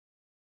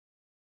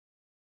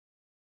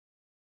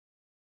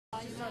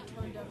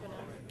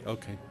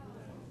Okay.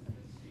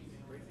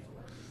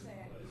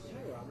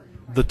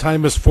 The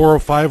time is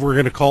 4:05. We're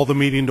going to call the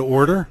meeting to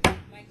order. Is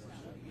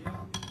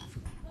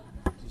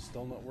it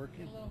still not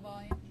working? A little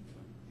volume.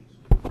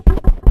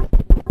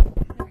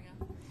 There we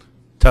go.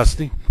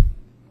 Testing.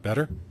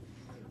 Better?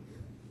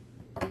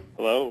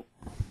 Hello.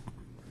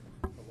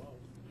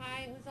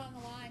 Hi, who's on the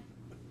line?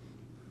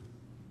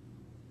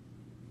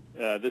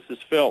 This is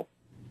Phil.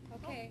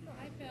 Okay,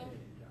 hi Phil.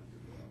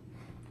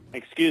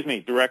 Excuse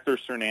me, Director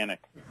Cernanek.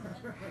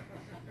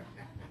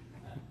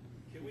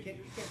 You can't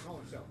call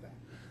himself that.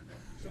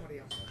 Somebody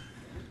else.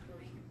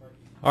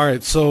 All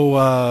right, so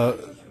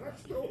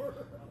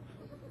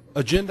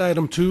agenda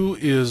item 2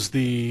 is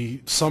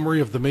the summary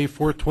of the May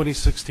 4th,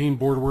 2016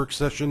 board work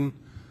session.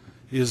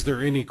 Is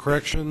there any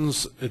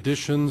corrections,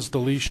 additions,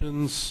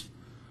 deletions,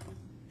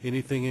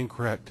 anything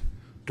incorrect?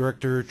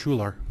 Director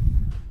Chular.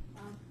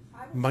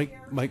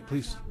 Mike,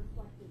 please.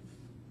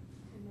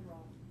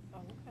 Oh,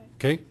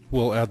 okay. Okay,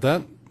 we'll add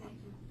that.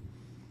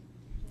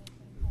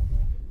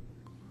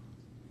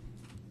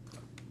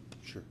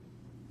 Sure.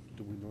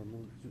 Do we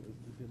normally? I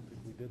didn't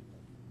think we did.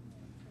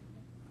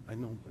 I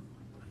know, but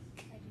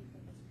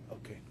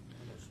okay.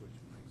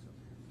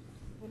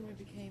 When we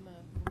became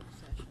a work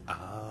session.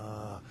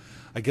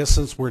 I guess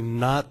since we're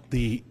not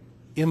the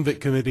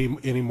INVIT committee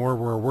anymore,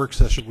 we're a work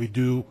session, we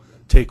do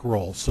take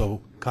roll.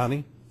 So,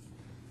 Connie?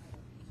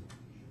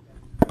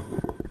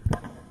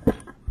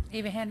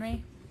 Eva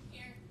Henry.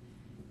 Here.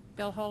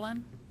 Bill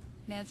Holen.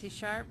 Nancy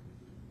Sharp.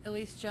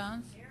 Elise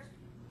Jones. Here.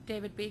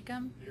 David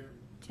Beacom. Here.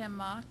 Tim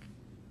Mock.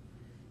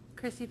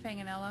 Chrissy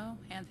Fanganello.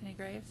 Anthony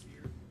Graves.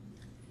 Here.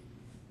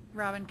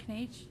 Robin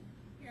Kneech.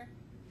 Here.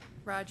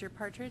 Roger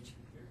Partridge.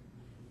 Here.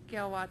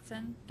 Gail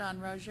Watson.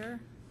 Don Rozier.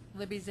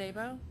 Libby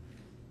Zabo.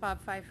 Bob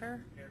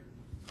Pfeiffer. Here.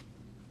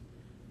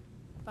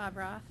 Bob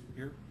Roth.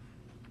 Here.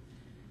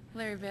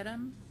 Larry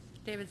Vidham.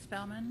 David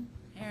Spellman.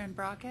 Aaron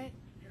Brockett.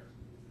 Here.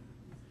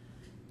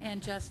 Ann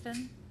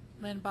Justin.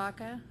 Lynn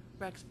Baca.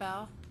 Rex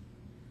Bell.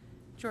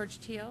 George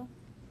Teal.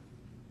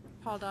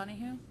 Paul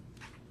Donahue.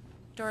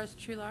 Doris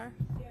Chular.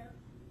 Here.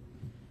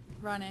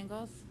 Ron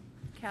Engels.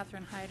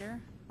 Catherine Hyder.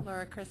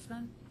 Laura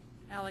Christman.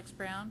 Alex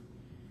Brown.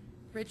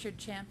 Richard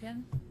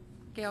Champion.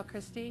 Gail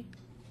Christie.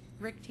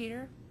 Rick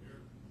Teeter.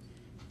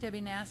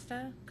 Debbie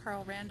Nasta,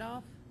 Carl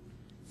Randolph,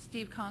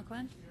 Steve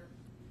Conklin,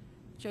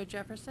 Joe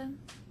Jefferson,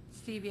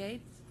 Steve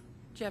Yates,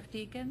 Jeff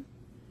Deacon,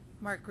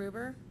 Mark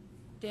Gruber,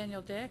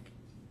 Daniel Dick,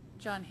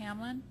 John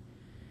Hamlin,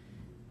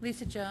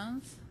 Lisa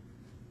Jones,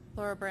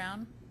 Laura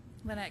Brown,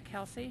 Lynette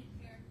Kelsey,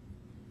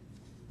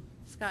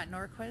 Scott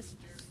Norquist,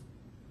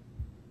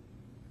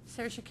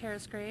 Saoirse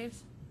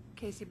Karras-Graves,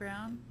 Casey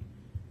Brown,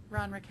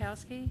 Ron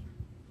Rakowski,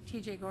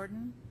 TJ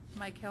Gordon,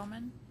 Mike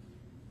Hillman,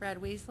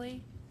 Brad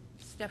Weasley,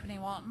 Stephanie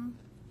Walton,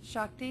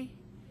 Shakti,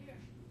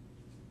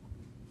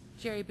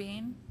 Jerry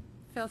Bean,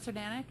 Phil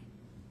Cernanek,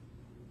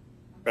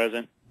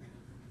 Present.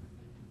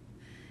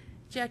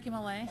 Jackie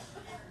Millay,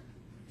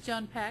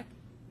 Joan Peck,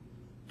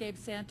 Gabe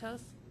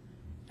Santos,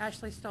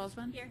 Ashley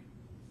Stolzman, here.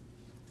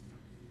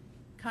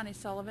 Connie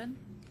Sullivan,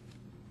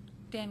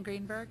 Dan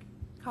Greenberg,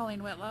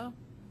 Colleen Whitlow,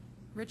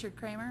 Richard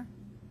Kramer,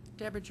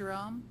 Deborah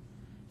Jerome,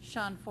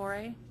 Sean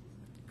Foray,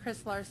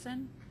 Chris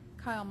Larson,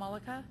 Kyle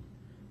Mullica,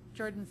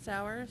 Jordan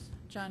Sowers,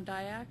 John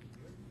Dyack,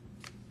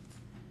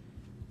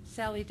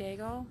 Sally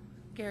Daigle,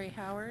 Gary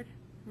Howard,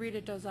 Rita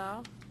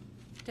Dozal,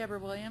 Deborah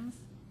Williams,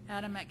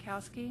 Adam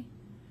Metkowski,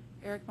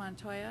 Eric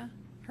Montoya,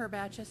 Herb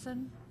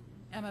Atchison,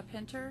 Emma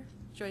Pinter,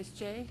 Joyce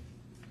J.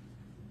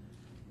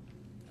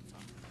 That's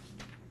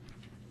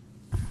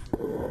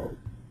all.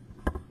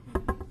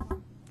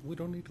 We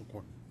don't need a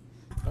quorum.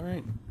 All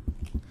right.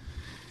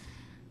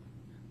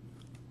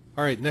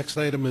 All right, next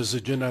item is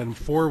agenda item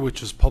 4,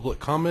 which is public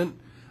comment.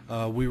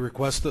 We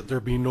request that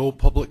there be no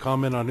public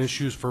comment on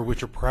issues for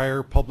which a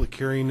prior public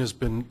hearing has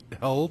been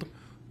held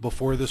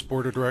before this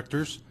Board of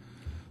Directors.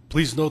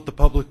 Please note the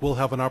public will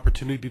have an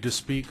opportunity to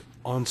speak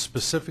on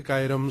specific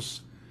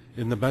items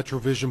in the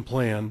MetroVision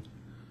plan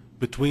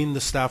between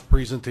the staff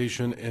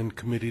presentation and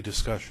committee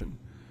discussion.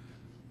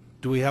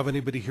 Do we have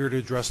anybody here to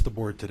address the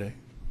board today?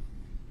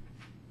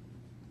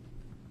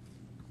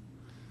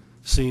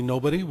 Seeing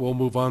nobody, we'll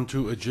move on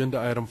to agenda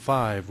item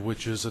 5,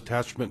 which is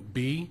attachment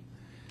B.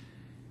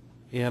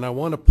 And I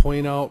want to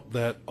point out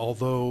that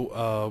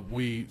although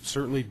we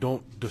certainly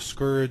don't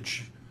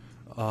discourage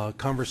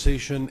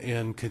conversation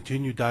and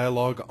continued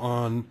dialogue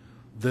on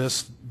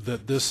this,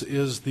 that this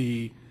is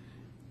the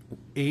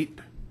 8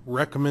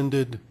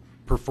 recommended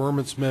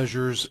performance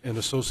measures and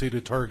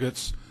associated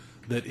targets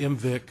that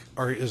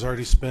MVIC has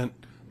already spent,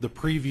 the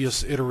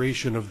previous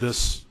iteration of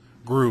this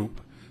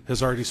group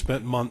has already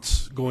spent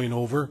months going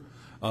over.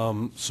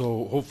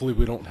 So hopefully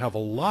we don't have a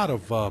lot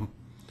of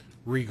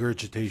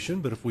regurgitation,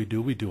 but if we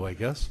do, I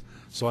guess.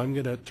 So I'm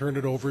going to turn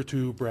it over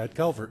to Brad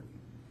Calvert.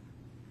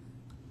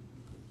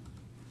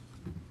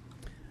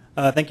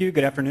 Thank you.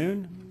 Good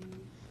afternoon.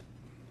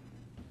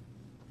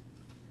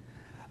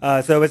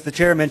 So as the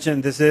chair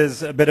mentioned, this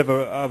is a bit of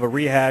a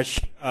rehash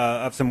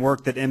of some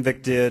work that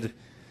MVIC did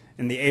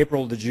in the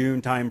April to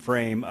June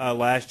timeframe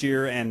last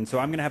year. And so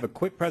I'm going to have a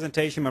quick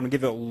presentation. I'm going to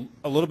give you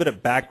a little bit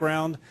of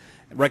background,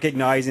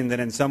 recognizing that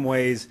in some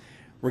ways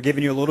we're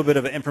giving you a little bit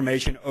of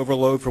information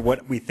overload for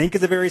what we think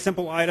is a very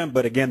simple item.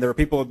 But again, there are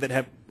people that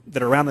are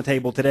around the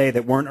table today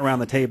that weren't around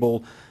the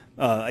table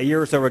a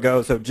year or so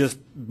ago. So just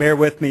bear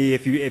with me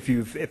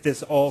if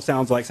this all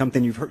sounds like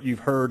something you've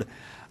heard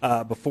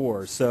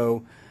before.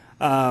 So.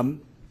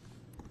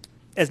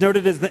 As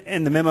noted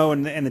in the memo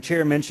and the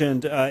chair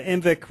mentioned,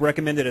 INVIC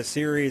recommended a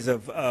series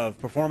of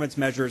performance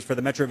measures for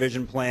the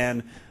MetroVision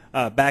plan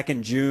back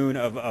in June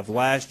of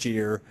last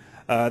year.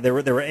 There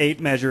were 8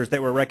 measures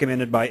that were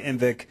recommended by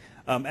INVIC.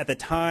 At the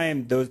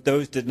time,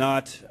 those did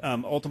not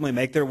ultimately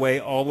make their way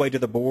all the way to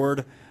the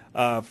board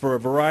for a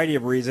variety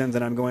of reasons,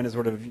 and I'm going to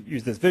sort of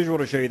use this visual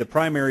to show you the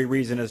primary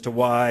reason as to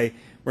why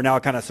we're now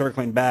kind of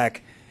circling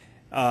back.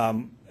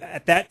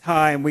 At that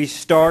time, we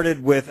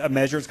started with a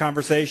measures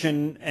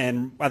conversation,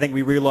 and I think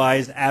we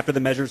realized after the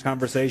measures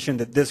conversation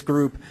that this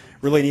group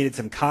really needed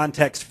some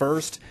context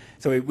first.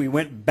 So we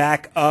went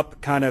back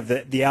up kind of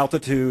the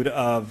altitude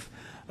of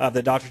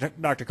the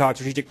DRCOG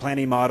strategic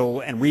planning model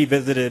and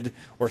revisited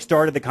or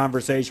started the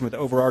conversation with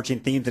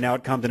overarching themes and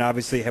outcomes, and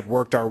obviously have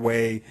worked our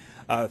way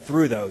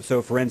through those.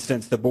 So for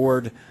instance, the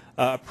board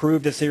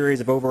approved a series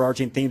of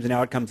overarching themes and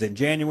outcomes in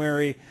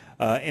January.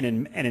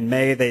 And in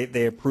May,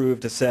 they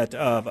approved a set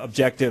of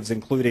objectives,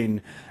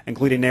 including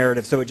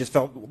narrative. So it just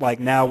felt like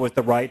now was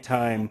the right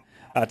time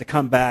to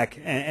come back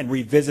and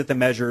revisit the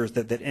measures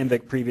that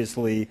INVIC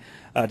previously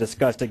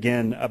discussed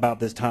again about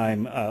this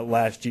time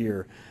last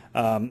year.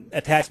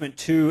 Attachment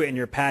 2 in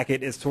your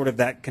packet is sort of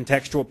that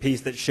contextual piece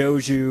that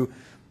shows you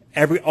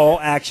all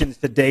actions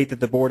to date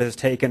that the board has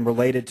taken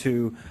related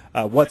to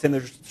what's in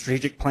the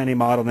strategic planning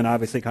model, and then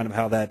obviously kind of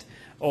how that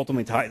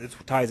ultimately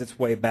ties its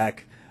way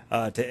back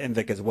to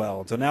INVIC as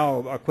well. So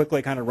now I'll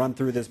quickly kind of run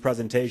through this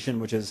presentation,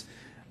 which is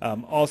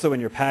also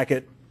in your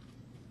packet.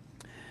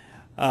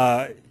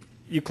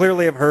 You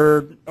clearly have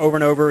heard over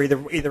and over,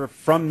 either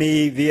from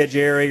me via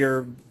Jerry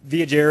or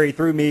via Jerry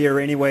through me, or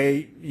any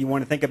way you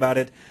want to think about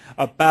it,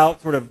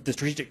 about sort of the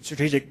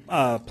strategic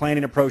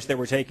planning approach that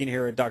we're taking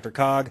here at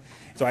DRCOG.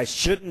 So I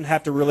shouldn't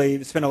have to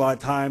really spend a lot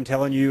of time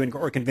telling you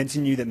or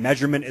convincing you that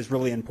measurement is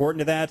really important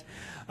to that.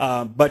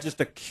 But just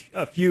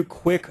a few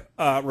quick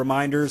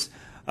reminders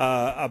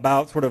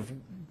about sort of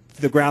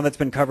the ground that's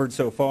been covered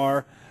so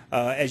far.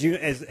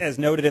 As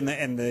noted in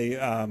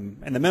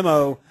the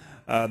memo,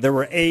 there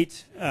were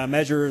 8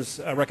 measures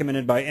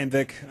recommended by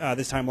INVIC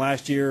this time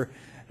last year,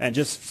 and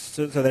just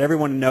so that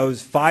everyone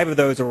knows, 5 of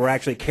those were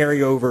actually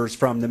carryovers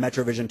from the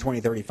MetroVision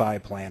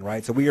 2035 plan,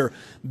 right? So we are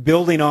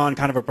building on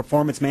kind of a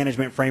performance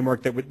management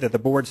framework that the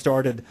board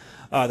started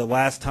the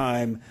last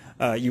time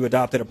you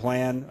adopted a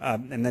plan,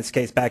 in this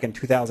case back in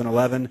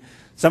 2011.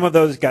 Some of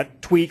those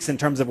got tweaks in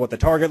terms of what the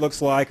target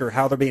looks like or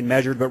how they're being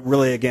measured, but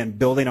really, again,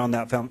 building on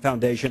that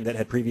foundation that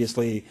had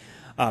previously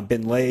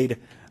been laid.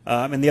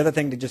 And the other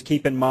thing to just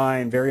keep in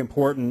mind, very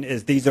important,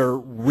 is these are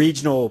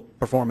regional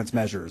performance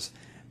measures.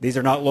 These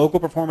are not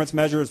local performance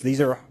measures. These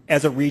are,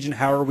 as a region,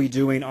 how are we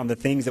doing on the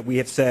things that we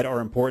have said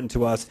are important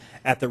to us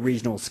at the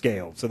regional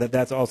scale. So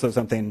that's also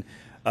something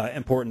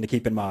important to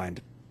keep in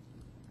mind.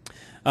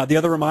 The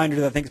other reminder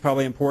that I think is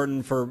probably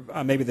important for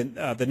maybe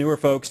the newer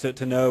folks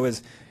to know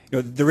is,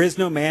 there is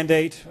no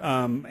mandate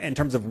in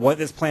terms of what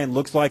this plan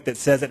looks like that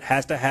says it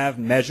has to have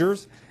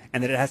measures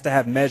and that it has to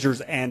have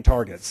measures and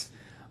targets.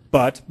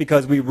 But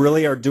because we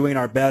really are doing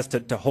our best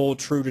to hold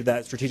true to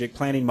that strategic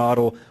planning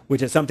model,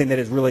 which is something that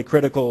is really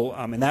critical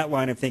in that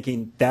line of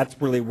thinking,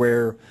 that's really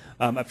where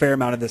a fair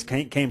amount of this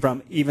came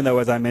from, even though,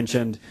 as I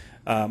mentioned,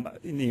 a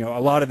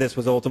lot of this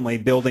was ultimately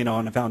building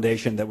on a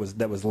foundation that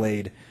was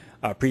laid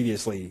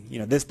previously.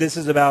 This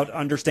is about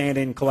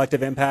understanding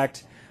collective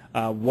impact.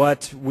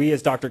 What we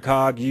as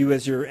DRCOG, you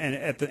as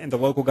in the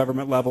local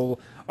government level,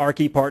 our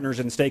key partners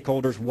and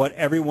stakeholders, what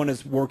everyone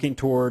is working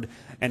toward,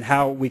 and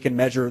how we can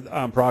measure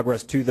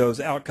progress to those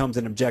outcomes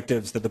and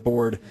objectives that the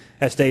board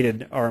has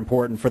stated are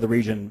important for the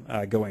region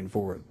going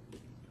forward.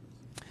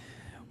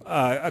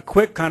 A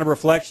quick kind of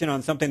reflection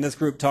on something this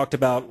group talked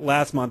about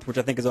last month, which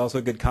I think is also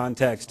a good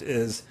context,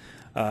 is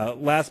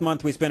last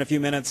month we spent a few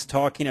minutes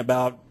talking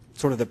about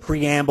sort of the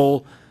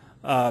preamble,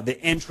 the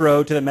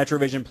intro to the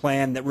MetroVision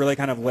plan that really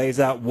kind of lays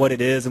out what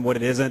it is and what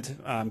it isn't,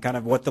 kind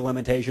of what the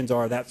limitations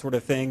are, that sort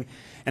of thing.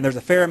 And there's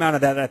a fair amount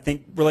of that I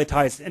think really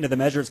ties into the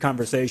measures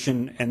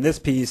conversation. And this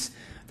piece,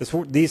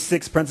 these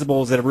 6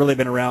 principles that have really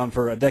been around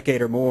for a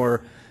decade or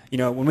more,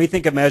 when we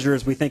think of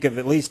measures, we think of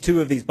at least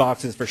 2 of these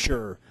boxes for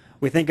sure.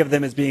 We think of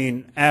them as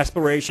being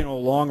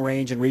aspirational, long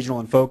range, and regional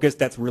in focus.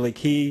 That's really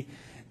key.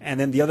 And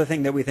then the other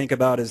thing that we think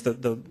about is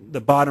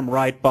the bottom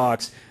right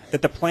box,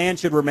 that the plan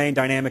should remain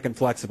dynamic and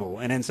flexible.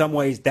 And in some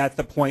ways, that's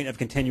the point of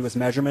continuous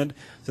measurement,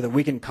 so that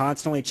we can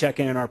constantly check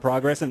in on our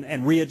progress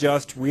and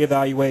readjust,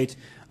 reevaluate,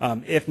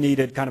 if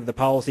needed, kind of the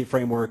policy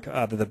framework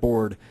that the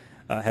board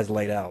has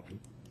laid out.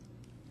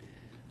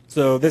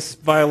 So this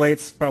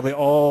violates probably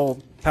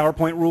all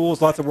PowerPoint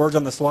rules, lots of words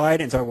on the slide,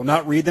 and so I will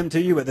not read them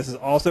to you, but this is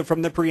also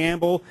from the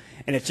preamble,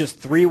 and it's just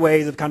 3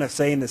 ways of kind of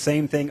saying the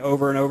same thing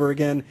over and over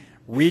again.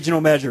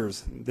 Regional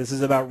measures. This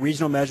is about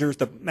regional measures.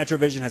 The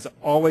MetroVision has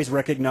always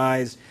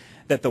recognized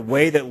that the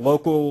way that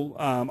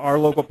our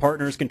local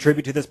partners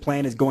contribute to this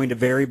plan is going to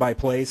vary by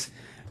place.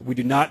 We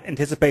do not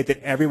anticipate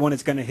that everyone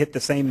is going to hit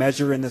the same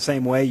measure in the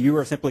same way. You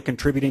are simply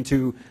contributing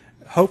to,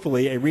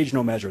 hopefully, a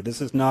regional measure.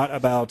 This is not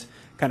about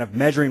kind of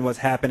measuring what's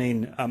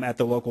happening at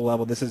the local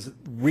level. This is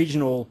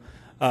regional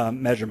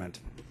measurement.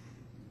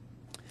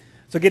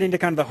 So getting to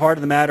kind of the heart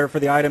of the matter for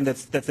the item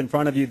that's in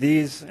front of you,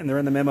 these, and they're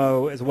in the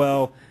memo as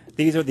well,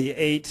 these are the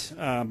 8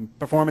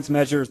 performance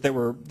measures that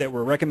were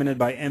recommended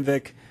by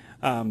NVIC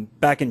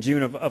back in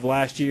June of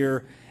last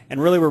year. And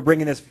really we're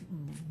bringing this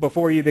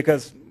before you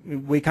because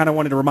we kind of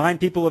wanted to remind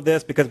people of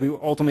this because we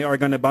ultimately are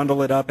going to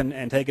bundle it up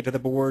and take it to the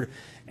board.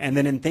 And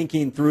then in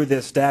thinking through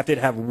this, staff did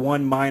have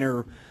one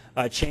minor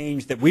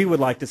change that we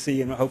would like to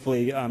see, and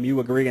hopefully you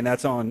agree, and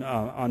that's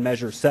on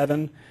Measure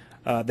 7.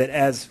 That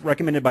as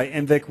recommended by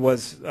NVIC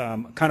was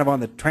kind of on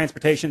the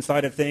transportation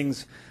side of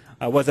things,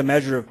 was a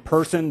measure of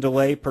person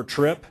delay per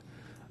trip.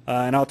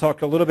 And I'll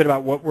talk a little bit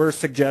about what we're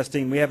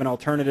suggesting. We have an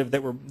alternative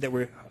that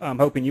we're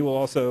hoping you will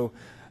also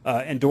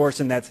endorse,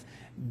 and that's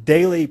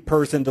daily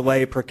person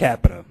delay per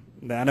capita.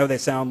 Now, I know they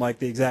sound like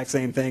the exact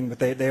same thing, but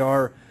they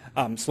are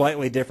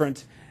slightly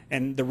different.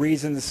 And the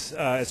reasons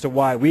as to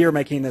why we are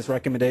making this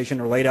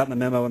recommendation are laid out in the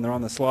memo, and they're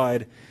on the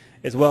slide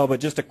as well. But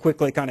just to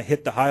quickly kind of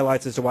hit the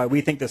highlights as to why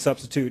we think the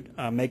substitute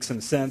makes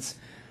some sense.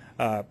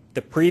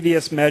 The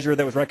previous measure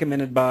that was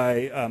recommended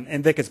by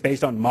NVIC is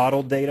based on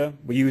modeled data.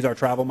 We use our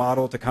travel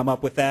model to come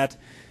up with that.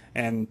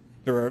 And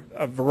there are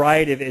a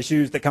variety of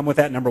issues that come with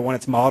that. Number one,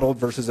 it's modeled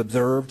versus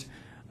observed.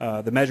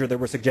 The measure that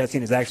we're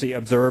suggesting is actually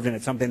observed, and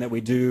it's something that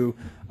we do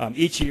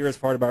each year as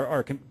part of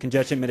our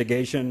congestion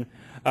mitigation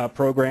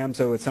program.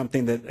 So it's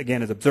something that,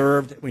 again, is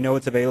observed. We know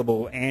it's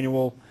available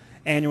annually.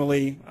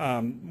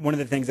 One of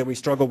the things that we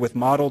struggle with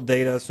modeled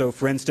data, so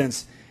for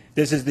instance,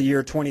 this is the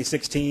year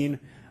 2016.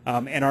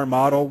 In our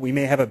model, we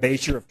may have a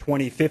base year of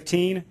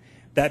 2015.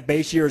 That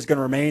base year is going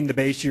to remain the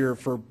base year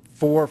for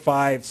 4,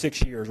 5,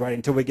 6 years, right,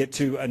 until we get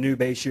to a new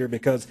base year,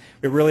 because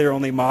we really are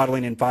only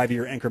modeling in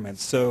 5-year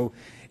increments. So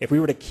if we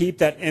were to keep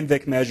that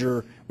NVIC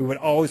measure, we would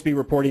always be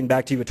reporting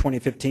back to you a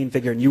 2015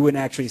 figure, and you wouldn't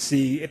actually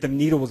see, if the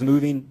needle was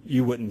moving,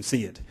 you wouldn't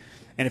see it.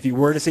 And if you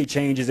were to see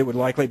changes, it would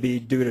likely be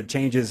due to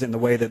changes in the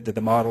way that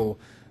the model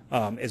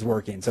is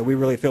working. So we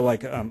really feel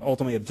like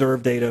ultimately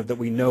observed data that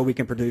we know we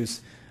can produce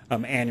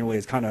annually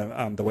is kind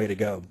of the way to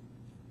go.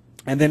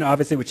 And then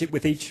obviously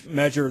with each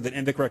measure that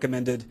NVIC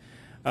recommended,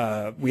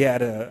 we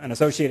had an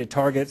associated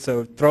target.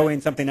 So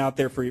throwing something out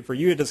there for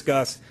you to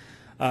discuss,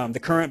 the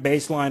current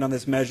baseline on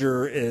this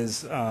measure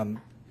is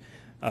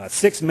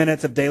 6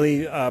 minutes of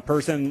daily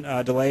person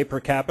delay per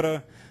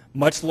capita.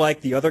 Much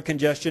like the other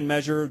congestion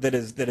measure that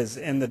is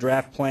in the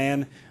draft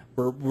plan,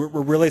 we're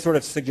really sort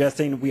of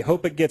suggesting we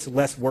hope it gets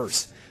less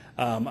worse.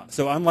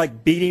 So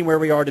unlike beating where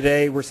we are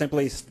today,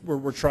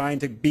 we're trying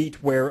to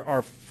beat where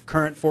our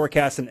current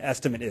forecast and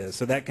estimate is.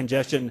 So that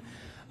congestion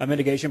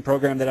mitigation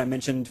program that I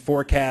mentioned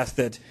forecast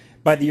that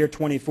by the year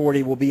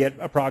 2040 will be at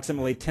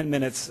approximately 10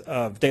 minutes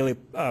of daily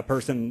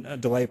person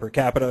delay per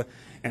capita.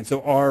 And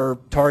so our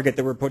target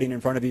that we're putting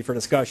in front of you for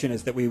discussion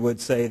is that we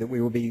would say that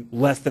we will be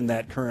less than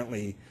that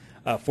currently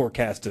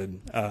forecasted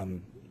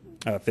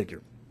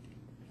figure.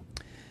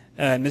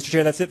 Mr.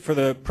 Chair, that's it for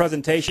the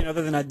presentation.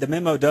 Other than that, the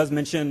memo does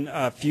mention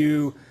a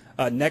few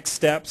next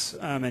steps,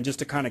 and just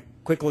to kind of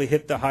quickly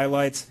hit the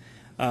highlights.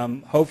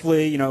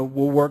 Hopefully,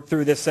 we'll work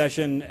through this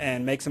session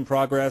and make some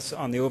progress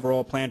on the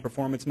overall plan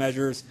performance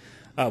measures.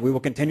 We will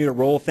continue to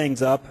roll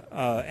things up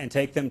and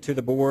take them to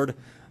the board.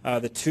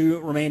 The 2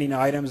 remaining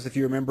items, if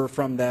you remember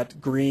from that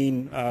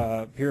green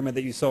pyramid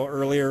that you saw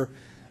earlier,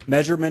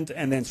 measurement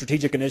and then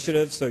strategic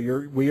initiatives. So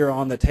we are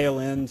on the tail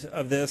end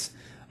of this.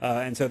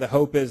 And so the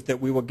hope is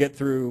that we will get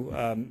through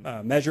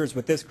measures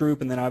with this group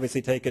and then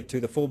obviously take it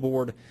to the full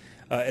board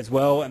as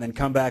well, and then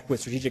come back with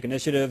strategic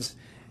initiatives.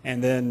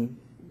 And then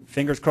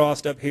fingers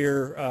crossed up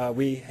here,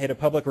 we hit a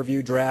public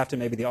review draft in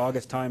maybe the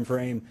August time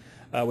frame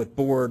with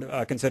board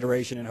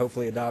consideration and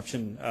hopefully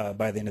adoption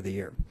by the end of the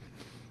year.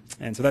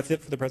 And so that's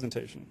it for the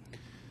presentation.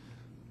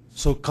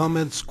 So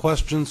comments,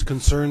 questions,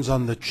 concerns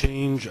on the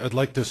change. I'd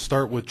like to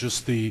start with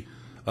just the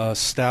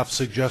staff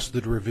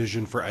suggested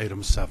revision for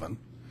item 7.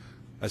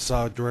 I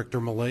saw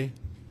Director Millay.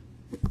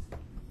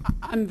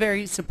 I'm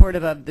very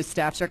supportive of the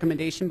staff's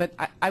recommendation, but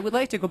I would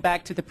like to go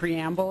back to the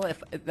preamble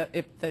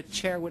if the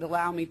chair would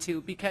allow me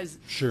to, because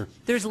Sure.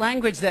 There's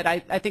language that I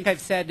think I've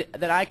said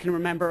that I can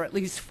remember at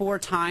least 4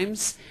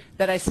 times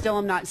that I still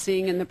am not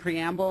seeing in the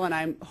preamble, and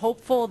I'm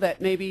hopeful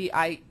that maybe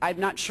I'm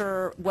not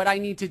sure what I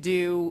need to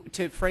do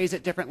to phrase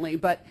it differently,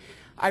 but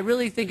I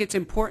really think it's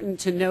important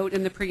to note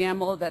in the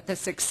preamble that the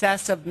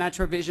success of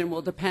MetroVision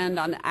will depend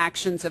on the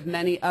actions of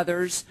many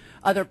other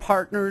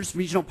partners,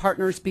 regional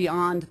partners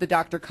beyond the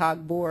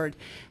DRCOG board.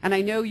 And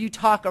I know you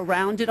talk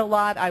around it a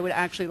lot. I would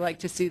actually like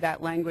to see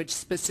that language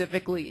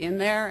specifically in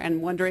there,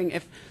 and wondering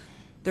if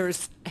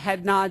there's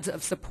head nods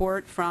of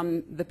support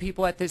from the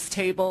people at this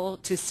table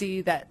to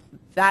see that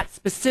that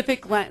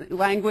specific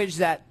language,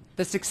 that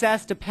the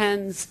success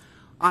depends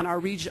on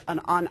our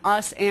on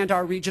us and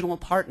our regional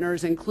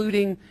partners,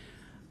 including,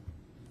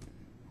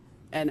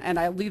 and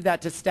I leave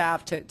that to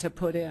staff to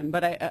put in.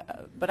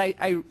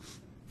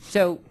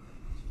 So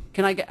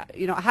can I get,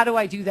 how do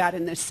I do that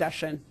in this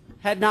session?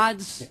 Head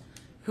nods?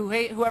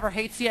 Whoever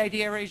hates the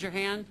idea, raise your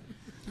hand.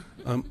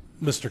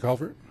 Mr.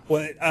 Calvert?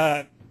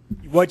 Well,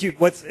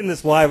 what's in this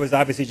slide was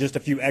obviously just a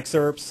few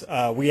excerpts.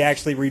 We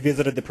actually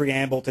revisited the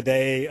preamble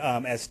today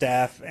as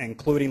staff,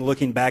 including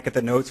looking back at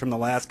the notes from the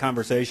last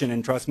conversation.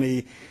 And trust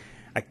me,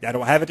 I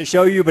don't have it to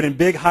show you, but in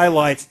big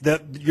highlights,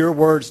 your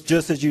words,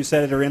 just as you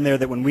said it, are in there.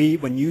 That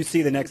when you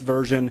see the next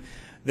version,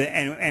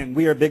 and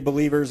we are big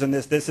believers in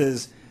this. This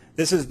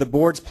is the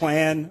board's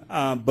plan,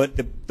 but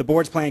the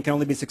board's plan can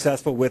only be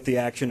successful with the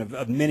action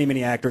of many,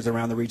 many actors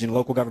around the region,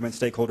 local government,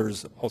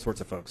 stakeholders, all sorts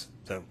of folks.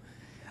 So.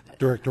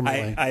 Director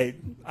Millay.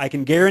 I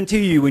can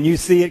guarantee you when you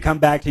see it come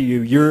back to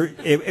you,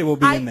 it will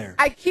be in there.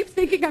 I keep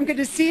thinking I'm going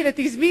to see it at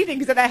these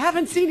meetings, and I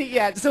haven't seen it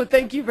yet, so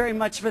thank you very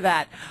much for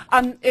that.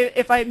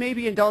 If I may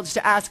be indulged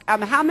to ask,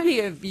 how many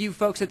of you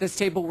folks at this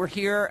table were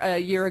here a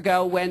year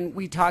ago when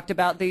we talked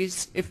about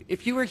these?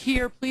 If you were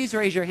here, please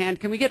raise your hand.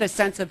 Can we get a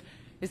sense of,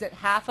 is it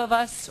half of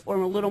us or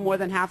a little more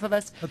than half of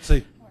us? Let's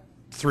say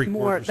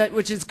three-quarters.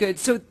 Which is good.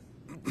 So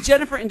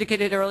Jennifer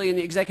indicated early in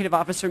the executive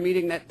officer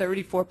meeting that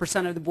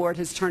 34% of the board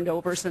has turned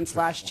over since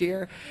last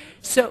year.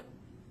 So,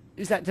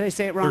 did I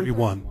say it wrong?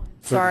 31.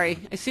 Sorry.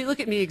 I see, look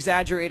at me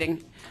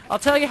exaggerating. I'll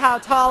tell you how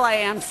tall I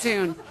am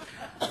soon.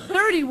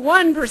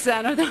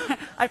 31% of the,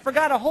 I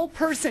forgot a whole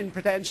person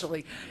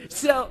potentially.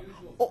 So,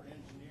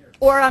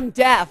 or I'm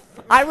deaf.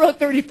 I wrote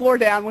 34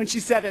 down when she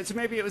said it, so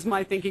maybe it was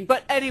my thinking.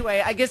 But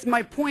anyway, I guess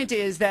my point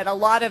is that a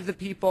lot of the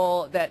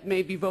people that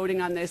may be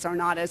voting on this are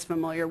not as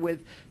familiar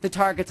with the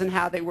targets and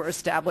how they were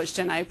established.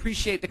 And I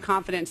appreciate the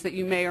confidence that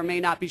you may or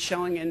may not be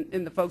showing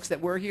in the folks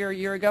that were here a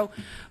year ago.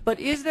 But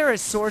is there a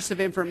source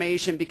of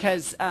information?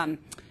 Because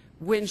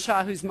Win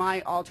Shaw, who's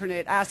my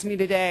alternate, asked me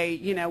today,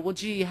 well,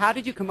 gee, how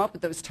did you come up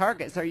with those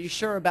targets? Are you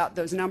sure about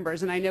those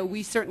numbers? And I know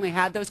we certainly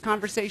had those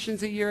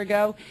conversations a year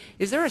ago.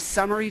 Is there a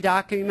summary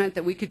document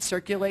that we could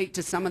circulate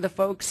to some of the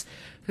folks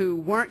who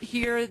weren't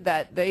here,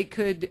 that they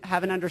could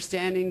have an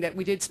understanding that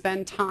we did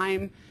spend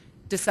time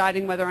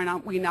deciding whether or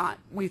not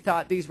we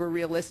thought these were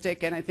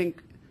realistic? And I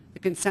think the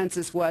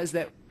consensus was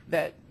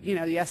that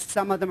yes,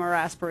 some of them are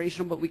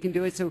aspirational, but we can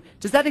do it. So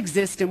does that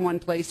exist in one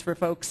place for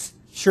folks?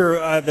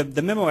 Sure.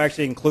 The memo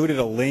actually included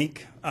a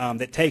link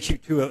that takes you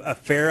to a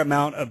fair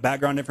amount of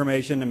background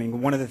information. I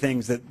mean, one of the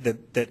things that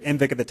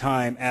NVIC at the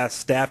time asked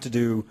staff to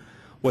do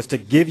was to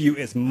give you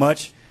as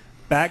much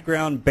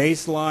background,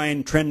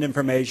 baseline, trend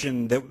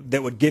information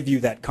that would give you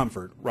that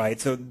comfort, right?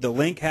 So the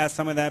link has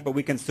some of that, but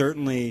we can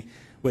certainly,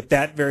 with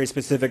that very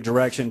specific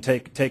direction,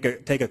 take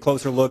a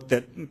closer look,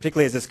 that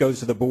particularly as this goes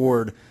to the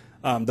board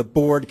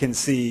can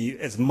see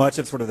as much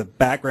of sort of the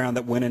background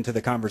that went into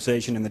the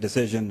conversation and the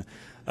decision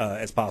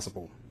as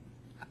possible.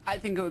 I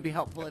think it would be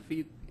helpful if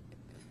you,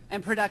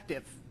 and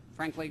productive,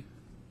 frankly.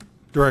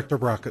 Director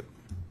Brockett.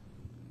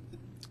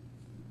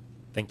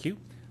 Thank you.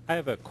 I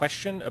have a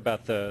question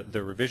about the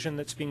revision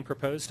that's being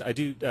proposed. I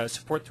do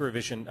support the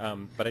revision,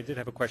 but I did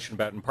have a question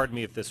about, and pardon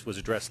me if this was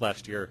addressed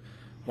last year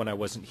when I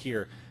wasn't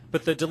here,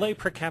 but the delay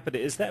per capita,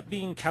 is that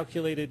being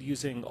calculated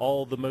using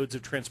all the modes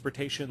of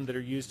transportation that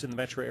are used in the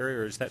metro area,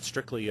 or is that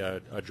strictly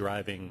a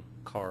driving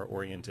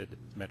car-oriented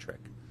metric?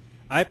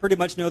 I pretty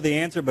much know the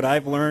answer, but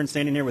I've learned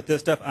standing here with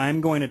this stuff, I'm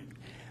going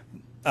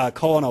to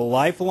call on a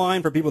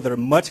lifeline for people that are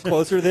much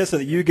closer to this so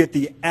that you get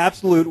the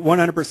absolute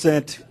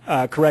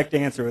 100% correct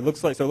answer. It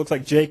looks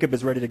like Jacob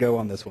is ready to go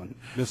on this one.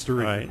 Mr.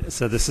 Reed. Right,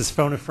 so this is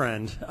phone a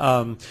friend.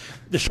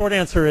 The short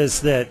answer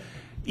is that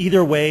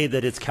either way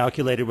that it's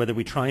calculated, whether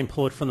we try and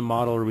pull it from the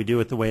model or we do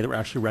it the way that we're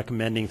actually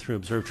recommending through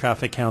observed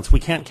traffic counts, we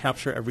can't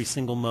capture every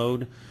single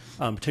mode,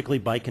 particularly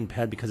bike and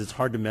ped, because it's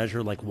hard to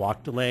measure like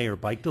walk delay or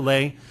bike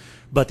delay.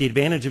 But the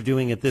advantage of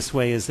doing it this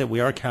way is that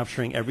we are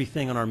capturing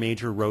everything on our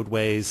major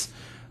roadways,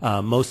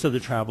 most of the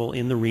travel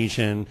in the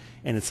region,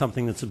 and it's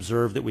something that's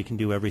observed that we can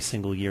do every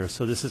single year.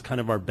 So this is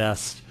kind of our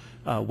best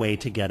way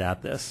to get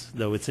at this,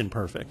 though it's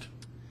imperfect.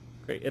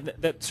 Great, and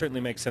that certainly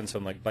makes sense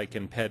on like bike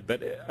and ped,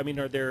 but I mean,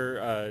 are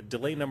there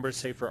delay numbers,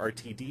 say for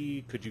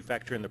RTD? Could you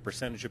factor in the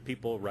percentage of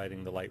people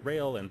riding the light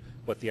rail and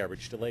what the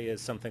average delay is,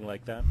 something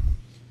like that?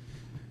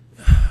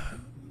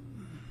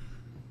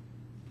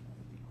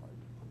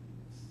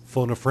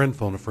 Phone a friend,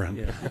 phone a friend.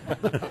 Yeah.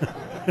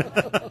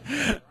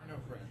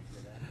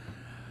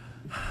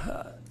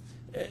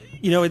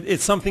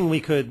 It's something we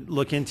could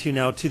look into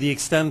now to the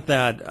extent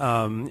that,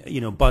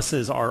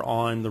 buses are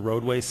on the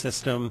roadway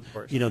system.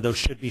 Those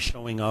should be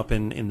showing up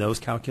in those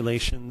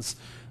calculations.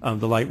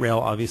 The light rail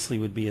obviously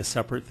would be a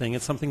separate thing.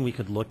 It's something we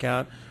could look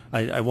at.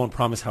 I won't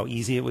promise how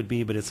easy it would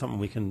be, but it's something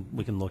we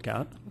can look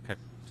at. Okay,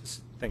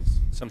 thanks.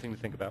 Something to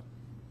think about.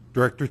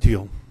 Director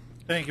Teal.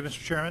 Thank you,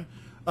 Mr. Chairman.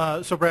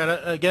 So,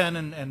 Brad, again,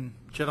 and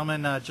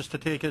gentlemen, just to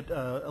take it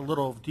a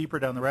little deeper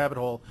down the rabbit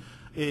hole,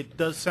 It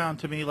does sound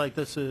to me like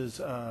this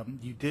is,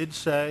 you did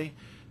say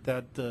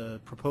that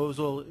the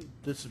proposal,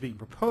 this is being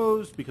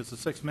proposed because the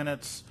 6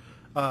 minutes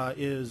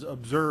is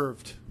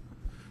observed.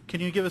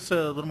 Can you give us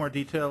a little more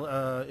detail?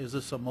 Is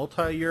this a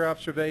multi-year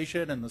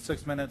observation and the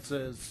 6 minutes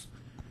is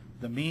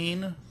the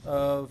mean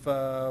of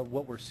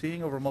what we're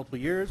seeing over multiple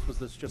years? Was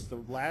this just the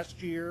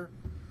last year?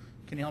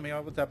 Can you help me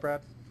out with that,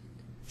 Brad?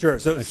 Sure.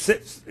 So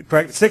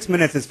correct. 6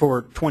 minutes is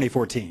for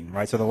 2014,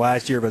 right? So the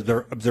last year of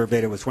observed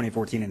data was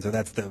 2014, and so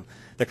that's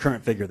the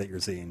current figure that you're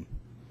seeing.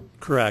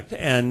 Correct.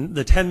 And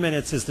the 10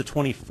 minutes is the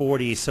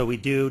 2040. So we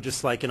do,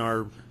 just like in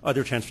our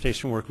other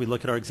transportation work, we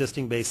look at our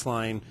existing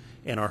baseline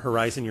and our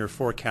horizon year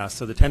forecast.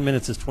 So the 10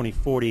 minutes is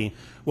 2040.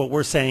 What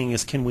we're saying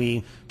is, can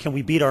we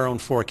beat our own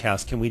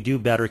forecast? Can we do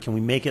better? Can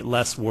we make it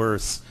less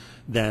worse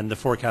than the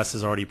forecast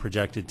is already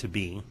projected to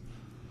be?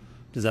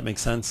 Does that make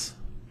sense?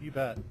 You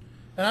bet.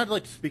 And I'd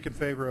like to speak in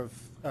favor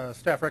of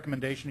staff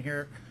recommendation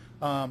here.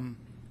 I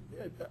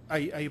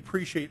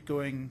appreciate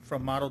going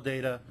from model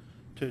data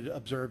to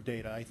observed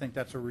data. I think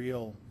that's a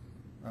real,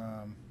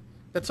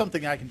 that's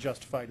something I can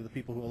justify to the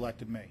people who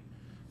elected me.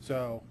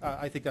 So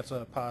I think that's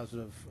a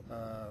positive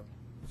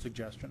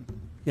suggestion.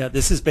 Yeah,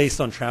 this is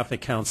based on traffic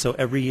counts. So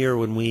every year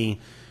when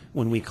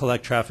we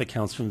collect traffic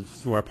counts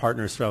through our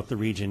partners throughout the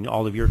region,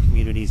 all of your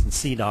communities and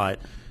CDOT,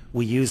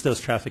 we use those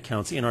traffic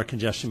counts in our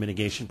congestion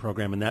mitigation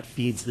program, and that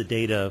feeds the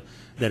data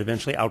that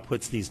eventually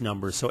outputs these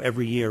numbers. So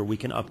every year we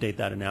can update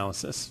that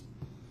analysis.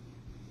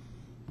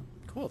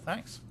 Cool,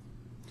 thanks.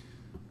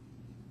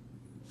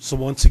 So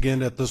once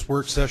again, at this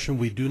work session,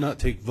 we do not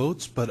take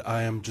votes, but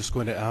I am just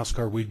going to ask,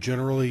 are we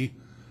generally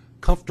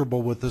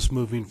comfortable with this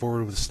moving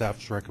forward with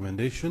staff's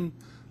recommendation?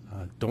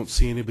 Don't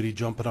see anybody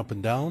jumping up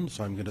and down,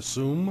 so I'm going to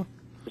assume.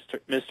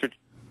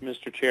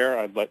 Mr.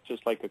 Chair,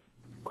 just like a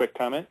quick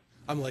comment.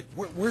 I'm like,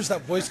 where's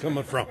that voice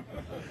coming from?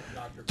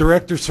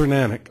 Director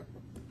Cernanek.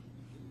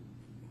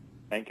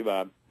 Thank you,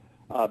 Bob.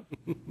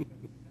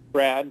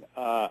 Brad,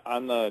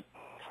 on the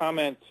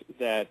comment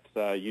that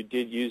you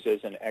did use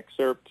as an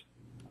excerpt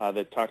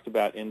that talked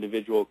about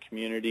individual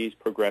communities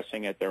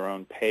progressing at their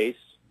own pace,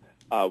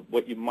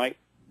 what you might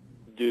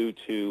do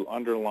to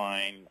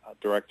underline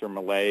Director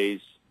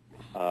Malay's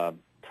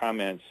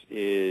comments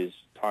is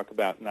talk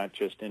about not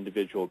just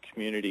individual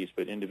communities,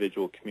 but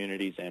individual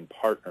communities and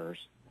partners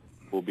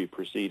will be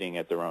proceeding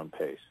at their own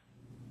pace.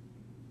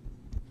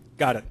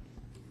 Got it.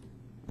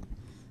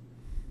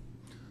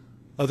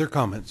 Other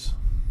comments?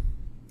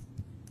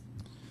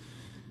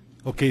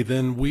 Okay,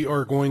 then we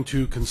are going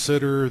to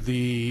consider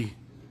the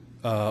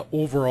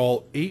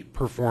overall 8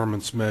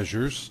 performance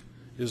measures.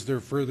 Is there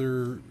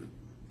further?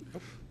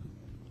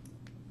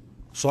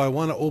 So I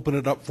want to open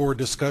it up for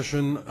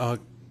discussion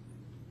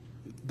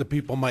the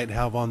people might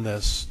have on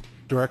this.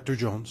 Director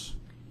Jones.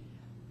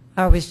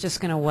 I was just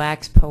going to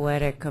wax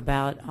poetic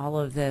about all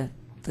of the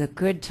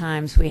good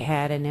times we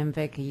had in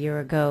MVIC a year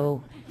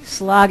ago,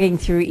 slogging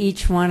through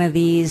each one of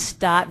these,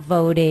 dot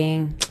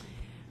voting,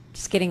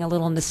 just getting a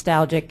little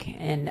nostalgic.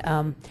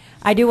 And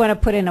I do want to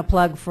put in a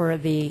plug for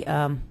the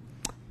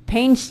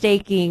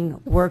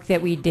painstaking work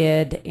that we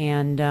did,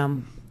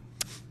 and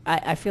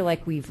I feel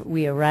like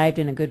we arrived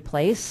in a good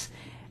place.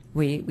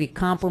 We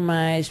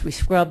compromised, we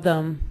scrubbed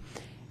them.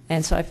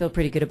 And so I feel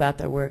pretty good about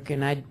their work,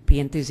 and I'd be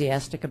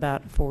enthusiastic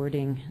about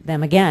forwarding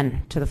them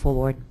again to the full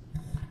board.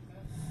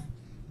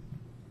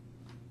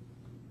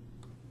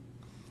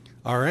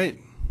 All right.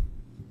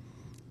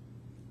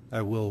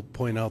 I will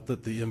point out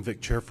that the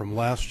MVIC chair from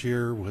last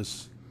year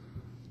was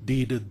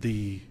deeded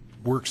the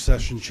work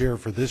session chair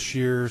for this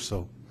year,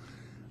 so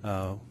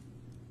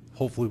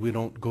hopefully we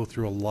don't go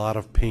through a lot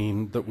of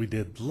pain that we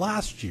did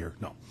last year.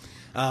 No.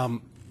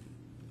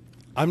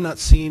 I'm not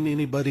seeing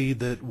anybody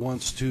that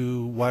wants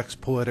to wax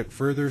poetic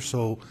further,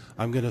 so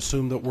I'm going to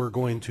assume that we're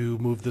going to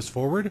move this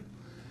forward.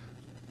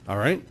 All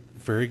right,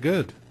 very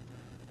good.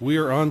 We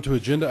are on to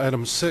agenda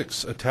item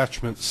 6,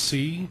 attachment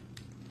C.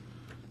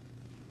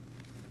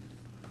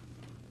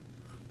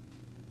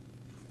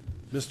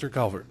 Mr.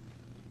 Calvert.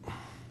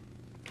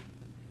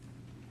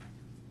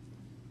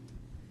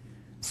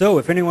 So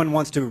if anyone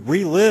wants to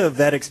relive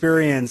that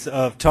experience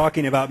of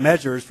talking about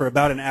measures for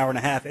about an hour and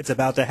a half, it's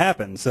about to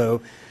happen.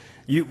 So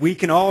we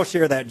can all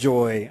share that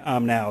joy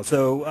now.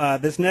 So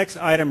this next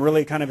item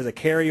really kind of is a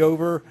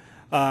carryover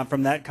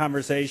from that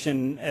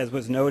conversation, as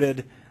was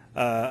noted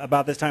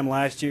about this time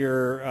last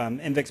year.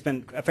 MVIC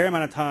spent a fair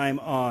amount of time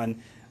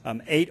on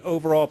 8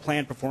 overall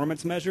planned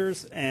performance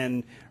measures,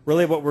 and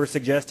really what we're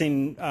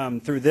suggesting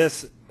through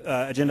this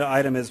agenda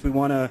item is we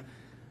want to,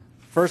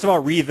 first of all,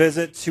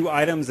 revisit 2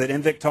 items that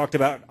MVIC talked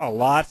about a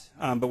lot,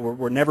 but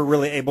we're never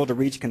really able to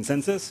reach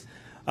consensus.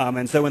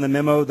 And so in the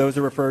memo, those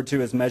are referred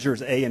to as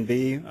measures A and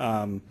B.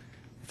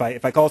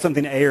 If I call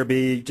something A or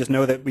B, just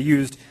know that we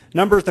used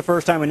numbers the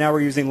first time and now we're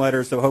using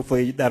letters, so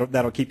hopefully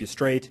that'll keep you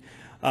straight.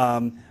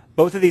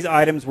 Both of these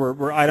items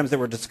were items that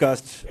were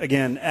discussed,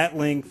 again, at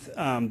length.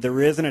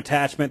 There is an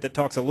attachment that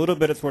talks a little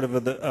bit of sort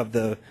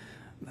of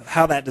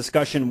how that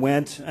discussion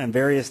went and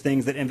various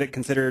things that MVIC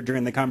considered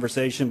during the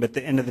conversation, but at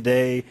the end of the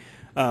day,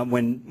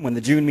 When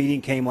the June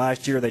meeting came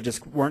last year, they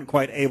just weren't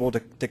quite able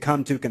to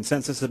come to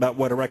consensus about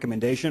what a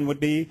recommendation would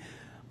be.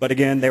 But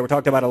again, they were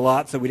talked about a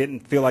lot, so we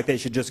didn't feel like they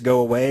should just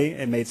go away.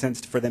 It made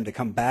sense for them to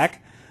come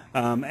back.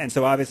 And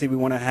so obviously we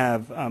want to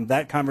have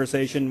that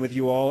conversation with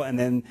you all. And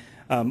then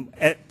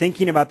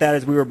thinking about that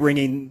as we were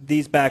bringing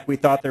these back, we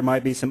thought there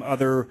might be some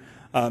other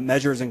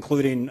measures,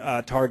 including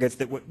targets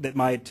that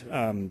might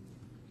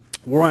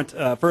warrant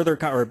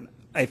or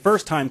a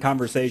first-time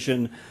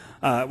conversation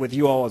with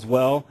you all as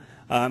well.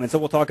 And so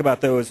we'll talk about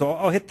those. So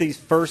I'll hit these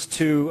first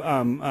two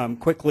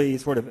quickly,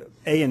 sort of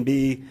A and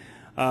B.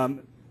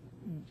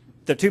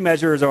 The two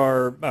measures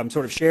are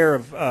sort of share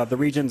of the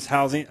region's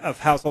housing of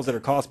households that are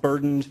cost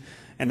burdened,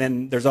 and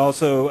then there's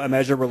also a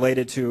measure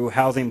related to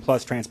housing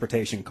plus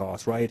transportation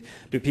costs. Right?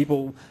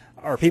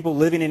 Are people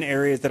living in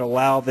areas that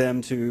allow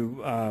them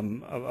to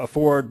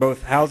afford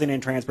both housing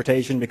and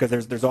transportation? Because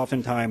there's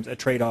oftentimes a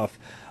trade-off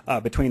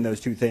between those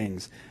two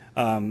things.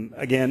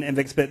 Again,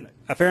 NVIC spent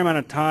a fair amount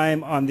of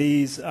time on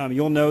these.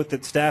 You'll note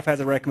that staff has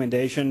a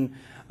recommendation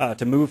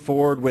to move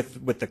forward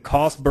with the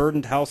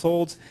cost-burdened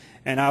households,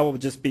 and I will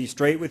just be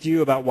straight with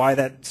you about why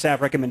that staff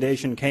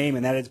recommendation came,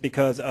 and that is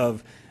because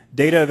of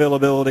data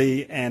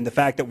availability and the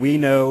fact that we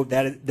know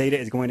that data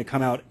is going to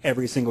come out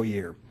every single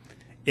year.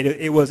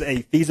 It was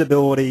a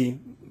feasibility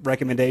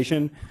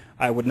recommendation.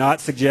 I would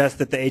not suggest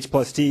that the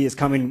H+T is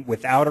coming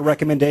without a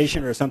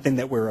recommendation or something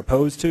that we're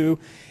opposed to.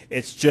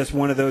 It's just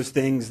one of those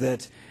things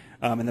that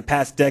in the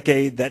past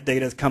decade, that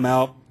data has come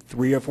out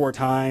 3 or 4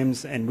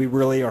 times, and we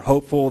really are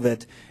hopeful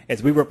that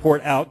as we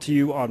report out to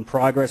you on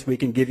progress, we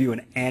can give you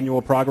an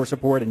annual progress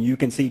report and you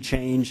can see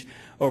change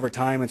over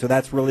time. And so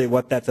that's really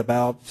what that's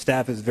about.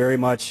 Staff is very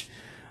much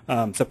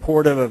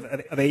supportive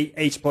of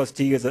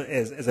H+T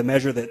as a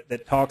measure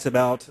that talks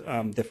about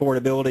the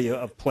affordability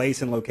of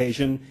place and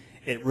location.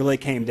 It really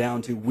came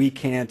down to we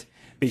can't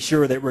be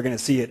sure that we're going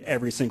to see it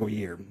every single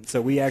year.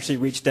 So we actually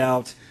reached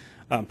out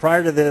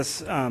prior to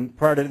this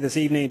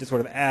evening to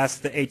sort of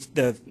ask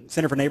the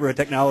Center for Neighborhood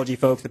Technology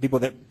folks, the people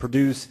that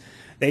produce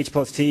the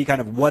H+T,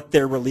 kind of what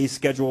their release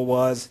schedule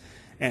was.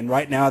 And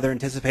right now they're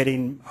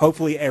anticipating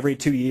hopefully every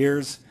 2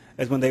 years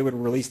is when they would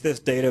release this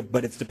data,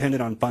 but it's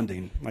dependent on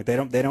funding. Like they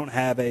don't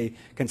have a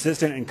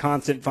consistent and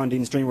constant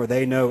funding stream where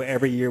they know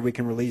every year we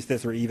can release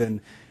this or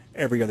even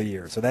every other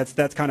year. So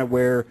that's kind of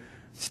where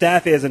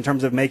staff is in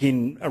terms of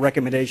making a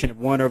recommendation of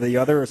one over the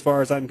other. As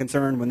far as I'm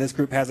concerned, when this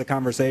group has a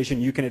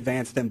conversation, you can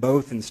advance them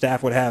both, and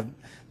staff would have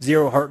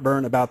zero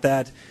heartburn about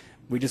that.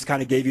 We just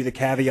kind of gave you the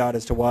caveat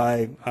as to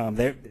why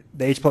the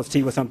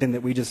H+T was something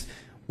that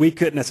we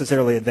couldn't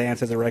necessarily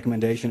advance as a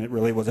recommendation. It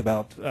really was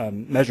about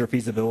measure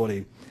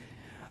feasibility.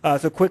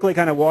 So quickly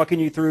kind of walking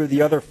you through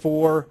the other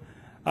 4,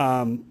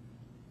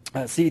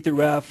 C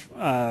through F.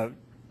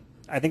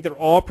 I think they're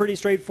all pretty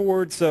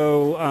straightforward.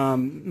 So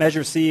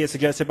Measure C, as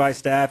suggested by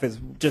staff, is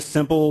just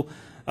simple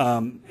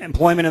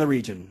employment in the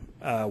region.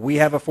 We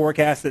have a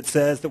forecast that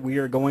says that we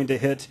are going to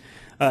hit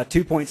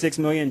 2.6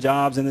 million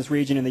jobs in this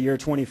region in the year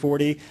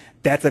 2040.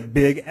 That's a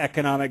big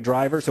economic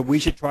driver, so we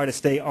should try to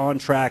stay on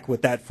track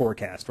with that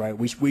forecast, right?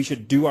 We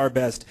should do our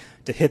best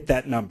to hit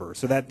that number.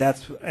 So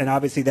and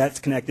obviously that's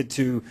connected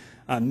to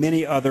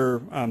many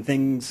other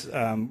things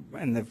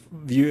in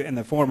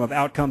the form of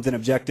outcomes and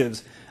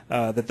objectives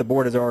that the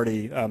board has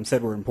already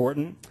said were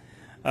important.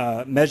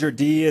 Measure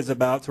D is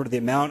about sort of the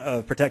amount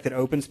of protected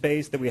open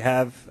space that we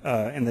have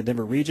in the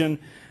Denver region.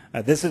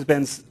 This has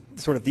been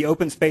sort of the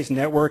open space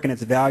network, and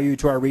its value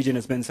to our region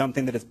has been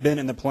something that has been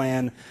in the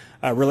plan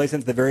really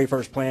since the very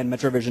first plan,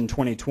 MetroVision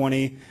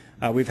 2020.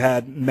 We've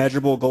had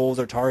measurable goals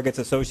or targets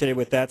associated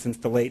with that since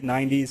the late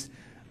 90s.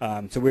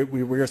 So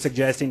we are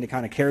suggesting to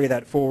kind of carry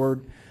that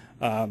forward.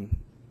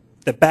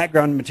 The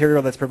background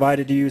material that's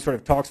provided to you sort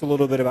of talks a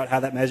little bit about how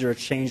that measure has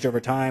changed over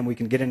time. We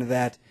can get into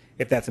that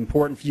if that's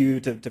important for you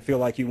to feel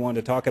like you want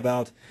to talk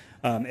about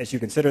as you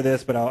consider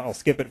this, but I'll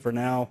skip it for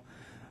now.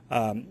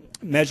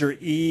 Measure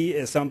E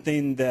is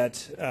something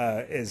that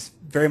is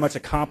very much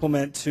a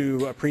complement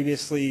to a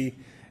previously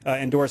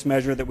endorsed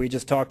measure that we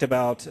just talked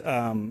about.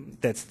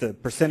 That's the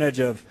percentage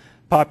of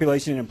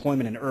population and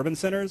employment in urban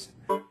centers.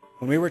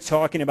 When we were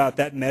talking about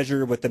that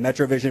measure with the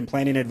MetroVision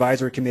Planning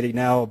Advisory Committee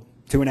now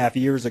 2.5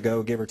 years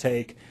ago, give or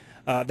take,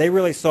 they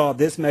really saw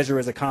this measure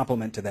as a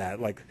complement to that.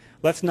 Like,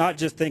 let's not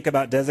just think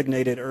about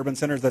designated urban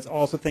centers, let's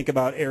also think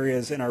about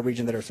areas in our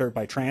region that are served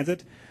by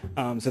transit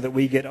so that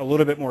we get a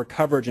little bit more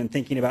coverage in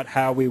thinking about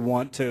how we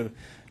want to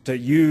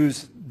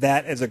use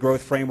that as a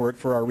growth framework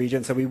for our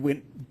region. So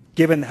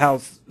given how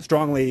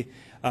strongly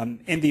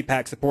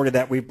NVPAC supported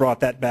that, we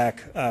brought that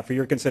back for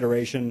your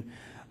consideration.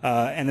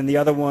 And then the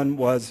other one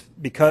was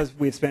because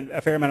we've spent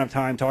a fair amount of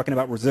time talking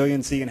about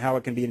resiliency and how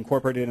it can be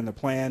incorporated in the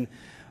plan.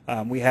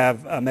 We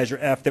have Measure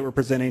F that we're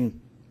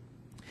presenting.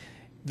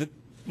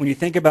 When you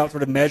think about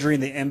sort of measuring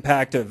the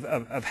impact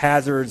of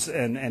hazards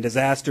and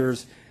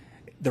disasters,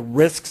 the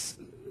risks,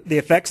 the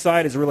effect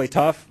side is really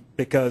tough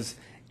because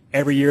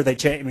every year they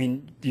change. I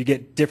mean, you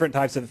get different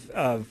types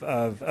of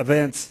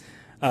events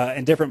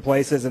in different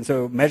places, and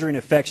so measuring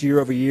effects year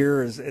over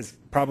year is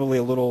probably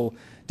a little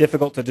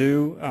difficult to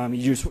do.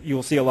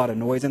 You'll see a lot of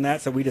noise in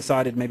that, so we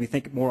decided maybe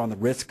think more on the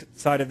risk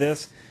side of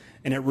this,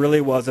 and it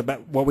really was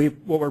about what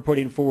we're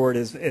putting forward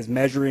is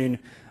measuring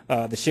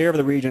the share of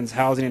the region's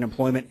housing and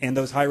employment in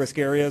those high-risk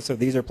areas. So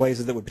these are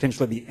places that would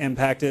potentially be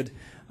impacted,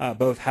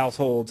 both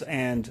households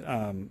and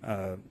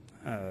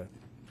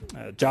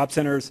job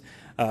centers,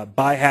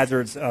 by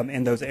hazards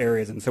in those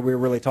areas. And so we were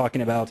really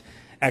talking about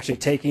actually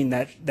taking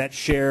that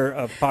share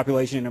of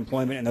population and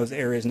employment in those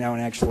areas now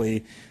and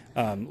actually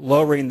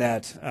lowering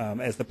that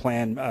as the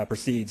plan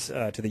proceeds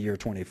to the year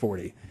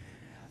 2040.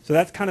 So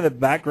that's kind of the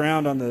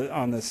background on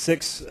the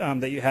 6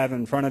 that you have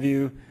in front of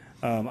you.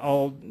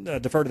 I'll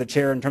defer to the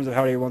chair in terms of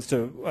how he wants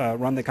to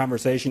run the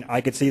conversation.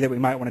 I could see that we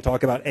might want to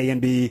talk about A and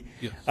B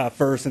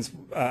first, since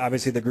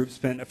obviously the group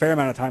spent a fair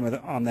amount of time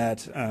on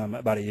that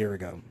about a year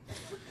ago.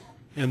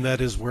 And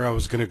that is where I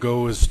was going to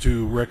go, is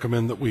to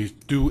recommend that we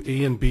do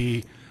A and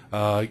B.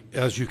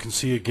 As you can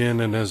see again,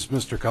 and as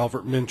Mr.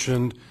 Calvert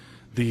mentioned,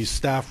 the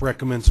staff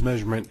recommends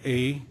measurement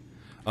A,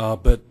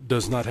 but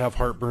does not have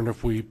heartburn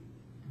if we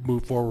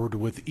move forward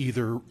with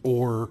either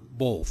or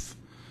both.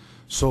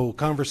 So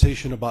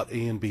conversation about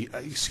A and B.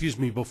 Excuse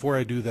me, before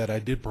I do that, I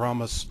did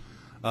promise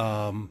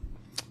an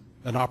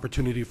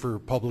opportunity for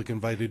public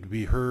invited to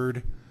be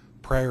heard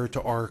prior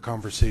to our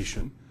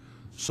conversation.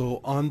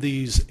 So on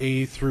these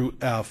A through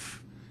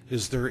F,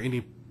 is there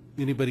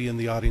anybody in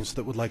the audience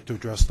that would like to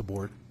address the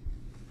board?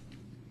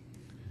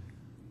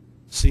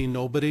 Seeing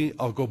nobody,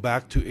 I'll go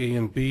back to A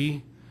and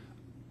B.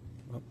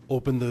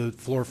 Open the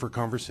floor for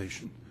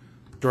conversation.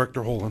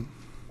 Director Holen.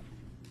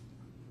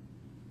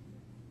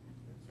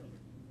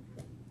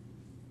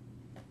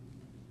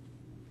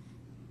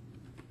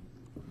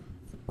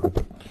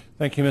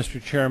 Thank you,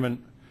 Mr.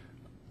 Chairman.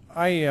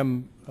 I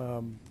have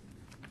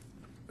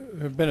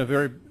been a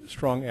very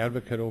strong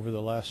advocate over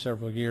the last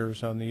several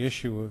years on the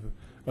issue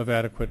of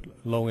adequate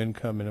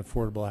low-income and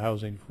affordable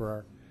housing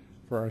for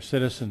our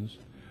citizens.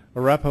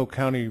 Arapahoe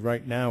County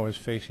right now is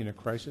facing a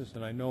crisis,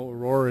 and I know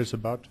Aurora is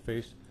about to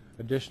face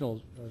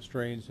additional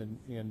strains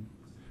in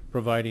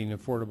providing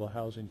affordable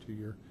housing to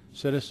your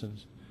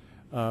citizens.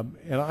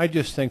 And I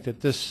just think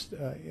that this,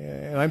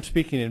 and I'm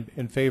speaking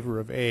in favor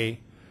of A,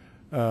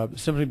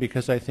 simply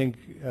because I think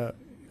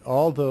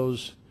all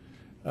those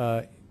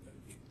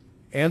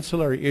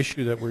ancillary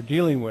issues that we're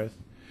dealing with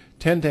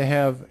tend to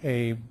have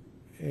a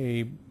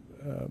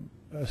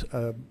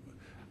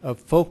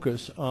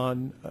focus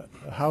on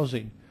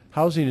housing.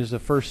 Housing is the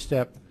first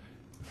step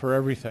for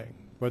everything,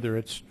 whether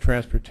it's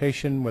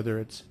transportation, whether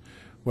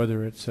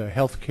it's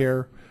health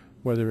care,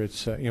 whether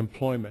it's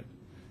employment.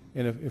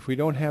 And if we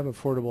don't have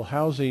affordable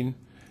housing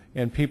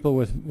and people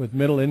with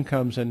middle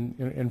incomes,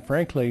 and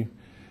frankly,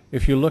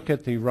 if you look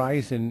at the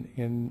rise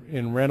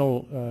in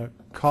rental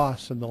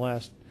costs in the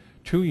last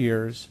 2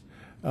 years,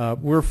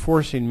 we're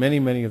forcing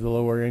many of the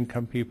lower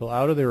income people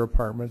out of their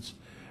apartments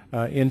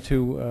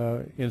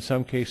into, in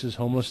some cases,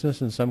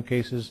 homelessness, in some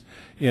cases,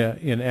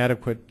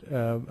 inadequate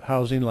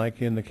housing,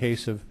 like in the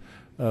case of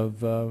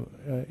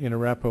in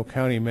Arapahoe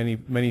County,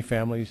 many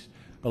families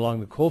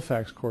along the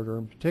Colfax corridor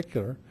in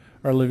particular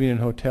are living in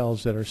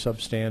hotels that are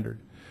substandard.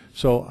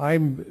 So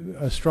I'm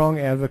a strong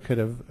advocate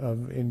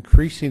of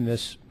increasing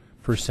this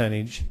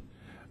percentage,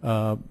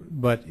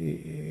 but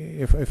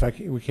if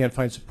we can't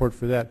find support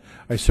for that,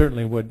 I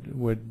certainly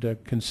would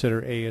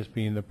consider A as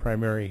being the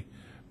primary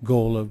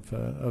goal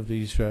of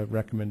these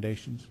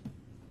recommendations.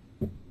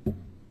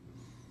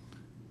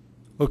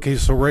 Okay,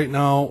 so right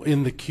now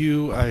in the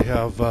queue I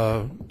have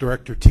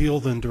Director Teal,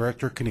 then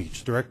Director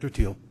Kinich. Director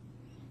Teal.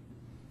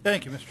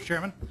 Thank you, Mr.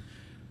 Chairman.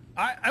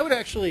 I would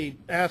actually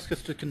ask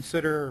us to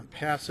consider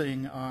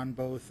passing on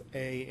both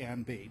A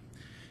and B.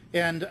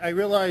 And I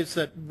realize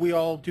that we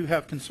all do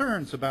have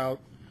concerns about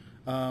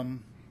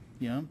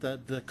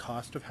the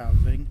cost of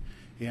housing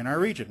in our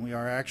region. We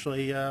are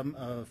actually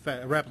a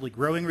rapidly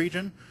growing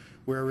region.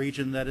 We're a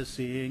region that is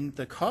seeing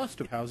the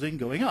cost of housing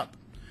going up.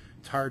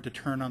 It's hard to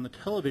turn on the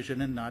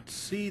television and not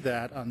see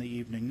that on the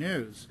evening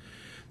news.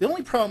 The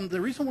only problem, the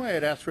reason why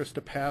I'd ask for us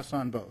to pass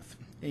on both,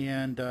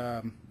 and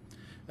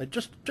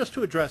just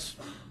to address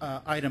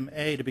item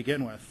A to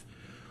begin with,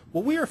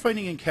 what we are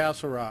finding in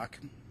Castle Rock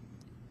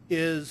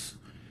is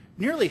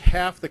nearly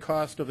half the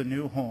cost of a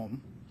new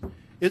home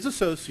is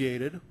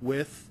associated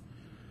with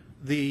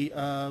the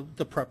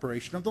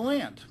preparation of the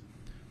land.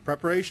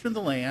 Preparation of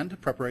the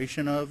land,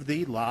 preparation of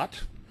the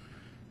lot,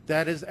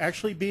 that is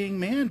actually being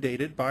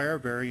mandated by our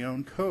very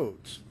own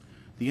codes.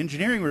 The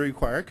engineering we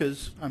require,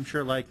 because I'm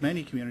sure like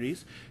many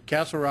communities,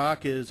 Castle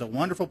Rock is a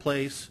wonderful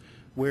place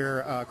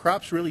where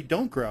crops really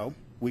don't grow.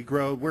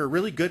 We're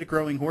really good at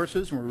growing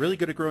horses and we're really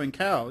good at growing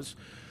cows,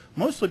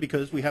 mostly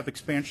because we have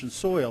expansion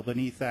soil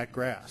beneath that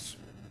grass.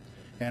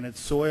 And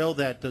it's soil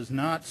that does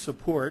not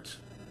support,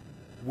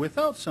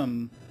 without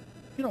some,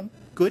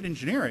 good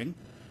engineering,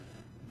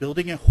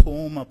 building a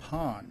home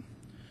upon.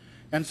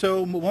 And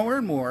so more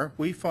and more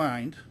we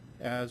find,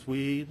 as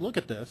we look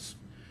at this,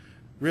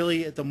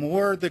 really the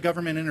more the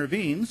government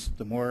intervenes,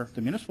 the more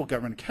the municipal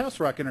government of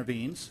Castle Rock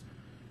intervenes,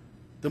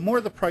 the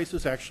more the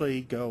prices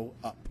actually go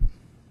up.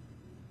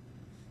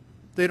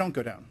 they don't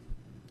go down,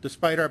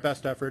 despite our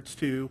best efforts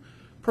to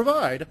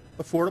provide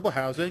affordable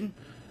housing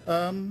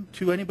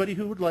to anybody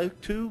who would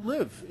like to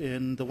live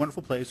in the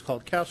wonderful place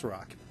called Castle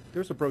Rock.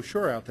 There's a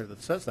brochure out there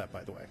that says that,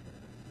 by the way.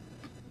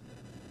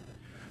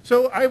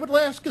 So I would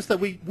ask us that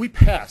we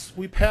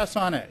pass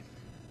on A,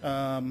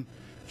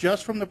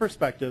 just from the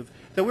perspective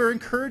that we're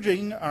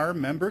encouraging our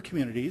member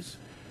communities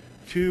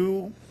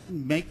to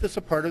make this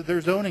a part of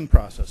their zoning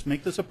process,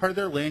 make this a part of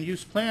their land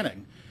use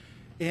planning.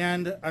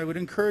 And I would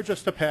encourage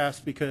us to pass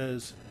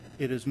because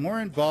it is more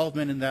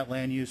involvement in that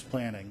land use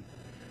planning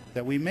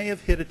that we may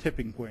have hit a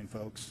tipping point,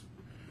 folks.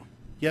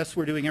 Yes,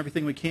 we're doing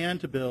everything we can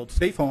to build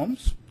safe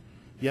homes.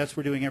 Yes,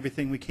 we're doing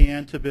everything we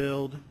can to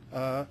build,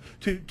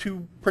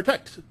 to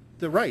protect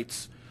the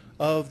rights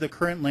of the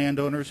current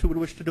landowners who would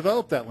wish to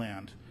develop that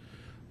land.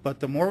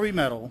 But the more we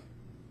meddle,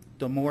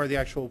 the more the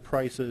actual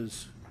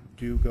prices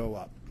do go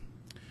up.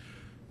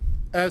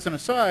 As an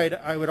aside,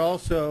 I would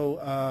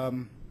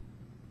also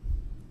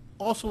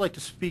like to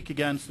speak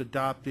against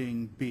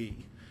adopting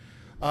B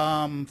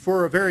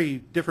for a very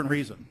different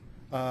reason.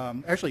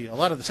 Actually, a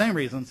lot of the same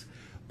reasons,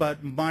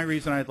 but my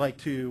reason I'd like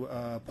to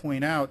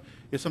point out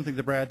is something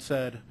that Brad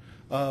said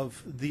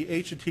of the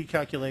H&T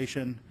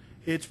calculation.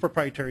 It's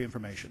proprietary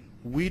information.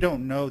 We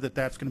don't know that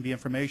that's going to be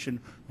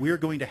information we're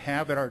going to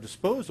have at our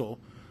disposal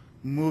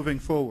moving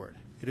forward.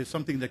 It is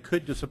something that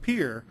could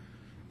disappear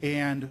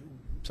and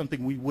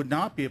something we would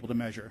not be able to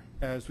measure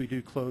as we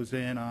do close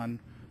in on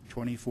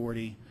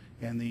 2040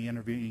 and the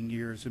intervening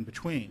years in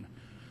between.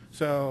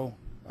 So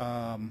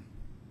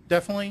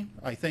definitely,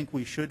 I think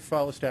we should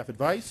follow staff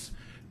advice,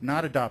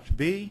 not adopt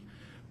B,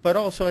 but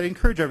also I'd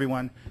encourage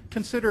everyone,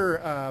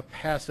 consider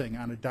passing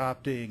on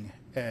adopting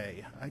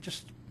A.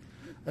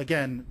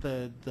 Again,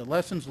 the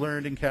lessons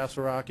learned in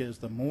Castle Rock is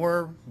the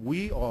more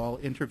we all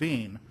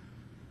intervene,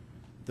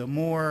 the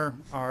more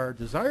our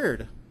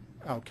desired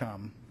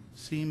outcome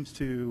seems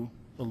to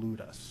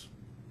elude us.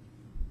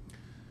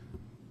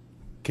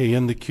 Okay,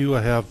 in the queue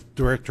I have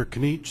Director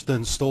Knich,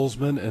 then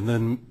Stolzman, and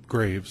then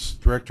Graves.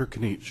 Director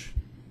Knich.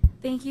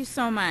 Thank you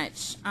so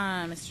much,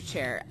 Mr.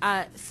 Chair.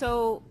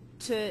 So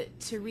to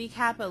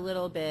recap a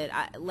little bit,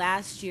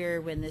 last year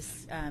when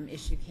this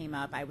issue came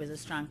up, I was a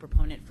strong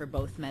proponent for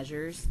both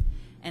measures.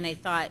 And I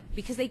thought,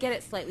 because they get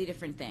at slightly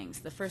different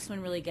things. The first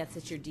one really gets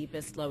at your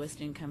deepest,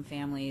 lowest income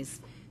families.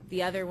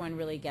 The other one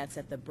really gets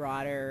at the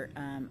broader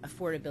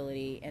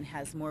affordability and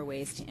has more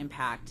ways to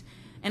impact.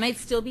 And I'd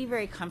still be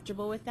very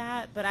comfortable with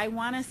that, but I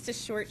want us to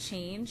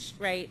shortchange,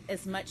 right,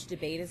 as much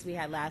debate as we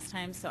had last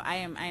time. So I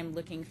am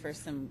looking for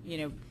some,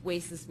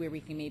 ways where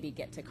we can maybe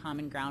get to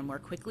common ground more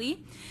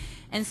quickly.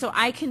 And so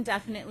I can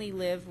definitely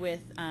live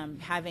with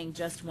having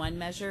just one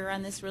measure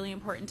on this really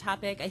important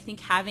topic. I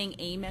think having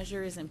a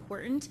measure is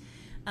important.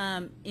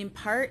 In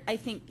part, I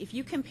think if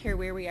you compare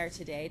where we are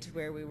today to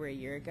where we were a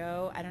year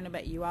ago, I don't know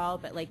about you all,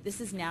 but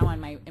this is now on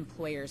my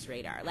employer's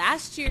radar.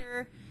 Last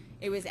year,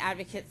 it was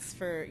advocates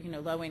for,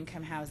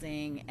 low-income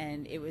housing,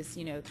 and it was,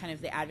 kind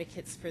of the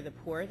advocates for the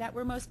poor that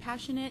were most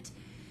passionate.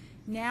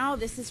 Now,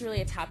 this is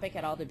really a topic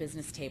at all the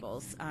business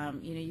tables.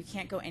 You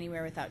can't go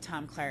anywhere without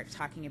Tom Clark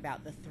talking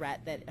about the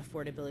threat that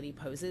affordability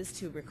poses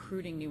to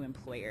recruiting new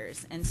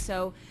employers. And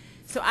so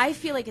I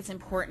feel like it's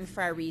important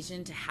for our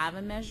region to have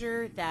a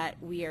measure that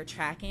we are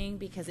tracking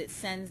because it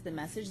sends the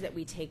message that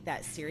we take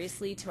that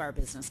seriously to our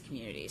business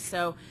community.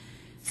 So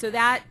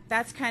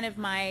that's kind of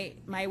my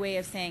way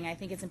of saying I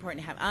think it's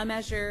important to have a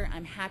measure.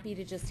 I'm happy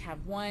to just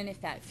have one if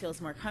that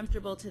feels more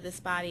comfortable to this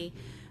body.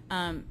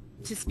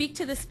 To speak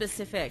to the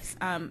specifics,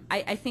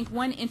 I think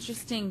one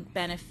interesting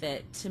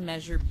benefit to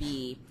Measure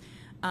B,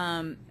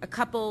 a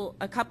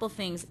couple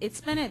things.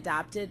 It's been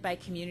adopted by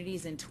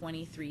communities in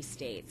 23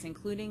 states,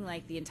 including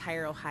the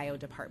entire Ohio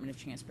Department of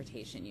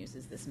Transportation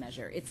uses this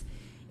measure.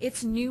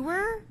 It's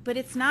newer, but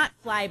it's not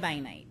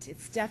fly-by-night.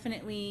 It's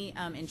definitely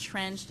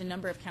entrenched. A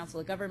number of council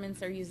of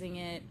governments are using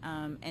it,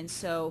 and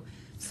so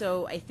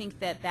I think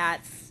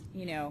that's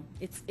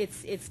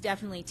it's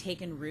definitely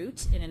taken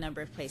root in a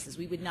number of places.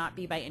 We would not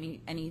be by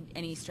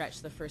any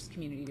stretch the first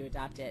community to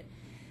adopt it.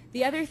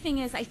 The other thing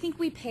is I think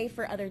we pay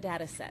for other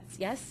data sets.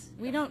 Yes,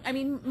 we don't. I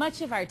mean,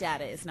 much of our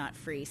data is not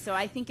free, so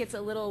I think it's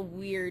a little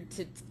weird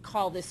to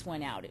call this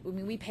one out. I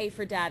mean, we pay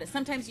for data.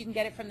 Sometimes you can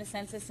get it from the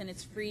census and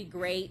it's free.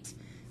 Great.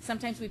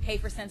 Sometimes we pay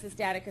for census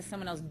data because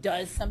someone else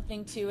does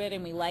something to it,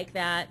 and we like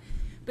that.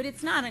 But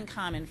it's not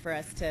uncommon for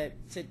us to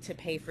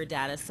pay for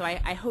data, so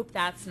I hope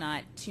that's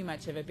not too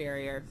much of a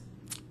barrier.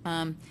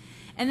 And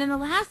then the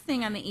last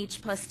thing on the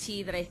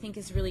H+T that I think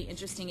is really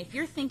interesting, if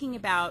you're thinking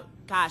about,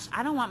 gosh,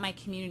 I don't want my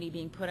community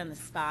being put on the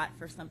spot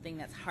for something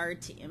that's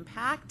hard to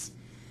impact,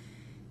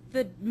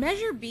 the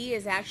Measure B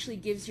actually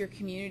gives your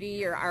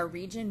community or our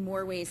region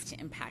more ways to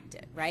impact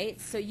it, right?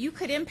 So you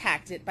could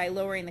impact it by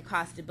lowering the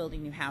cost of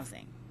building new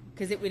housing,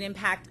 because it would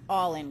impact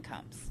all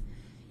incomes.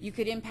 You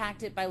could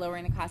impact it by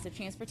lowering the cost of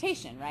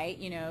transportation, right?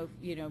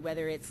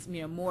 Whether it's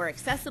more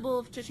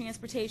accessible to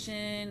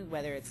transportation,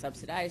 whether it's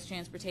subsidized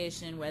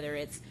transportation, whether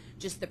it's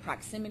just the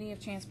proximity of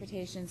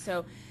transportation.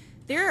 So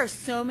there are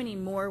so many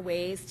more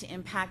ways to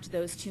impact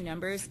those two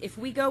numbers. If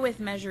we go with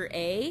Measure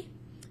A,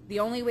 the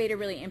only way to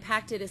really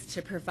impact it is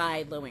to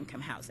provide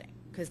low-income housing,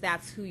 because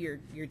that's who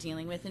you're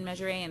dealing with in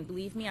Measure A, and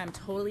believe me, I'm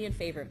totally in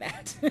favor of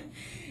that.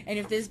 And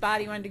if this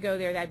body wanted to go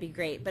there, that'd be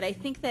great. But I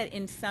think that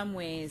in some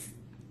ways,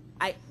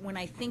 when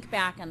I think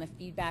back on the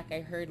feedback I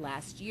heard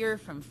last year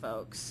from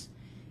folks,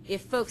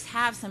 if folks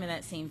have some of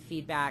that same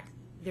feedback,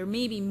 there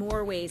may be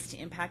more ways to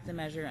impact the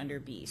measure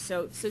under B.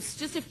 So it's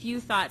just a few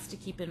thoughts to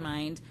keep in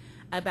mind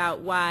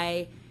about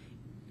why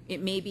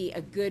it may be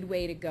a good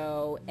way to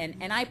go.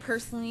 And I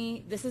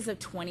personally, this is a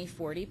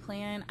 2040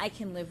 plan. I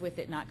can live with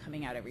it not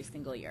coming out every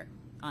single year,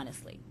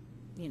 honestly.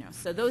 You know,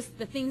 so the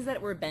things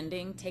that we're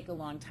bending take a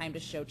long time to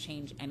show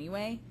change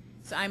anyway.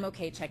 So I'm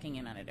okay checking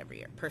in on it every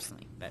year,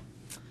 personally. But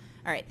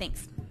all right,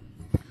 thanks.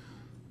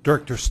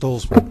 Director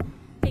Stolzman.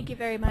 Thank you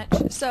very much.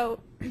 So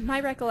my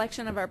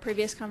recollection of our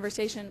previous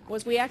conversation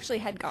was we actually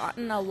had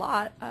gotten a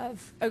lot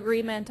of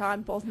agreement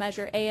on both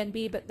Measure A and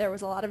B, but there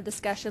was a lot of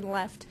discussion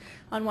left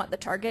on what the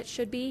target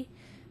should be.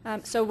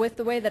 So with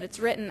the way that it's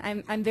written,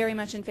 I'm very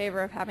much in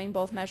favor of having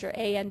both Measure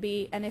A and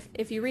B. And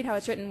if you read how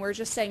it's written, we're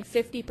just saying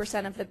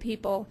 50% of the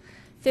people,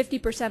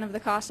 50% of the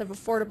cost of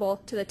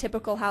affordable to the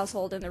typical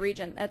household in the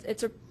region.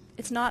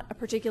 It's not a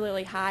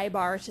particularly high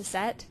bar to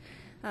set.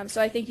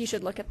 So I think you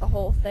should look at the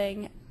whole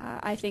thing.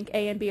 I think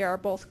A and B are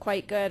both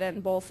quite good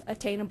and both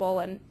attainable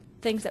and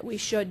things that we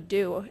should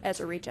do as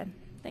a region.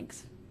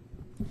 Thanks.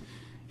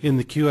 In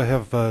the queue, I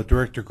have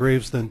Director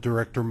Graves, then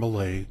Director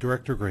Millay.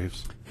 Director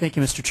Graves. Thank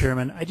you, Mr.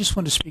 Chairman. I just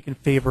want to speak in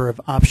favor of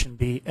option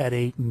B at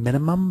a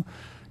minimum.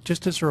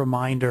 Just as a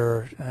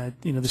reminder,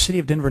 the city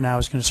of Denver now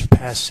is going to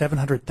surpass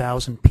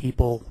 700,000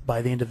 people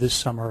by the end of this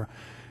summer.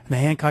 And the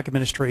Hancock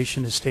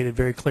administration has stated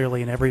very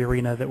clearly in every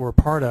arena that we're a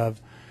part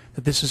of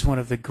that this is one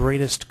of the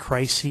greatest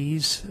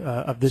crises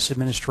of this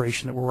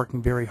administration that we're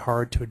working very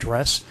hard to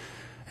address.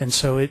 And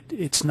so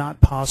it's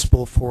not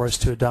possible for us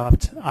to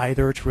adopt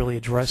either to really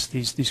address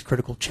these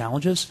critical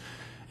challenges.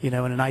 In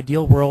an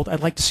ideal world,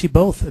 I'd like to see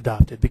both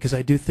adopted because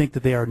I do think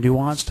that they are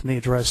nuanced and they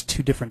address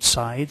two different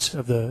sides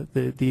of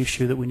the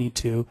issue that we need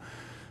to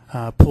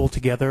pull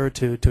together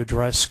to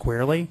address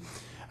squarely.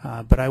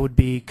 But I would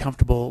be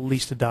comfortable at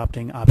least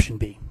adopting option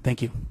B.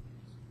 Thank you.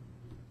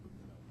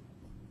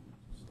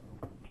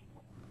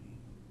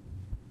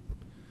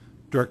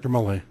 Director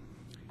Millay.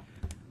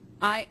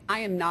 I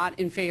am not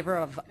in favor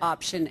of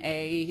option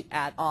A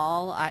at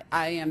all.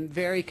 I am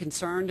very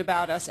concerned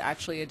about us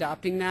actually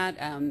adopting that,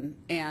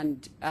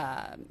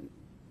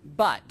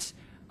 but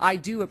I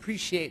do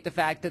appreciate the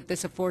fact that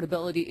this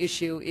affordability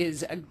issue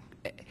is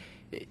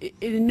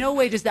in no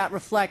way does that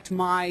reflect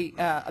my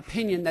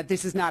opinion that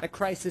this is not a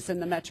crisis in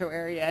the metro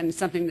area and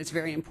something that's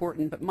very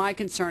important. But my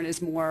concern is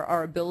more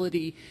our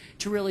ability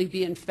to really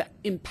be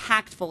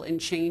impactful in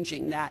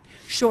changing that,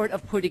 short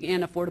of putting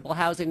in affordable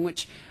housing,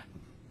 which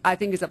I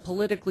think is a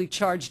politically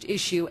charged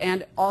issue,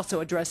 and also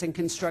addressing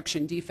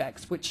construction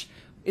defects, which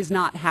is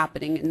not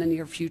happening in the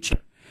near future.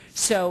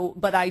 So,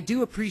 but I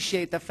do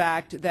appreciate the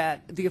fact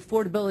that the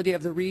affordability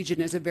of the region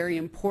is a very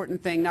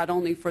important thing, not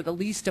only for the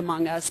least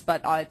among us,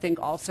 but I think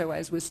also,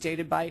 as was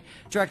stated by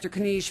Director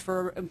Kanish,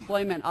 for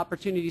employment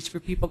opportunities for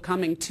people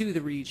coming to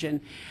the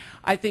region.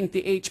 I think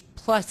the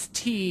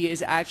H+T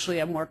is actually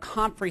a more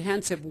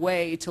comprehensive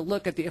way to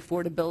look at the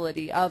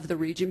affordability of the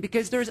region,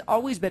 because there's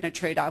always been a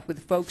trade-off with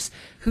folks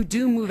who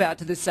do move out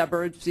to the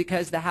suburbs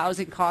because the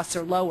housing costs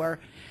are lower,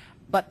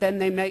 but then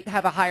they may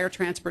have a higher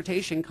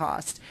transportation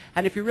cost.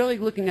 And if you're really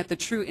looking at the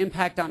true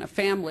impact on a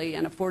family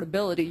and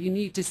affordability, you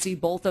need to see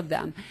both of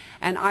them.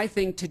 And I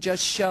think to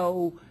just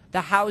show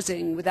the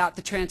housing without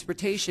the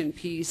transportation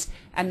piece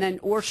and then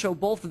or show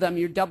both of them,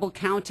 you're double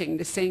counting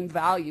the same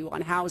value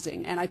on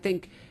housing. And I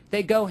think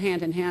they go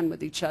hand in hand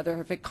with each other.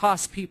 If it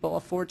costs people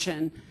a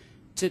fortune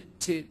to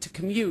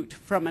commute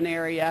from an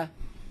area,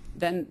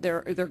 then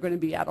they're going to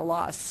be at a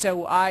loss.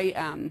 So I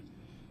am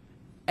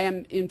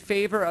in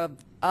favor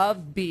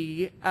of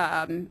B,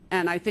 and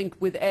I think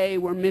with A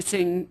we're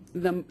missing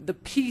the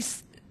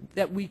piece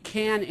that we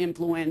can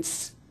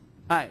influence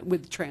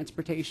with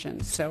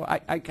transportation. So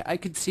I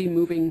could see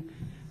moving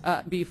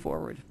B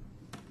forward.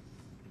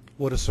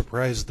 What a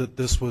surprise that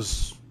this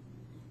was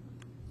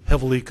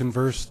heavily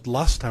conversed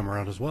last time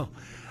around as well.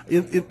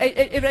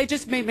 If I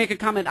just may make a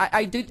comment,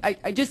 I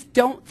just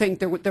don't think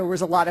there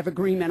was a lot of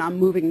agreement on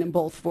moving them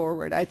both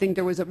forward. I think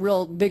there was a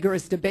real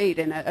vigorous debate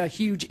and a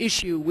huge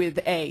issue with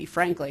A,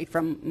 frankly,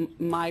 from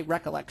my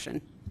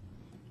recollection.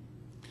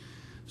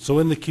 So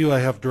in the queue I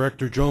have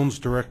Director Jones,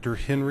 Director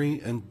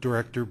Henry, and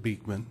Director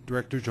Beekman.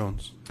 Director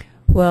Jones.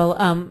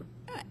 Well,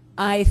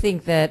 I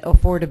think that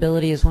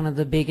affordability is one of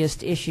the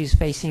biggest issues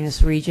facing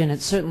this region.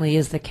 It certainly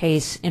is the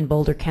case in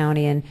Boulder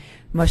County and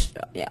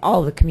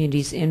all the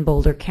communities in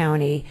Boulder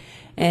County.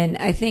 And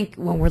I think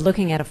when we're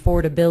looking at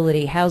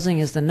affordability, housing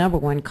is the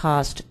 #1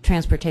 cost,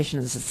 transportation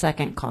is the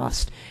second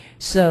cost.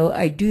 So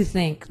I do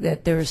think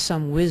that there is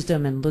some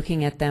wisdom in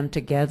looking at them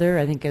together.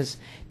 I think as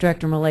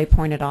Director Millay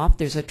pointed off,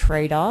 there's a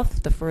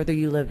trade-off. The further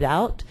you lived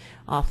out,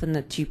 often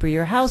the cheaper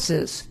your house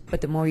is,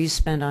 but the more you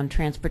spend on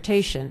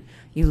transportation.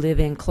 You live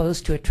in close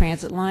to a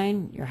transit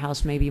line, your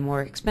house may be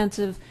more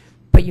expensive,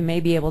 but but you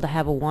may be able to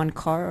have a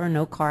one-car or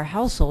no-car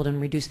household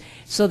and reduce.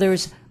 So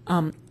there's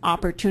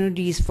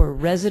opportunities for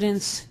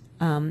residents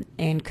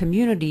and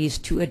communities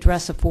to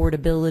address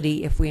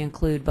affordability if we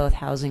include both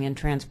housing and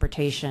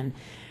transportation.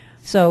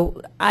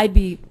 So I'd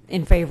be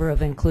in favor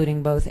of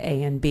including both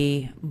A and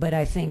B, but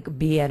I think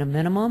B at a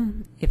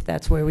minimum, if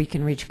that's where we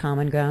can reach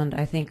common ground,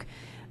 I think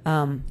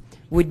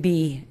would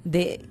be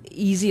the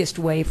easiest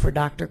way for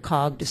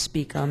DRCOG to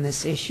speak on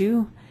this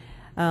issue.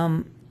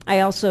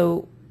 I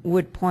also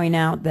would point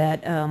out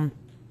that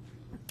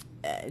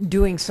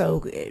doing so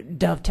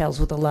dovetails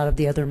with a lot of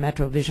the other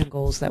Metro Vision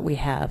goals that we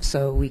have.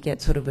 So we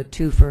get sort of a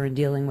twofer in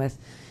dealing with,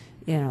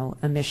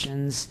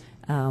 emissions,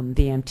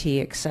 VMT,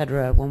 et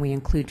cetera, when we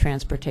include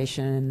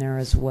transportation in there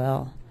as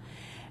well.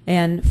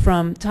 And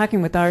from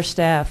talking with our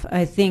staff,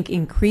 I think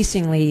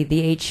increasingly the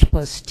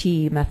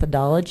H+T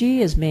methodology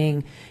is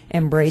being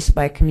embraced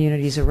by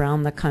communities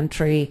around the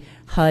country.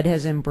 HUD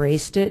has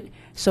embraced it.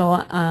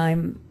 So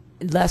I'm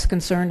less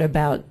concerned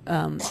about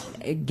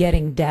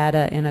getting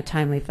data in a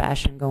timely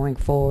fashion going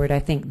forward. I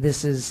think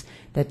this is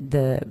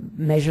the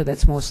measure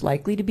that's most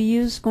likely to be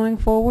used going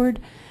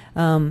forward.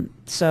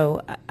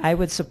 So I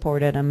would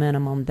support at a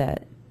minimum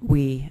that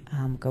we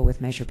go with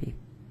Measure B.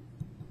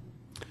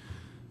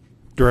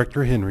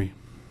 Director Henry.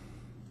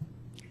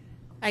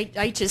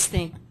 I just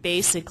think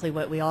basically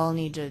what we all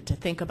need to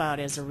think about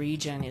as a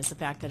region is the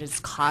fact that it's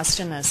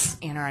costing us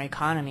in our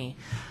economy.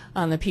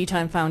 The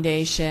Piton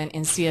Foundation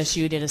and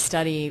CSU did a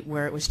study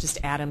where it was just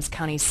Adams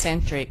County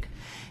centric,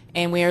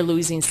 and we are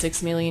losing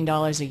 $6 million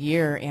a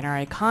year in our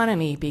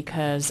economy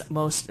because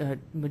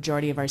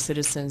majority of our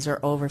citizens are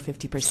over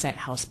 50%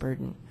 house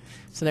burden.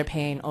 So they're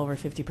paying over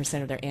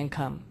 50% of their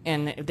income,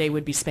 and they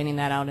would be spending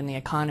that out in the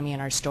economy, in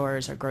our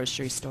stores, our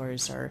grocery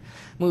stores, our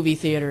movie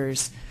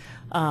theaters.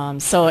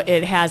 So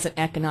it has an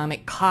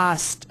economic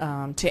cost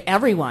to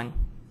everyone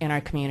in our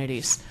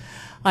communities.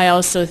 I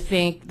also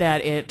think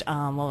that it,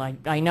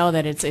 I know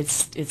that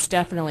it's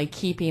definitely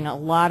keeping a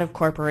lot of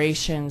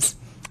corporations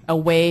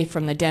away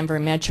from the Denver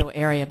metro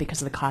area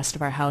because of the cost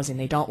of our housing.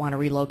 They don't want to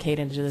relocate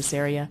into this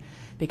area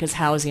because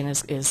housing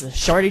is a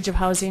shortage of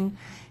housing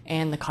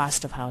and the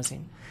cost of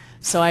housing.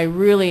 So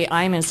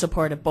I'm in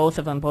support of both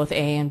of them, both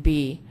A and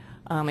B,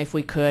 if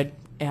we could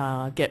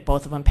get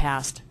both of them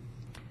passed.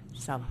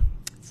 So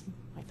that's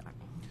my thought.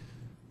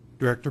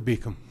 Director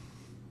Beacom.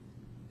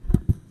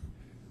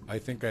 I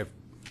think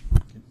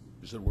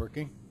is it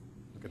working?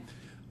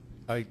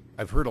 Okay.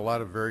 I've heard a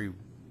lot of very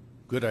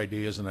good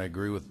ideas, and I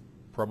agree with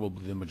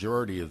probably the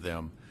majority of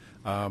them.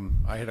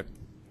 I had a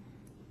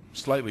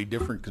slightly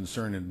different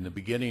concern in the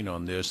beginning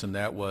on this, and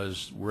that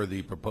was were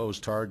the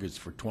proposed targets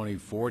for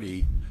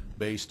 2040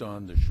 based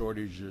on the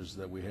shortages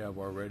that we have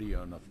already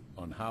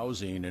on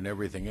housing and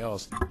everything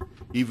else,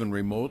 even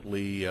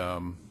remotely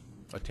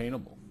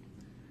attainable.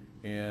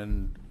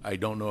 And I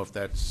don't know if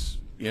that's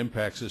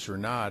impacts us or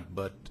not,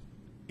 but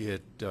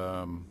it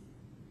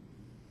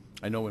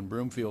I know in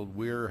Broomfield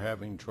we're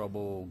having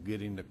trouble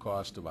getting the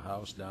cost of a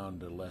house down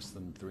to less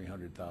than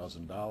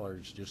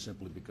 $300,000 just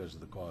simply because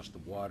of the cost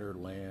of water,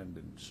 land,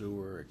 and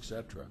sewer,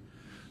 etc.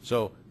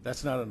 So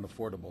that's not an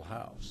affordable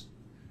house.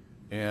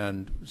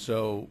 And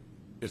so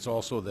it's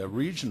also the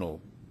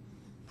regional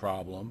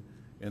problem.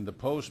 And the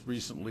Post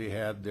recently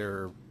had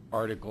their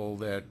article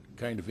that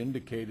kind of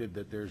indicated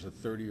that there's a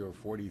 30 or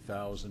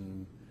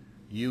 40,000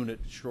 unit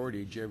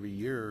shortage every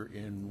year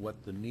in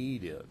what the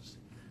need is.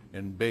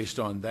 And based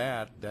on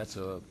that, that's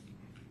a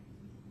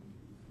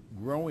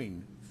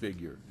growing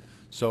figure.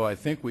 So I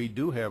think we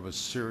do have a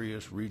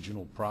serious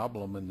regional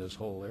problem in this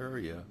whole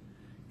area,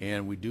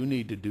 and we do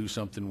need to do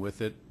something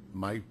with it.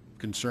 My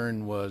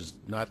concern was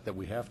not that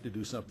we have to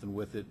do something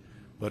with it,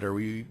 but are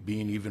we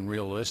being even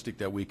realistic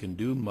that we can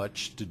do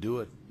much to do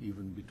it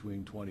even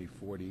between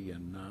 2040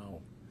 and now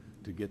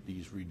to get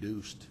these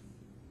reduced?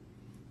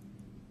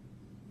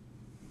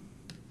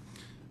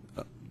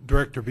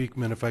 Director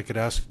Beekman, if I could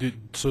ask,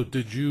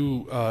 did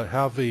you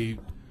have a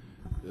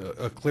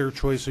clear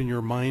choice in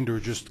your mind, or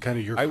just kind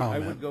of your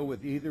comment? I would go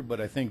with either, but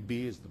I think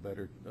B is the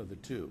better of the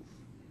two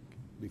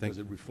because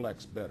it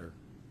reflects better.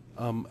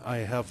 I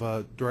have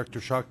Director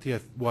Shakti.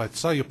 I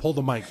saw you pull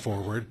the mic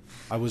forward.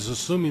 I was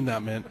assuming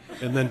that meant,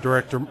 and then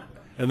Director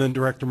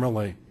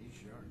Millay.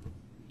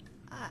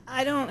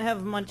 I don't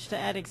have much to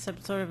add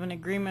except sort of an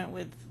agreement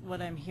with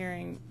what I'm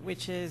hearing,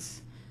 which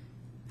is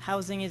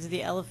housing is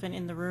the elephant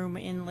in the room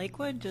in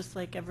Lakewood, just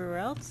like everywhere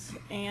else.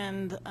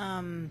 And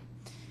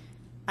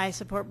I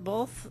support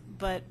both,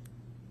 but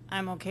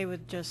I'm okay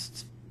with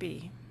just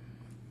B.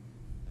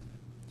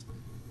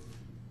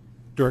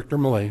 Director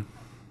Millay.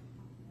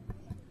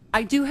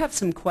 I do have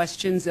some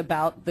questions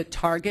about the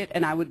target,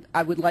 and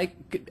I'd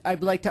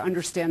like to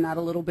understand that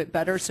a little bit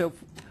better. So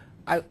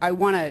I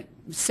want to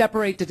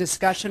separate the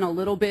discussion a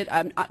little bit.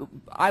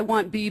 I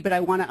want B, but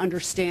I want to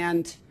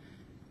understand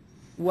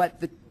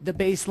what the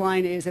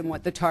baseline is and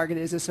what the target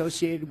is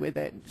associated with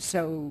it.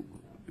 So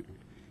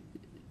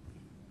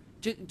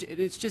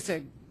it's just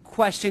a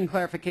question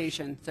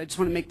clarification. So I just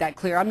want to make that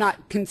clear. I'm not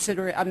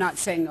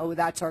saying, oh,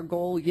 that's our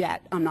goal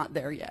yet. I'm not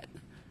there yet.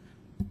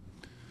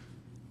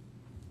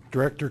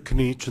 Director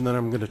Knich, and then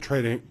I'm going to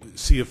try to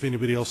see if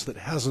anybody else that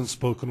hasn't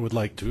spoken would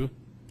like to.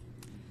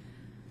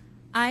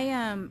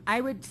 I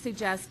would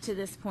suggest to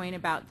this point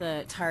about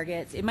the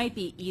targets, it might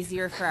be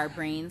easier for our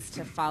brains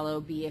to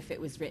follow B if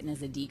it was written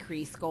as a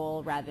decrease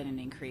goal rather than an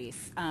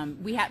increase.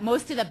 We have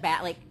most of the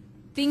bad, like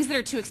things that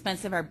are too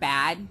expensive are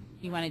bad.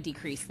 You want to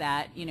decrease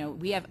that. You know,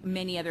 we have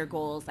many other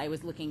goals. I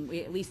was looking,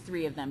 at least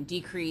 3 of them: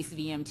 decrease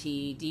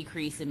VMT,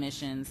 decrease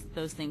emissions,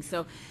 those things.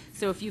 So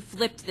if you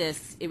flipped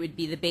this, it would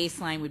be the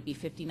baseline would be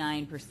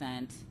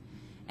 59%,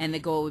 and the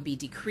goal would be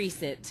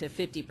decrease it to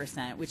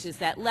 50%, which is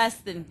that less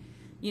than.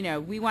 You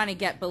know, we want to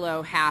get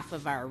below half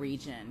of our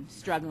region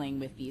struggling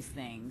with these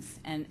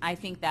things, and I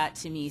think that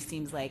to me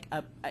seems like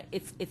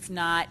it's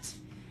not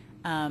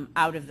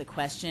out of the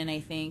question. I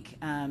think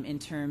in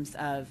terms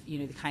of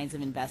the kinds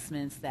of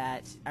investments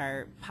that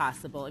are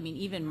possible. I mean,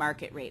 even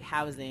market rate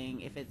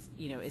housing, if it's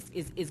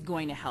is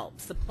going to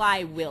help.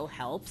 Supply will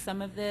help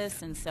some of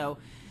this, and so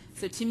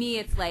to me,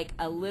 it's like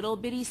a little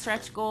bitty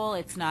stretch goal.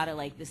 It's not a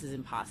like this is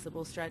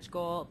impossible stretch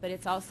goal, but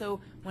it's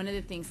also one of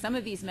the things, some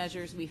of these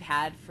measures we've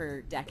had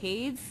for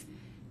decades.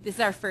 This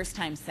is our first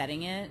time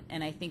setting it,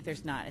 and I think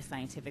there's not a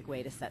scientific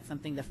way to set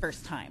something the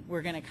first time.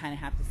 We're going to kind of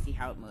have to see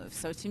how it moves.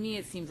 So to me,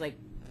 it seems like,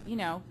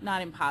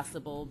 not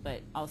impossible,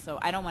 but also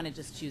I don't want to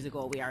just choose a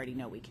goal we already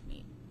know we can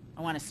meet.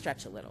 I want to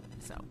stretch a little,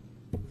 so.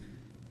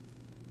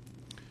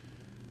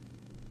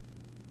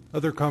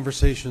 Other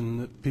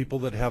conversation, people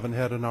that haven't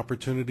had an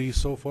opportunity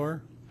so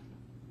far?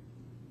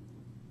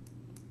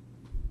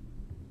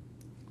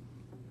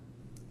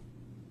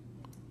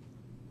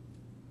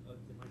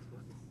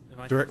 Am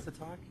I Direct- supposed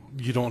to talk?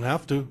 You don't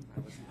have to. I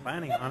wasn't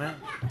planning on it.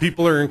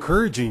 People are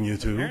encouraging you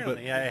to.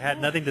 Apparently, I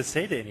had nothing to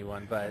say to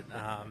anyone, but...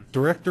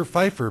 Director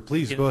Pfeiffer,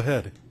 please go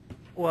ahead.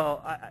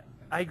 Well,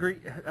 I agree.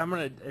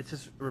 It's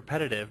just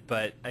repetitive,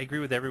 but I agree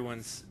with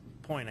everyone's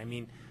point. I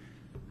mean,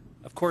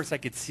 of course, I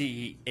could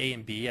see A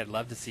and B. I'd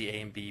love to see A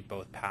and B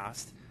both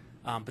passed,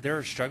 but there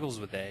are struggles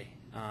with A.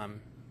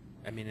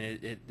 I mean,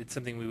 it's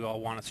something we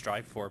all want to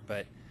strive for,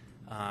 but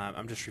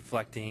I'm just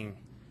reflecting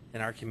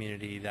in our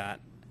community that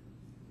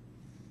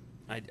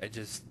I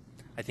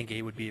think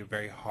A would be a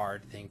very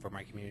hard thing for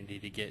my community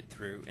to get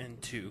through,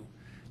 and 2,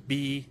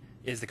 B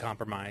is the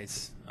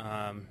compromise.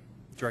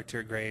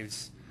 Director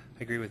Graves,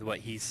 I agree with what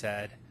he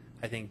said.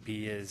 I think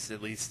B is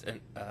at least an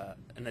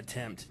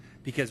attempt,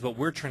 because what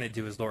we're trying to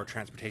do is lower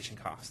transportation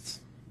costs.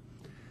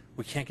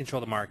 We can't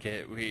control the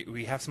market.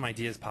 We have some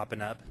ideas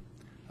popping up.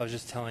 I was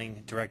just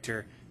telling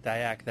Director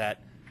Dyack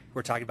that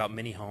we're talking about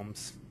mini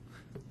homes.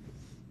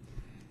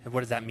 And what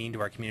does that mean to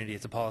our community?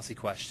 It's a policy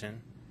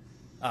question,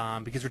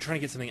 because we're trying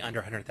to get something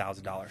under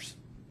 $100,000.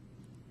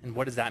 And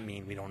what does that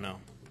mean? We don't know.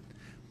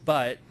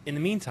 But in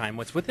the meantime,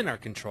 what's within our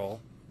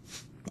control,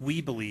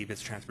 we believe,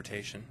 is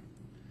transportation.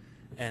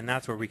 And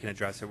that's where we can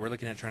address it. We're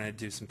looking at trying to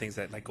do some things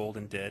that like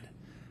Golden did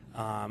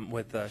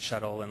with the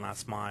shuttle and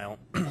last mile,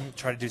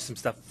 try to do some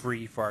stuff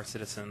free for our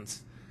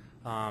citizens.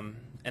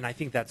 And I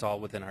think that's all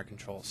within our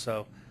control.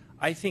 So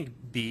I think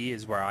B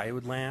is where I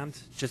would land,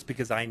 just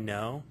because I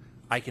know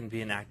I can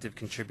be an active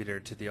contributor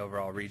to the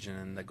overall region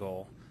and the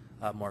goal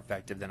more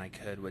effective than I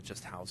could with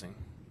just housing.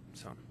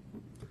 So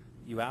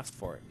you asked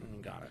for it and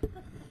you got it.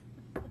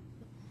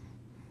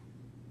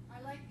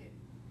 I liked it.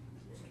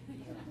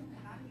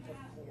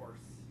 Of course.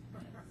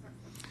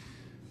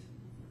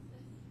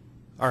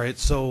 All right,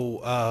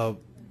 so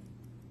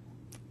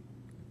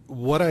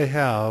what I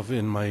have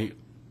in my,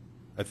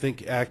 I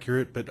think,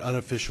 accurate but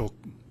unofficial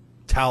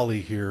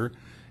tally here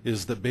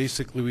is that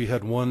basically we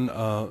had one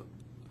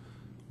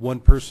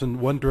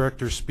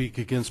director speak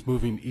against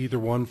moving either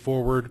one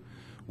forward.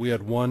 We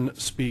had one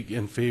speak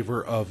in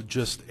favor of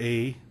just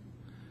A.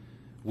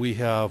 We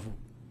have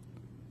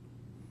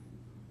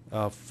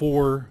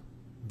 4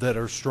 that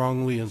are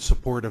strongly in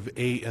support of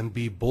A and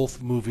B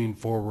both moving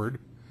forward.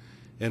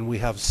 And we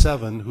have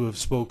 7 who have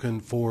spoken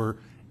for,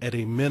 at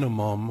a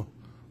minimum,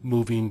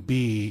 moving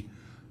B,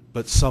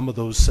 but some of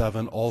those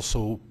 7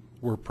 also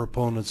were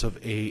proponents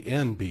of A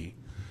and B.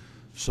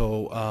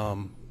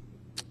 So,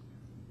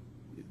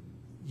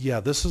 yeah,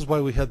 this is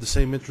why we had the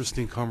same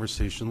interesting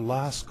conversation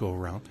last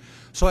go-around.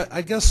 So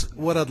I guess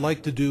what I'd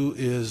like to do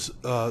is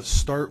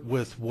start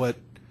with what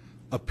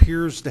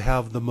appears to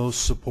have the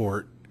most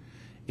support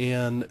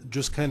and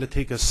just kind of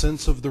take a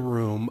sense of the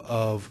room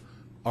of,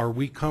 are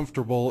we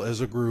comfortable as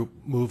a group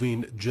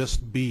moving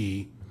just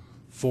B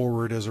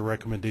forward as a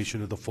recommendation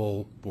to the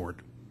full board?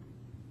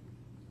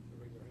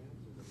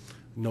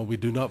 No, we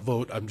do not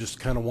vote. I just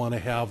kind of want to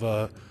have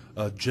a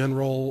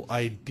general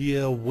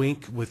idea,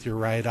 wink with your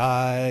right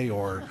eye,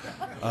 or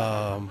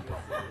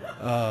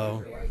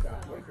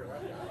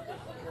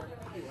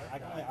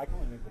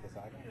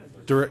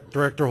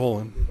Director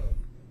Holland.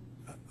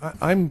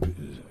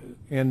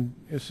 And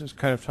this is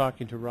kind of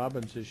talking to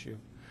Robin's issue,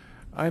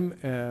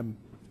 I'm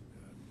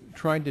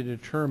trying to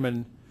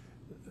determine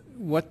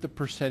what the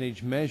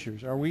percentage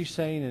measures. Are we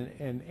saying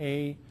in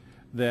A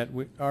that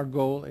our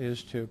goal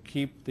is to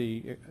keep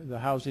the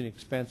housing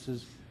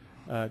expenses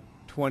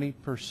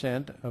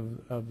 20%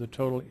 of the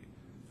total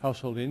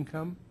household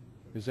income?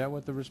 Is that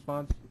what the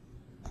response?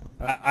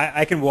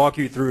 I can walk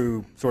you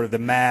through sort of the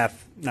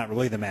math, not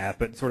really the math,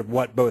 but sort of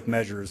what both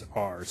measures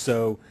are.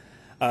 So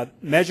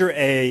measure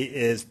A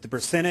is the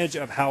percentage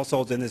of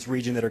households in this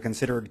region that are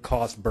considered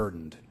cost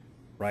burdened,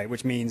 right?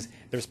 Which means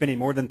they're spending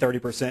more than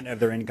 30% of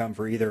their income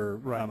for either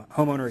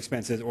homeowner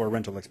expenses or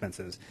rental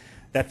expenses.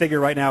 That figure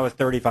right now is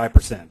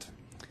 35%.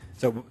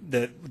 So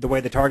the way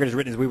the target is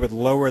written is we would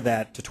lower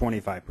that to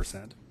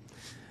 25%.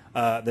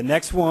 The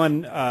next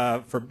one,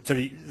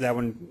 that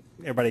one,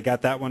 everybody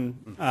got that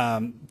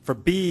one? For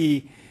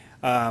B,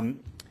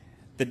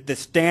 the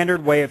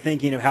standard way of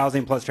thinking of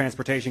housing plus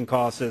transportation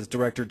costs, as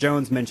Director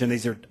Jones mentioned,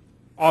 these are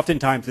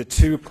oftentimes the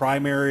two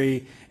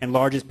primary and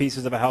largest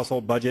pieces of a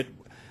household budget.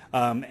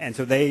 And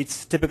so they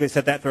typically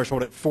set that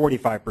threshold at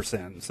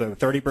 45%. So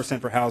 30%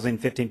 for housing,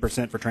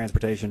 15% for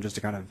transportation, just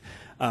to kind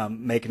of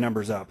make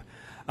numbers up.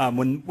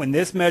 When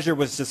this measure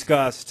was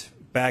discussed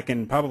back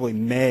in probably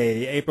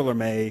April or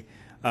May,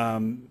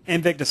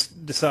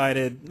 NVIC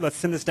decided, let's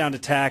send this down to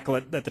TAC,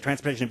 let the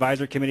Transportation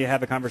Advisory Committee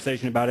have a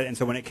conversation about it. And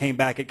so when it came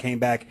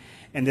back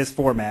in this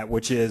format,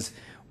 which is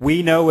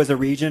we know as a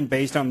region,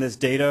 based on this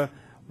data,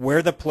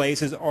 where the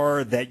places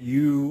are that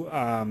you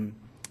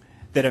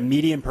that a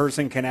median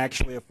person can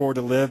actually afford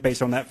to live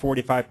based on that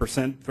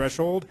 45%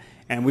 threshold,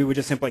 and we would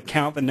just simply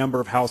count the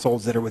number of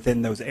households that are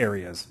within those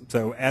areas.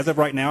 So as of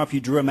right now, if you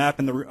drew a map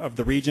of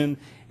the region,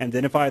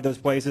 identify those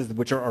places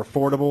which are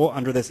affordable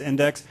under this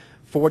index,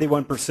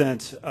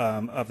 41%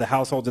 of the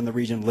households in the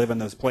region live in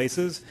those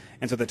places,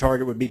 and so the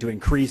target would be to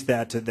increase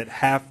that to that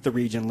half the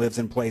region lives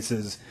in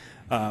places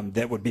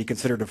that would be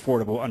considered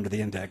affordable under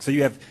the index. So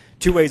you have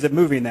two ways of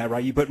moving that,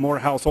 right? You put more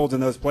households in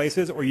those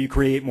places, or you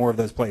create more of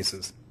those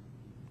places.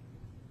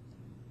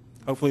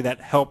 Hopefully that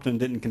helped and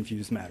didn't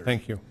confuse matters.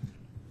 Thank you.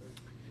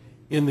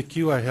 In the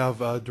queue, I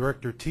have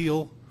Director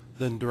Teal,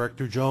 then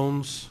Director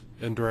Jones,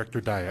 and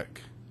Director Dyack.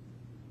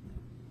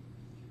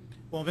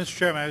 Well, Mr.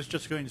 Chairman, I was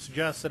just going to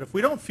suggest that if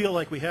we don't feel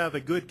like we have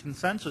a good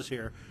consensus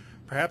here,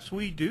 perhaps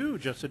we do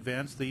just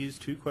advance these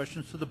two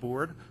questions to the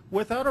board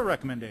without a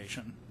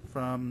recommendation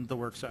from the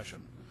work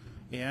session,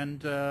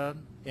 and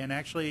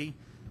actually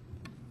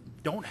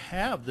don't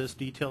have this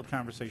detailed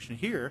conversation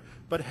here,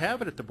 but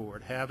have it at the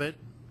board, have it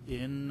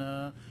in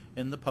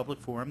the public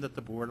forum that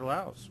the board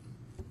allows.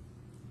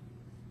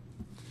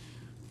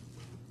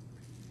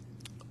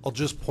 I'll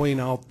just point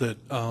out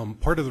that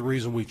part of the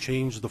reason we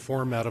changed the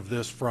format of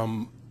this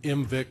from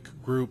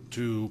MVIC group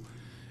to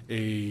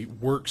a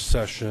work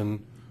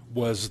session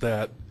was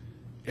that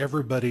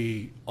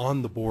everybody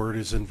on the board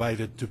is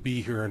invited to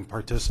be here and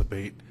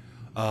participate.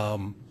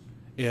 And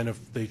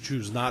if they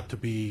choose not to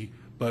be,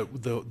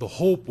 but the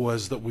hope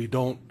was that we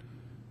don't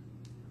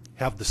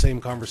have the same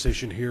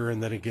conversation here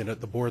and then again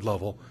at the board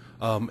level.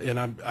 And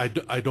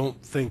I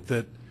don't think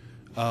that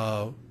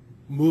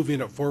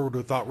moving it forward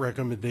without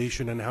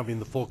recommendation and having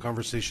the full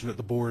conversation at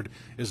the board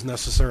is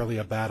necessarily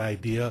a bad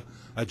idea.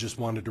 I just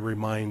wanted to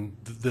remind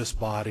this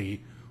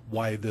body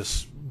why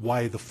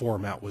the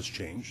format was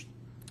changed.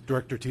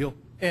 Director Teal?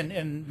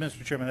 And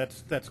Mr. Chairman,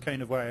 that's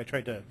kind of why I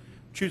tried to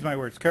choose my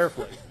words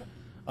carefully,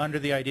 under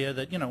the idea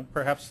that, you know,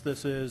 perhaps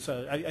this is,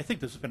 I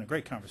think this has been a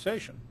great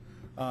conversation.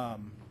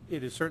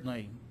 It has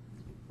certainly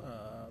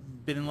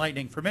been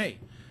enlightening for me.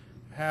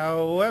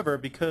 However,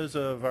 because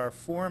of our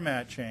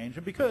format change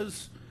and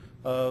because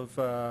of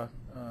our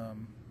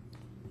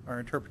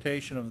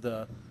interpretation of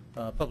the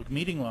public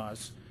meeting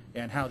laws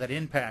and how that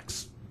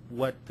impacts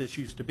what this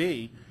used to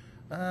be,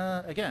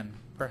 again,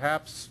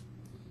 perhaps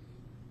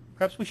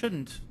we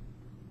shouldn't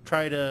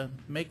try to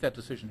make that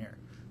decision here.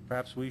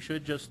 Perhaps we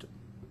should just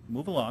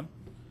move along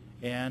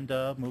and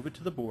move it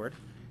to the board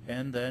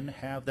and then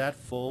have that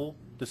full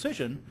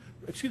decision,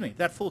 excuse me,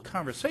 that full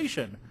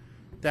conversation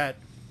that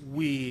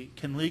we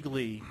can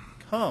legally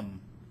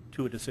come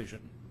to a decision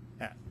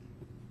at.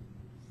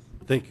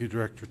 Thank you,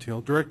 Director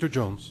Teal. Director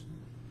Jones.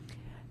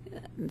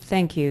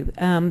 Thank you.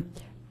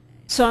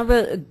 So I'm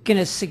going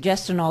to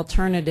suggest an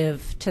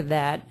alternative to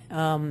that.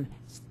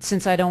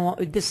 Since I don't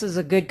want, this is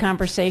a good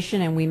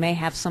conversation and we may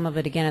have some of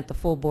it again at the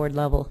full board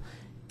level.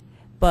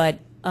 But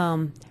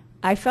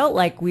I felt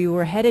like we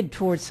were headed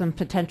towards some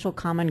potential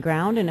common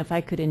ground, and if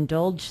I could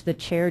indulge the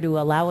chair to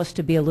allow us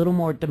to be a little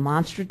more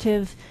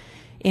demonstrative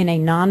in a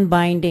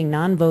non-binding,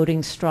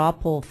 non-voting straw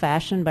poll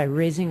fashion by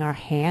raising our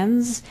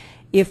hands,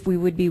 if we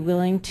would be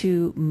willing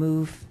to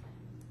move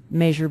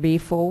Measure B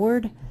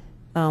forward,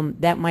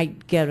 that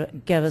might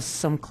give us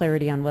some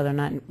clarity on whether or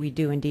not we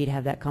do indeed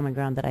have that common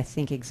ground that I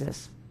think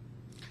exists.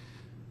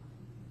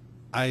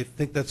 I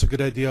think that's a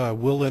good idea. I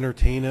will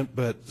entertain it,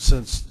 but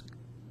since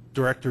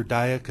Director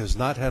Dyack has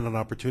not had an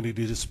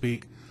opportunity to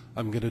speak,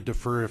 I'm going to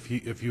defer if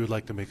you would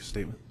like to make a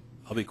statement.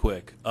 I'll be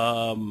quick.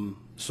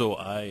 So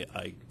I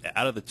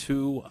out of the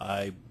two,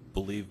 I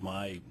believe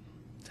my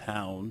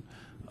town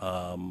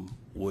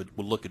would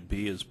look at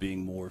B as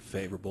being more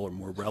favorable or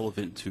more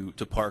relevant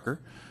to Parker.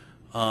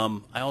 I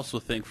also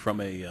think from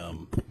a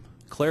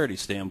clarity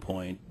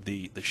standpoint,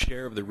 the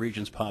share of the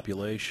region's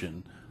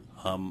population,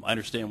 I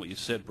understand what you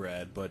said,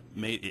 Brad, but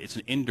it's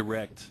an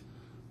indirect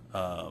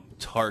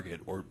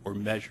target or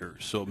measure.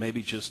 So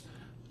maybe just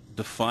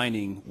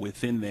defining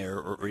within there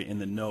or in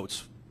the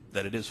notes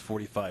that it is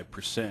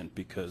 45%,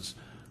 because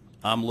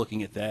I'm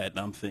looking at that and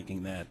I'm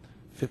thinking that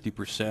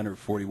 50%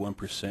 or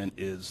 41%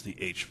 is the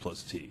H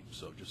plus T.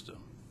 So just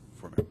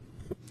for me.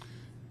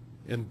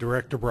 And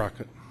Director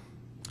Brockett.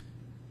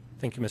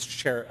 Thank you, Mr.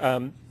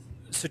 Chair.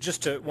 So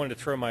just wanted to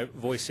throw my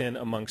voice in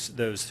amongst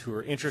those who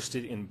are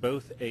interested in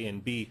both A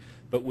and B,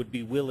 but would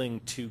be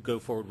willing to go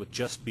forward with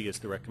just B as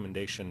the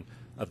recommendation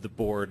of the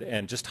board,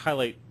 and just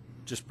highlight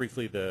just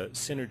briefly the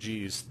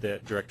synergies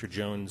that Director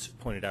Jones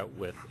pointed out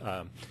with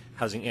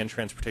housing and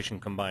transportation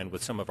combined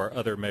with some of our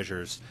other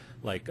measures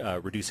like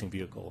reducing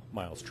vehicle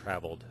miles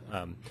traveled.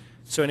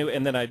 So anyway,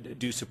 and then I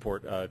do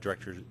support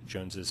Director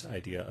Jones's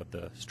idea of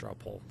the straw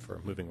poll for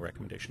moving a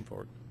recommendation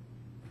forward.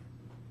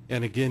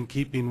 And again,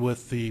 keeping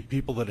with the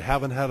people that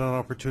haven't had an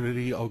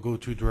opportunity, I'll go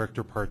to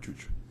Director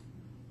Partridge.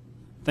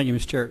 Thank you,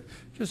 Mr. Chair.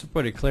 Just a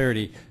point of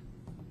clarity,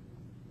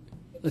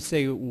 let's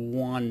say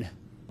one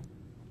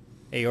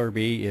A or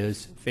B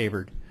is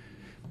favored.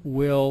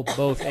 Will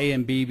both A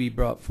and B be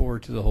brought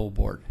forward to the whole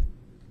board?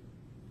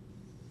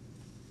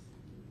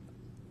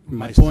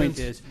 My point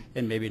is,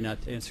 and maybe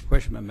not to answer the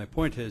question, but my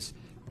point is,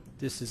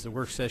 this is a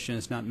work session,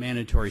 it's not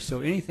mandatory, so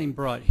anything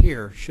brought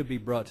here should be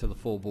brought to the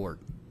full board.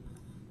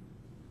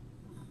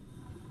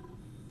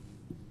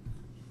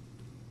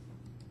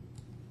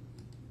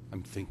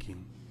 I'm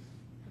thinking.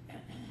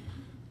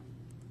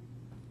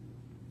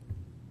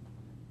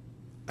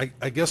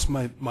 I guess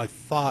my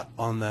thought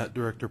on that,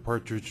 Director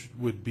Partridge,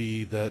 would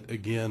be that,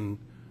 again,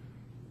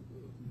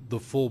 the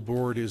full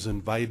board is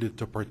invited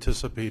to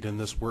participate in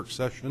this work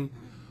session.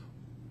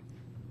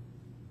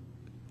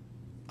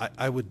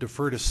 I would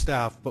defer to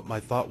staff, but my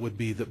thought would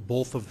be that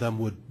both of them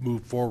would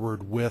move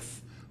forward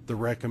with the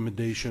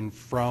recommendation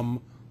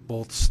from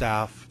both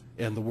staff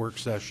and the work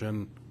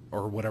session,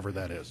 or whatever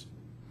that is.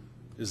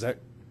 Does that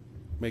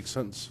make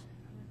sense?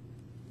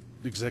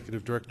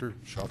 Executive Director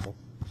Schaffel.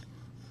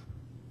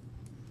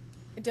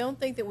 I don't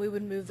think that we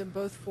would move them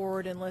both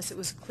forward unless it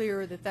was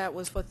clear that that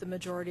was what the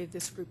majority of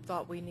this group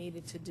thought we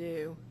needed to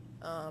do.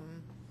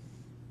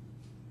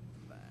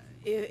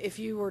 If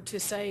you were to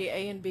say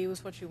A and B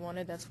was what you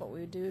wanted, that's what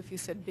we would do. If you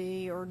said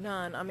B or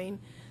none, I mean,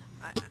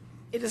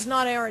 it is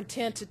not our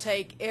intent to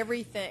take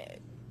everything.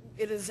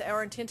 It is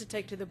our intent to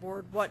take to the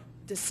board what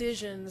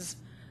decisions,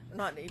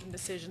 not even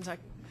decisions,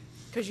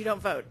 because you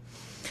don't vote.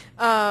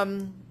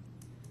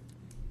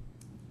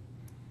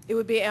 It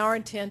would be our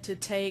intent to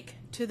take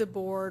to the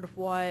board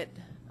what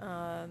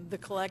the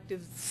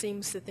collective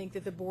seems to think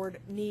that the board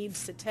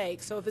needs to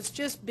take. So if it's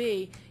just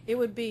B, it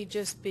would be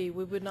just B.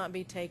 We would not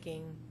be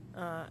taking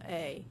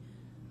A,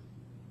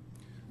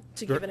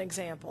 to give an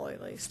example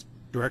at least.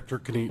 Director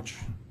Knich.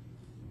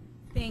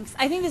 Thanks.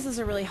 I think this is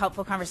a really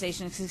helpful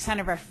conversation because it's kind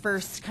of our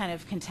first kind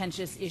of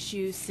contentious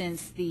issue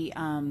since the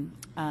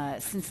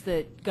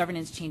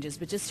governance changes.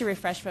 But just to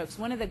refresh folks,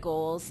 one of the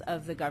goals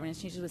of the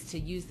governance changes was to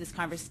use this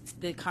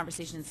the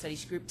conversation and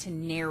studies group to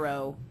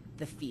narrow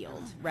the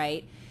field,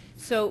 right?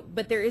 So,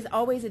 but there is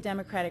always a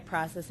democratic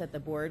process at the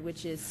board,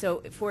 which is,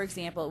 so for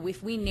example,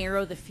 if we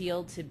narrow the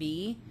field to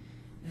B,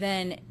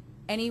 then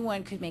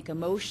anyone could make a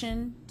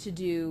motion to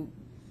do,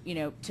 you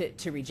know,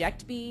 to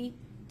reject B,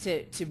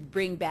 to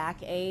bring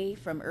back A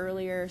from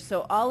earlier.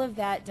 So all of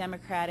that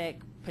democratic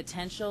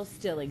potential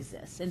still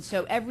exists. And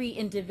so every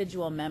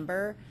individual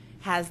member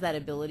has that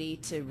ability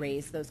to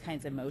raise those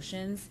kinds of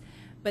motions.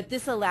 But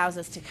this allows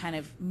us to kind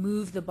of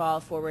move the ball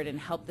forward and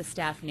help the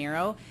staff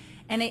narrow.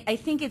 And I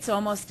think it's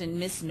almost a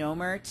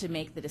misnomer to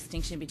make the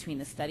distinction between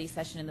the study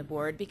session and the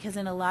board, because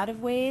in a lot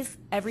of ways,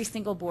 every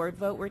single board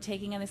vote we're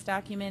taking on this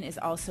document is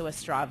also a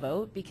straw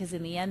vote, because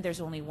in the end,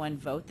 there's only one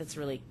vote that's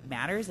really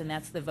matters, and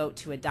that's the vote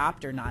to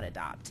adopt or not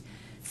adopt.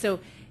 So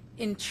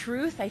in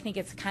truth, I think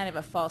it's kind of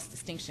a false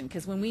distinction,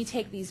 because when we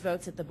take these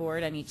votes at the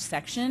board on each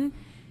section,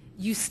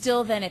 you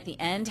still then at the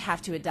end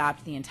have to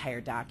adopt the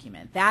entire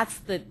document. That's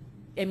the,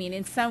 I mean,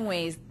 in some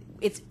ways,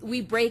 we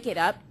break it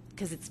up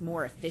because it's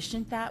more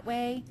efficient that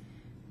way.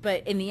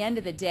 But in the end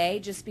of the day,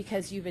 just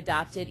because you've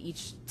adopted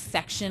each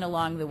section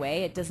along the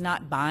way, it does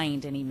not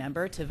bind any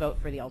member to vote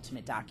for the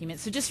ultimate document.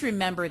 So just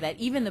remember that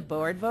even the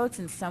board votes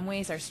in some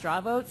ways are straw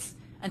votes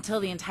until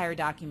the entire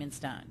document's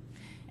done.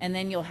 And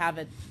then you'll have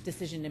a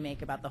decision to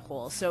make about the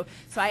whole. So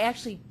I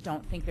actually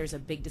don't think there's a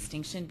big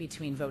distinction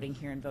between voting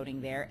here and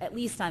voting there, at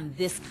least on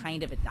this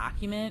kind of a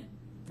document.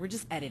 We're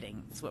just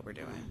editing is what we're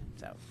doing.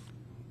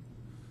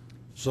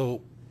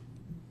 So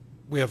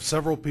we have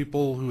several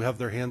people who have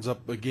their hands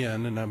up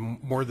again, and I'm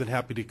more than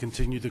happy to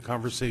continue the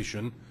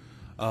conversation.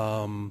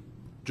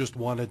 Just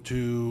wanted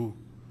to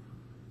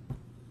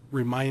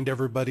remind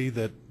everybody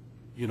that,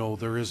 you know,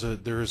 there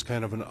is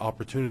kind of an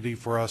opportunity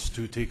for us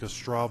to take a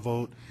straw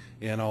vote,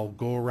 and I'll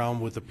go around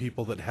with the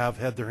people that have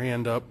had their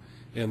hand up,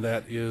 and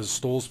that is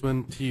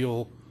Stolzman,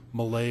 Teal,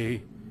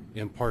 Millay,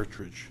 and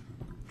Partridge.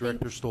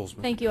 Director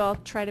Stolzman. Thank you. I'll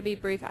try to be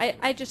brief.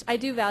 I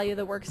do value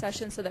the work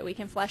session so that we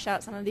can flesh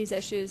out some of these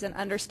issues and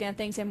understand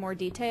things in more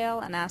detail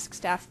and ask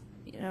staff,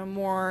 you know,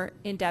 more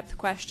in-depth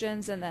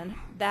questions, and then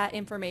that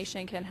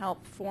information can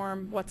help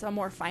form what's a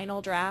more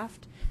final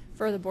draft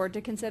for the board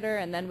to consider,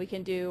 and then we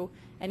can do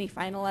any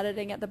final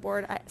editing at the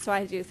board. So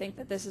I do think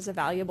that this is a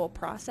valuable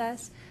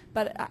process,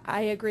 but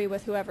I agree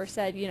with whoever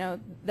said, you know,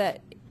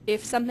 that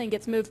if something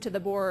gets moved to the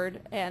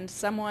board and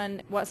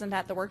someone wasn't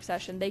at the work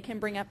session, they can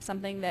bring up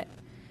something that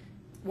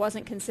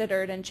wasn't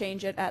considered and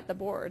change it at the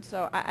board.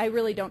 So I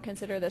really don't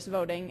consider this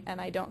voting,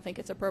 and I don't think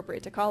it's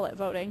appropriate to call it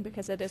voting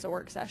because it is a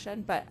work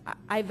session, but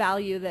I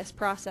value this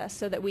process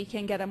so that we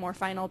can get a more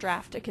final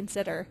draft to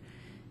consider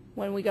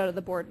when we go to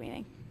the board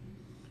meeting.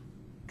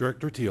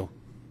 Director Teal.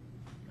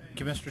 Thank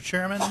you, Mr.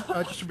 Chairman.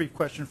 Just a brief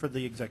question for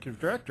the Executive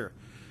Director.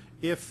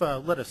 If,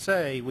 let us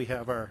say, we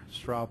have our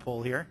straw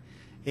poll here,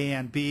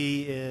 and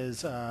B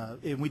is,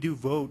 and we do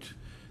vote,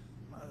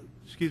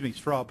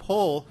 straw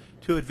poll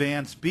to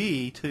advance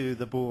B to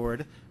the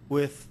board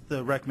with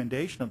the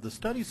recommendation of the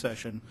study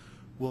session,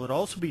 will it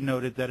also be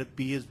noted that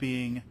B is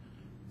being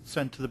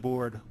sent to the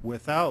board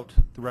without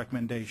the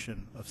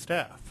recommendation of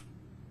staff?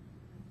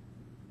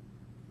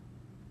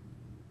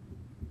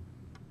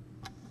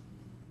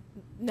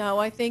 No,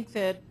 I think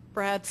that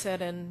Brad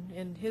said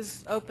in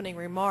his opening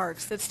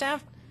remarks that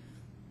staff,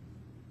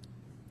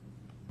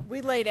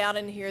 we laid out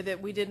in here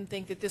that we didn't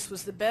think that this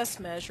was the best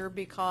measure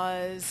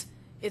because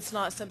it's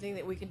not something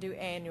that we can do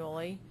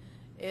annually.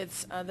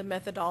 It's the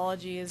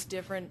methodology is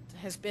different,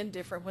 has been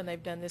different when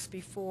they've done this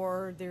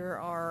before. There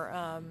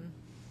are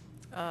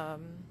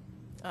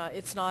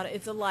it's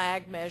a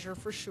lag measure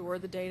for sure.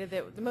 The data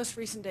that the most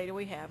recent data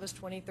we have is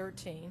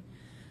 2013,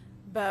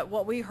 but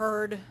what we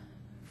heard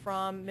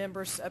from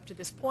members up to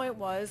this point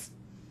was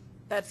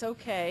that's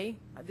okay.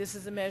 This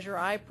is a measure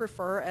I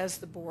prefer as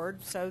the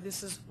board, so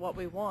this is what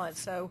we want.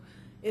 So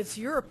it's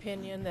your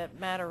opinion that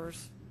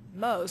matters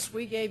most.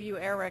 We gave you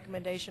our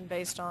recommendation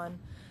based on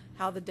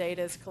how the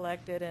data is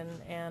collected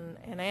and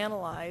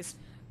analyzed,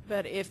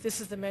 but if this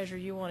is the measure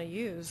you want to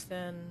use,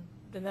 then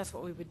that's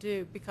what we would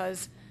do,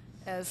 because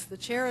as the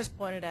chair has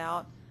pointed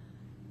out,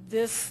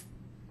 this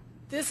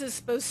is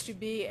supposed to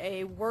be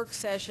a work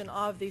session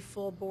of the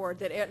full board.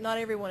 That not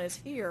everyone is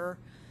here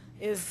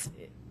is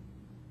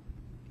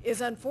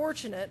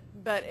unfortunate,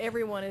 but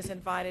everyone is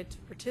invited to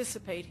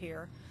participate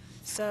here.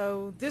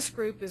 So this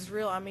group is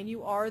real. I mean,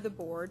 you are the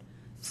board,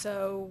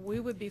 so we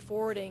would be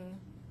forwarding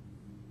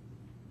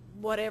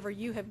whatever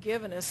you have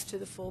given us to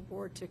the full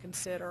board to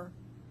consider.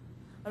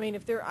 I mean,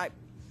 if there,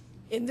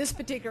 in this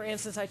particular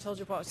instance, I told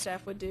you what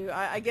staff would do.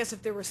 I guess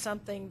if there was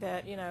something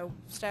that, you know,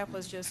 staff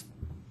was just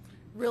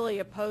really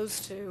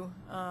opposed to,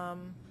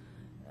 and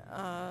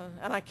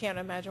I can't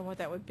imagine what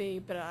that would be,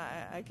 but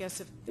I guess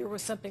if there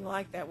was something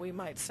like that, we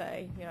might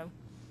say, you know,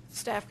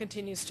 staff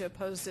continues to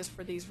oppose this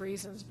for these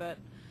reasons, but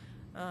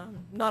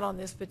not on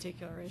this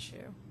particular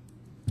issue.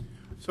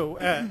 So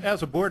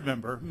as a board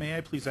member, may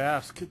I please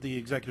ask the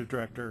Executive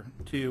Director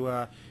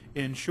to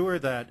ensure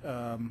that,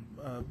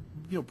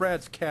 you know,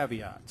 Brad's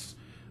caveats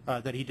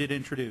that he did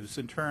introduce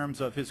in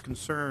terms of his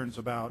concerns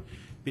about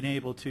being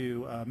able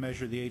to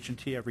measure the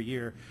H&T every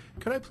year,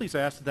 could I please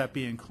ask that that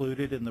be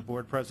included in the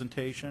board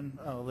presentation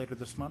later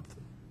this month?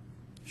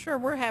 Sure,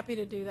 we're happy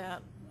to do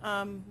that.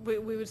 We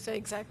would say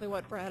exactly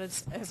what Brad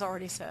has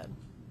already said.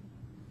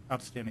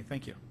 Outstanding,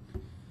 thank you.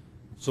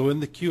 So in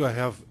the queue I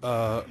have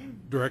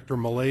Director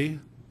Millay,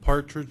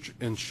 Partridge,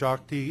 and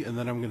Shakti, and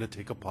then I'm going to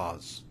take a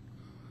pause.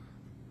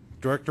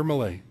 Director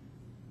Millay.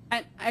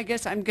 I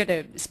guess I'm going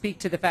to speak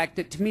to the fact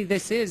that to me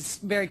this is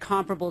very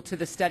comparable to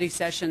the study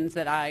sessions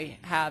that I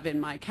have in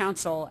my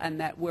council,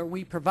 and that where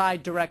we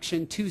provide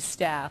direction to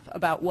staff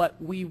about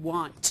what we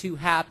want to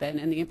happen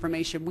and the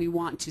information we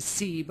want to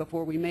see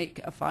before we make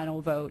a final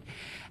vote.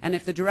 And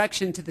if the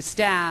direction to the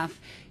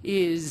staff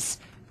is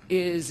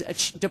a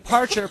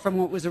departure from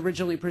what was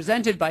originally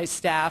presented by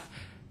staff,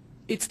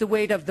 it's the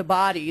weight of the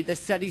body, the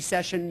study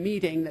session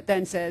meeting, that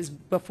then says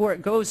before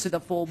it goes to the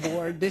full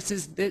board, this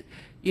is the,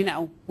 you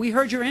know, we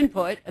heard your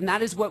input, and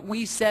that is what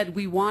we said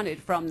we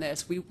wanted from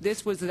this.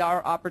 This was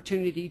our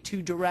opportunity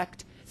to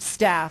direct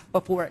staff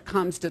before it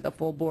comes to the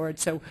full board.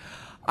 So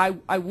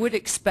I would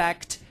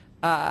expect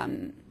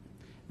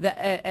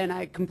that, and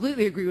I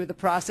completely agree with the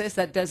process.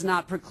 That does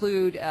not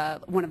preclude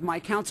one of my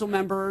council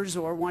members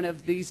or one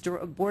of these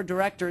board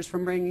directors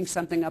from bringing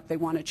something up they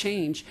want to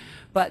change.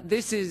 But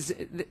this is,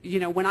 you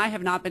know, when I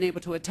have not been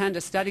able to attend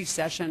a study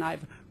session,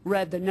 I've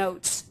read the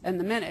notes and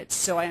the minutes,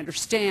 so I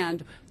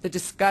understand the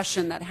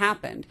discussion that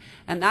happened.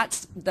 And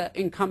that's the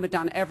incumbent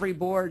on every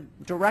board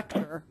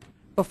director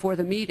before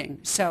the meeting.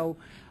 So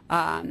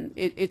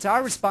it's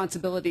our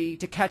responsibility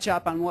to catch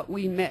up on what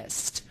we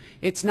missed.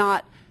 It's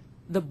not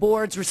the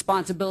board's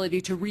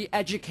responsibility to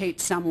re-educate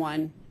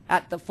someone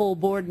at the full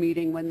board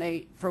meeting when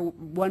they, for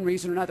one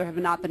reason or another, have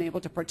not been able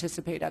to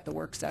participate at the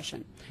work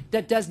session.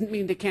 That doesn't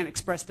mean they can't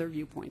express their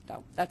viewpoint,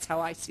 though. That's how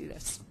I see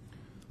this.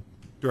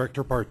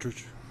 Director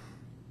Partridge.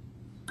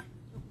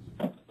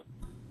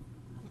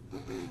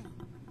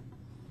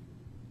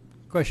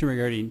 Question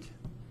regarding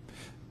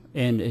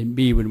and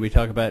B when we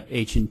talk about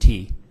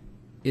H&T.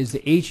 Is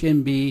the H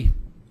and B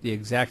the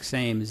exact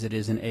same as it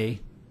is in A?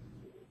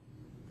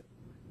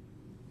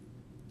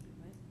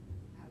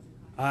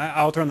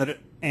 I'll turn that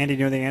Andy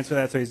near the answer to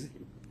that. So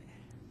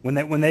When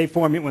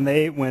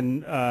CNT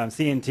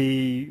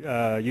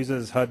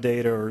uses HUD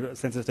data or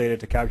census data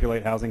to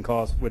calculate housing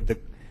costs, would the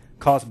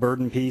cost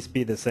burden piece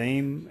be the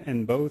same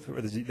in both, or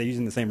are they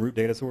using the same root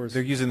data source?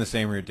 They're using the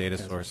same root data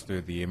source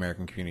through the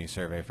American Community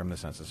Survey from the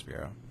Census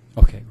Bureau.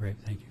 Okay, great,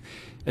 thank you.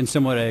 And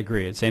somewhat I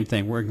agree. It's same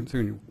thing, working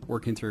through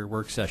a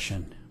work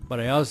session. But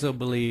I also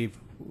believe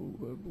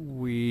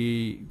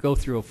we go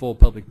through a full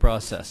public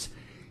process.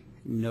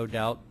 No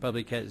doubt,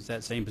 public has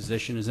that same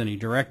position as any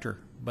director,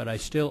 but I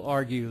still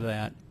argue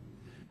that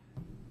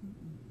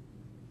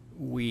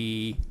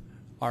we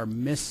are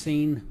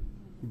missing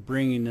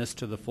bringing this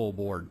to the full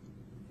board.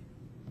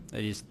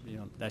 That is,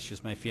 that's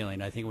just my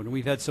feeling. I think when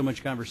we've had so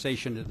much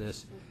conversation to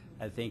this,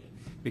 I think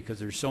because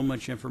there's so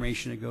much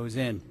information that goes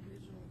in,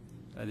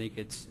 I think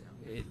it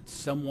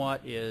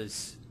somewhat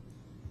is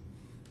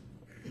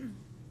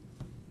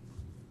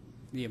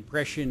the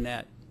impression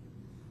that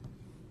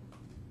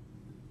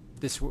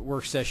this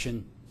work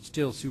session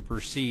still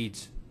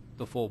supersedes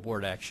the full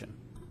board action.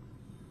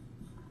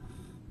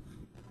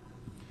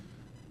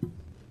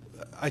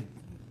 I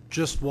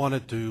just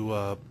wanted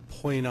to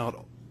point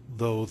out,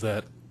 though,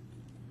 that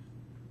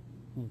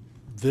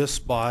this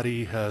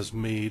body has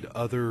made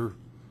other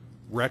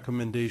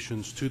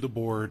recommendations to the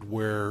board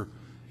where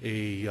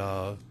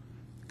a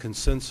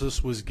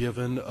consensus was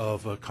given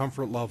of a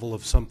comfort level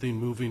of something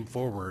moving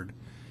forward,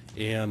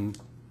 and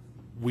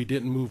we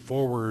didn't move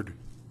forward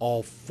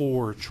all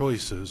 4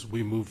 choices.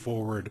 We moved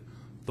forward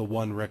the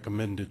one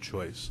recommended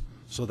choice.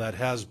 So that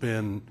has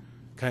been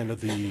kind of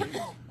the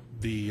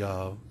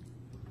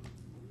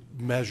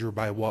measure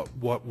by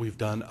what we've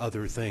done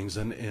other things.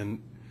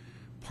 And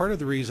part of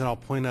the reason, I'll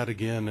point out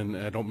again, and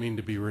I don't mean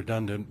to be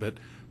redundant, but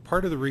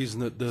part of the reason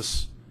that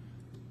this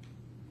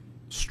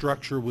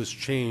structure was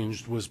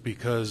changed was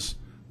because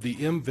the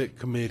MVIC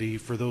committee,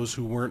 for those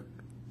who weren't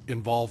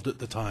involved at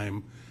the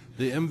time,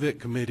 the MVIC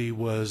committee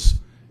was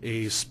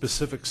a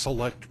specific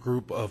select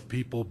group of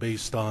people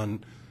based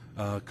on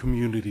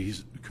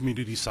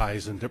community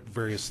size and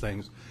various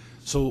things.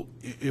 So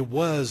it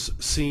was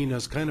seen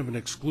as kind of an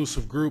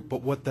exclusive group,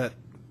 but what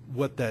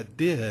that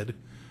did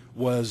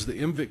was the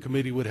MVIC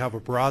committee would have a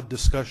broad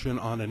discussion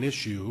on an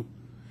issue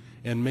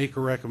and make a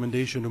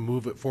recommendation to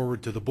move it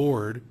forward to the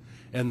board,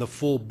 and the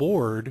full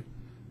board,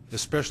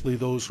 especially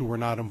those who were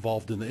not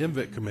involved in the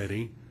MVIC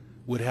committee,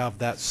 would have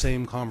that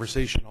same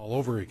conversation all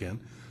over again.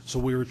 So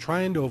we were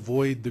trying to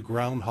avoid the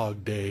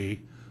Groundhog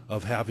Day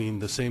of having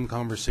the same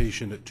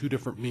conversation at 2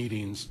 different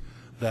meetings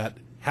that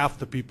half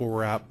the people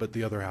were at but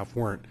the other half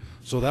weren't.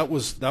 So that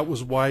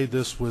was why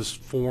this was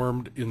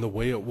formed in the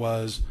way it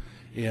was,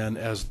 and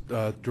as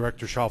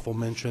Director Schaffel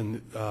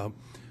mentioned,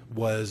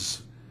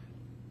 was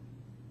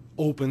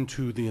open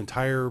to the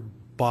entire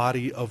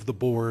body of the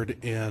board,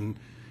 and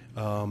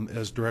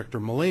as Director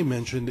Millay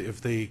mentioned,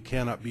 if they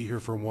cannot be here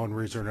for one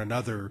reason or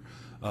another,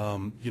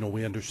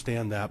 we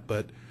understand that,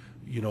 but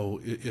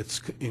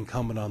it's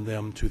incumbent on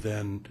them to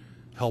then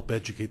help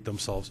educate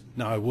themselves.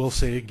 Now, I will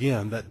say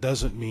again, that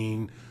doesn't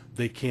mean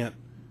they can't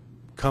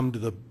come to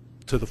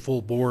the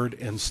full board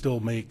and still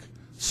make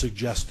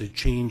suggested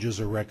changes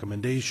or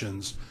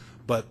recommendations,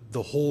 but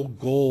the whole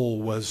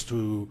goal was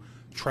to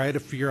try to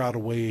figure out a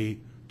way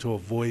to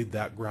avoid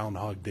that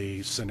Groundhog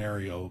Day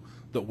scenario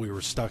that we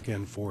were stuck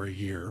in for a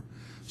year.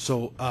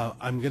 So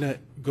I'm going to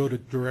go to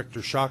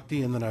Director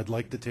Shakti, and then I'd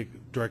like to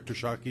take Director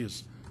Shakti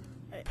as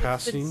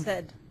passing. It's been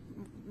said.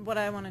 What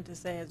I wanted to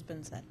say has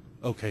been said.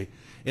 Okay.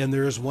 And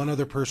there is one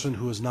other person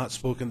who has not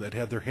spoken that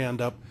had their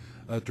hand up,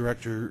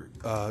 Director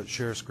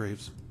Sheriff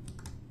Graves.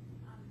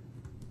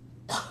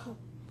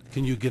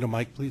 Can you get a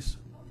mic, please?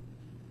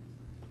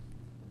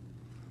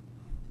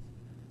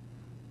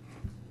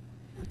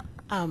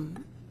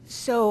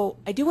 So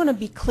I do want to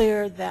be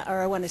clear that,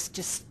 or I want to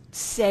just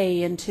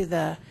say into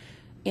the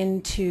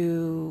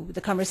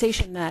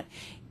conversation that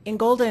in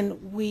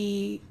Golden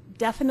we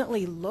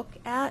definitely look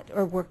at,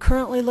 or we're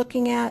currently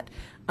looking at,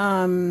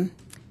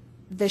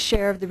 the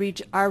share of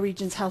our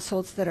region's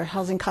households that are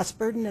housing cost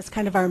burden as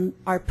kind of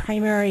our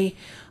primary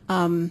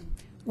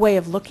way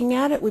of looking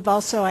at it. We've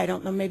also, I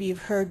don't know, maybe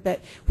you've heard, but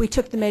we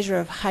took the measure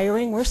of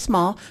hiring. We're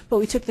small, but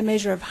we took the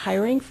measure of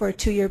hiring for a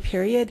 2-year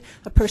period,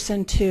 a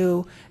person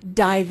to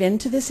dive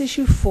into this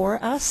issue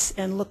for us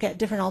and look at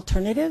different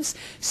alternatives.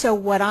 So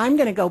what I'm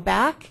going to go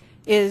back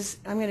is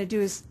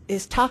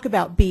talk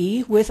about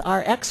B with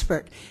our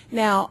expert.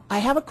 Now, I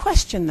have a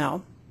question,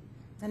 though,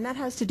 and that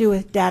has to do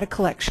with data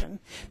collection,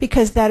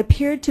 because that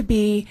appeared to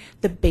be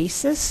the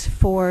basis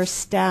for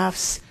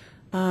staff's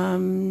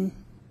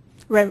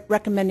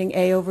recommending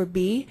A over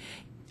B.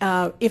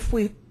 If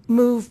we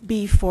move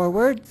B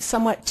forward,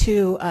 somewhat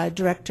to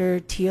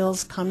Director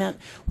Teal's comment,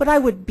 what I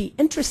would be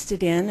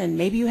interested in, and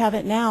maybe you have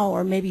it now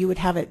or maybe you would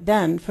have it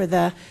then for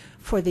the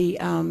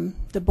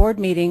board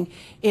meeting,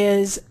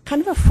 is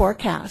kind of a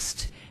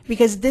forecast,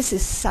 because this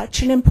is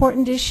such an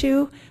important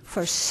issue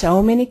for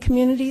so many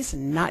communities,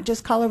 not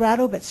just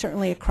Colorado, but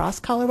certainly across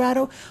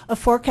Colorado, a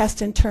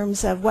forecast in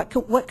terms of what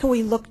can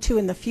we look to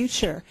in the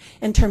future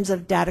in terms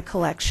of data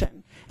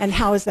collection. and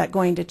how is that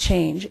going to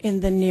change in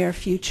the near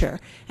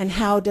future, and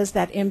how does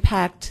that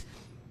impact,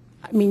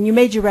 I mean, you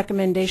made your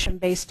recommendation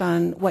based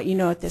on what you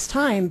know at this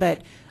time,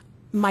 but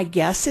my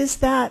guess is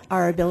that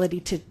our ability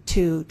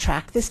to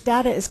track this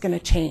data is going to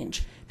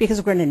change because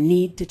we're going to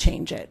need to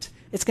change it.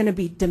 It's going to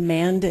be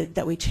demanded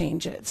that we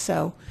change it.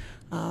 So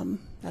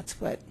that's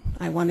what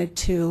I wanted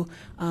to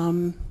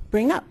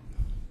bring up.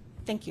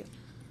 Thank you.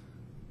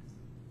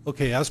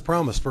 Okay, as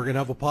promised, we're going to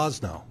have a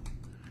pause now.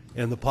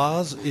 And the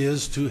pause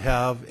is to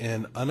have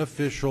an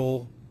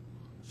unofficial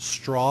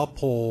straw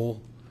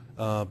poll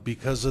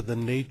because of the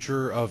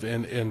nature of,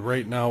 and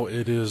right now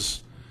it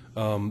is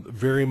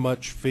very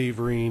much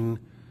favoring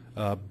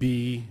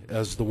B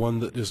as the one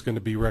that is going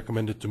to be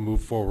recommended to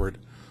move forward.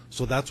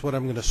 So that's what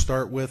I'm going to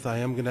start with. I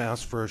am going to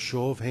ask for a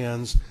show of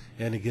hands,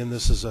 and again,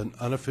 this is an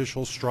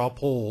unofficial straw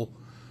poll,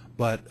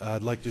 but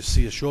I'd like to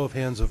see a show of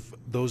hands of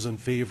those in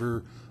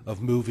favor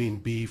of moving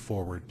B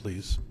forward,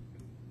 please.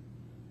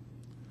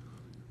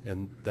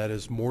 And that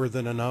is more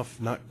than enough,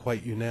 not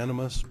quite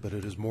unanimous, but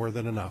it is more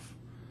than enough.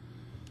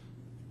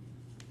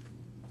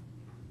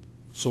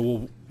 So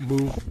we'll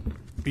move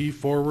B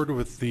forward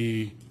with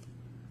the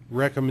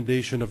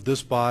recommendation of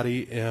this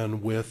body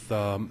and with,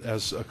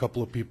 as a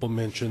couple of people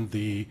mentioned,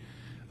 the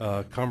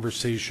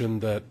conversation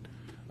that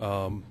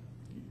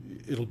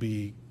it'll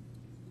be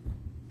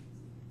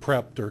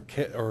prepped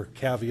or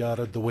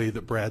caveated the way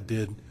that Brad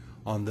did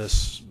on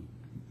this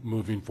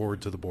moving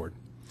forward to the board.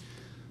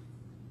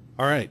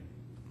 All right.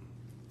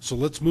 So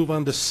let's move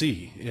on to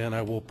C, and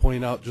I will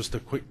point out just a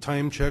quick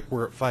time check.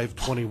 We're at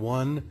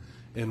 5:21,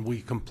 and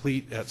we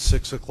complete at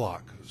 6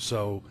 o'clock.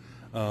 So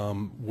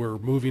we're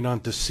moving on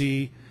to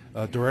C.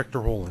 Director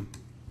Holen.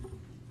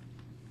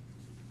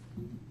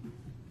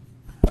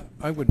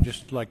 I would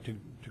just like to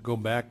go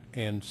back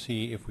and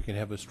see if we can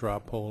have a straw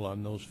poll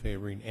on those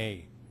favoring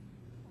A.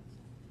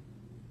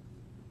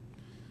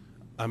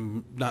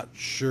 I'm not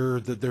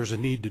sure that there's a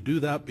need to do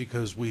that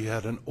because we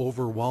had an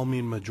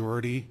overwhelming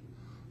majority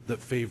that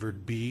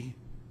favored B.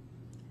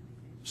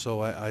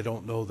 So I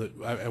don't know that,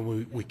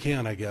 and we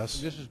can, I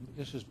guess.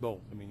 This is both.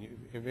 I mean,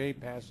 if A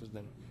passes,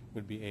 then it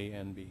would be A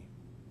and B.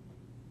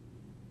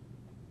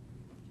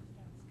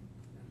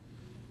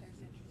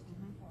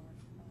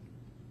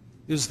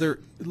 Is there,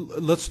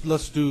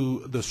 let's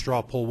do the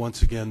straw poll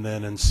once again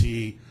then and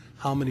see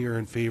how many are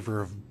in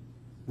favor of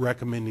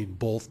recommending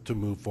both to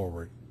move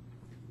forward.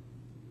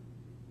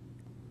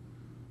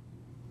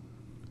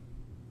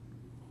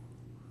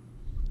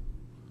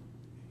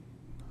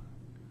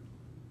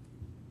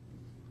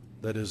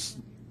 That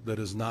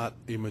is not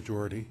a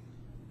majority.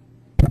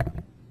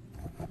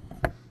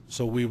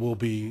 So we will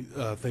be,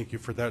 thank you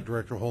for that,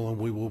 Director Holen,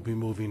 we will be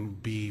moving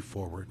B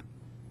forward.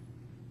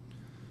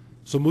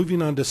 So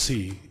moving on to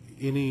C,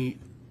 any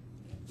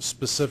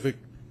specific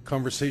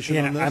conversation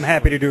on this? I'm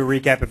happy to do a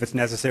recap if it's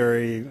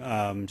necessary.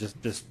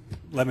 Just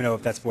let me know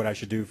if that's what I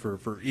should do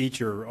for each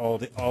or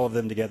all of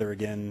them together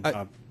again.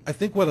 I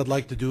think what I'd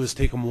like to do is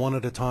take them one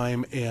at a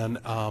time and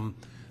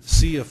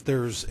see if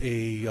there's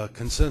a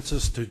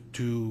consensus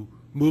to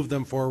move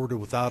them forward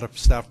without a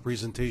staff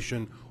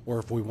presentation or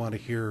if we want to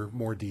hear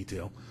more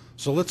detail.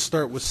 So let's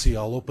start with C.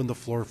 I'll open the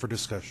floor for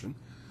discussion.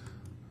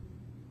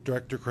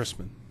 Director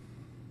Chrisman.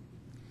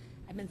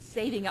 I've been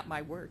saving up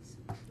my words.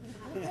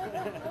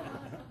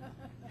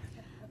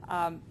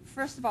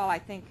 First of all, I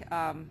think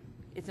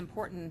it's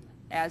important,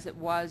 as it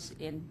was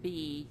in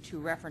B, to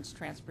reference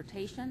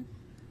transportation.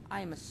 I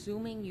am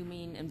assuming you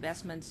mean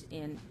investments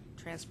in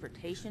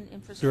transportation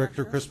infrastructure.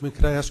 Director Chrisman,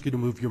 could I ask you to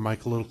move your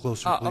mic a little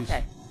closer, please?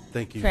 Okay.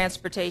 Thank you.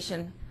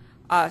 Transportation.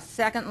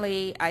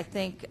 Secondly, I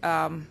think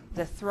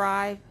the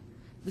thrive,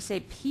 we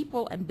say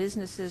people and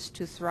businesses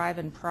to thrive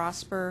and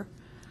prosper.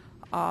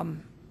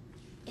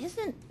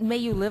 Isn't May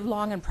You Live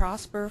Long and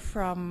Prosper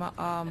from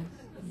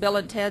Bill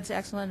and Ted's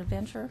Excellent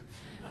Adventure?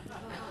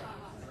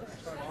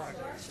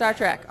 Star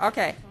Trek,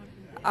 okay.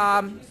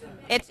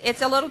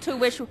 It's a little too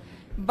wishful,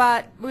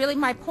 but really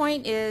my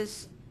point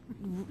is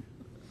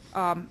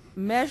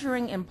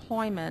measuring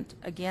employment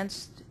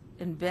against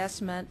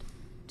investment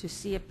to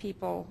see if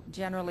people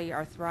generally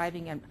are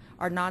thriving and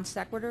are non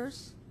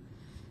sequiturs.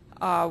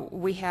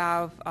 We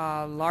have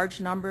large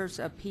numbers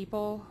of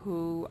people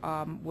who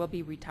will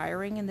be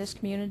retiring in this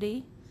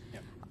community.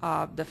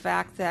 The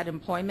fact that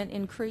employment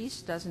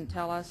increased doesn't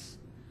tell us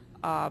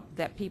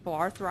that people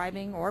are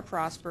thriving or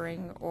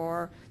prospering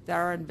or that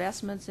our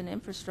investments in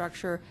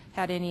infrastructure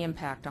had any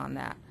impact on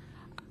that.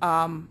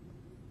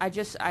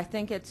 I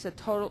think it's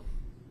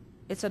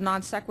a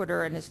non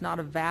sequitur and it's not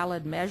a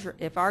valid measure.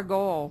 If our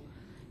goal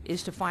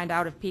is to find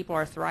out if people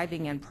are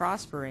thriving and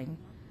prospering,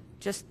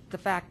 just the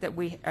fact that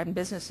and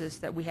businesses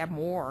that we have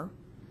more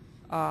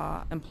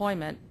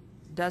employment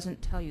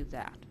doesn't tell you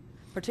that,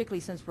 particularly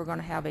since we're going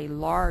to have a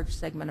large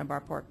segment of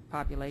our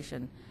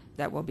population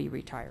that will be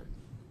retired.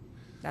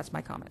 That's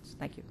my comments.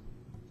 Thank you.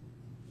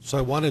 So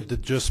I wanted to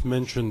just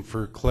mention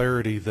for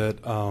clarity that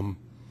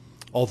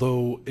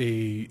although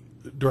a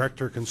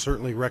director can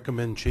certainly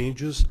recommend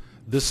changes,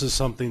 this is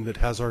something that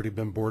has already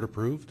been board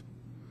approved.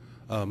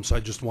 So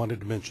I just wanted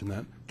to mention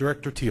that.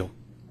 Director Teal.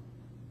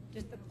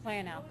 Just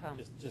Plan outcome.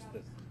 Just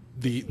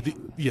this.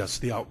 Yes,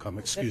 the outcome,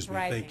 excuse me,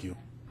 thank thriving. you.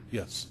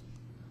 Yes.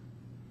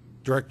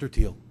 Director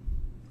Teal.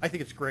 I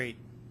think it's great.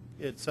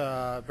 It's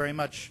very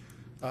much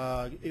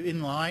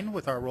in line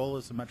with our role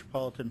as a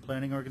metropolitan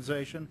planning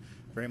organization,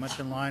 very much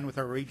in line with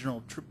our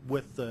regional,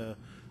 with the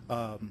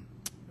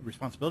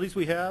responsibilities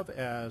we have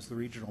as the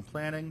regional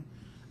planning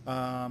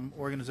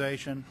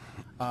organization.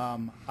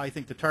 I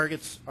think the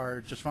targets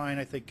are just fine.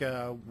 I think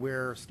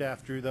where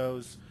staff drew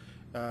those,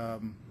 I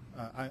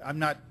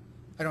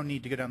don't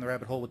need to go down the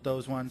rabbit hole with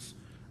those ones.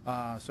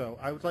 So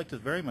I would like to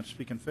very much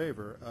speak in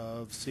favor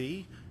of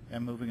C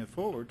and moving it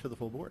forward to the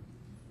full board.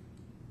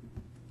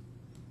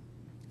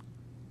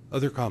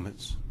 Other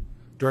comments?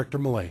 Director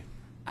Millay.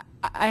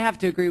 I have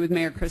to agree with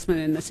Mayor Chrisman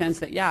in the sense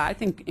that, yeah, I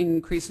think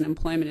increase in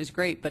employment is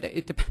great, but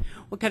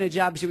what kind of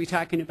jobs are we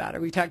talking about? Are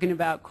we talking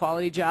about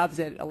quality jobs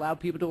that allow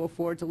people to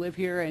afford to live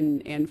here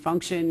and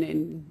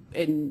function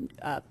and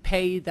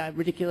pay the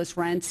ridiculous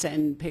rents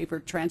and pay for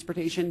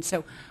transportation?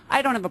 So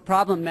I don't have a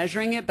problem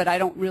measuring it, but I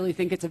don't really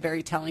think it's a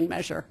very telling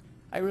measure.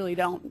 I really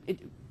don't.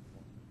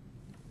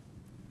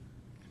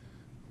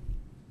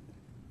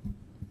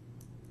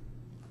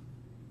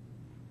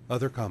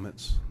 Other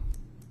comments?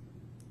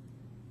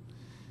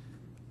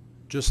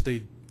 Just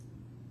a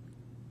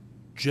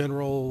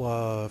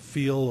general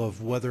feel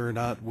of whether or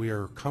not we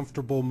are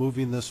comfortable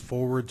moving this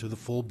forward to the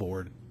full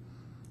board.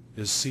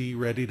 Is C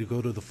ready to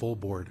go to the full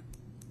board?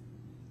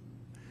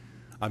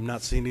 I'm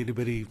not seeing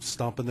anybody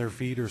stomping their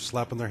feet or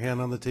slapping their hand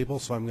on the table,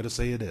 so I'm going to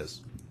say it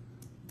is.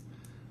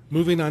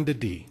 Moving on to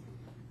D.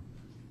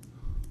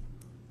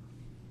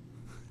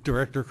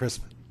 Director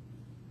Chrisman.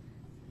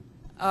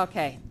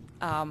 Okay.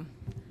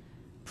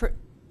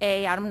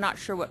 A, I'm not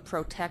sure what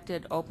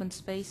protected open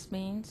space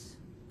means.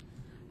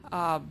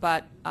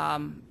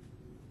 And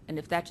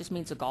if that just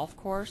means a golf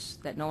course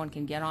that no one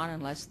can get on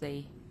unless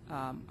they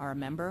are a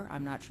member,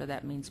 I'm not sure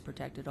that means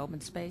protected open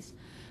space.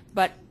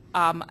 But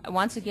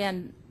once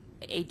again,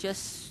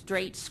 just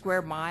straight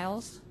square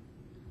miles,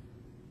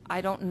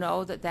 I don't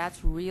know that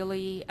that's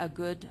really a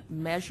good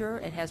measure.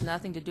 It has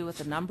nothing to do with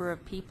the number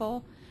of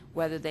people,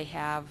 whether they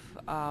have,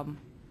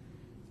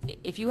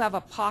 if you have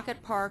a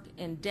pocket park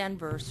in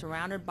Denver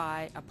surrounded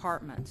by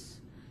apartments,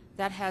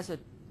 that has a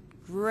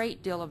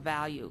great deal of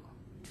value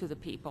to the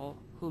people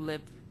who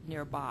live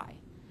nearby.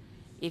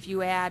 If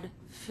you add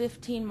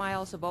 15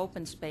 miles of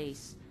open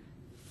space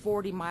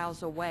 40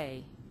 miles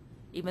away,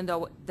 even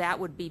though that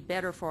would be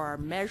better for our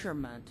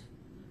measurement,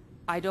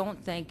 I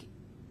don't think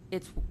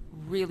it's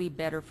really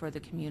better for the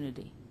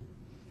community.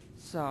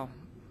 So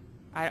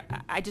I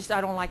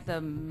don't like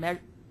the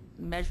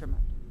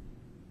measurement,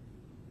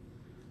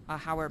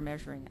 how we're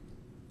measuring it.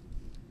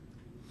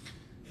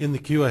 In the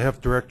queue, I have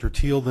Director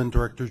Teal, then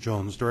Director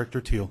Jones.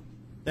 Director Teal.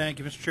 Thank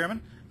you, Mr.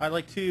 Chairman. I'd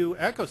like to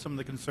echo some of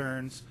the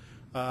concerns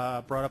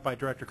brought up by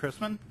Director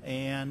Chrisman,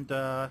 and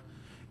at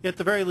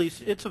the very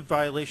least, it's a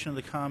violation of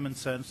the common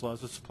sense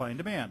laws of supply and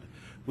demand.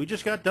 We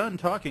just got done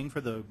talking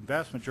for the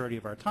vast majority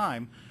of our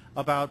time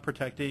about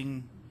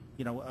protecting,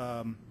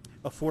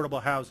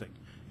 affordable housing,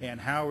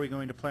 and how are we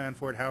going to plan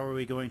for it, how are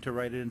we going to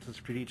write it into the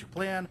strategic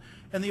plan,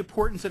 and the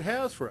importance it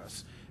has for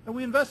us. And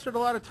we invested a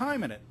lot of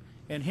time in it.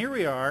 And here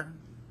we are,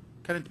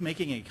 kind of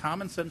making a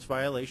common sense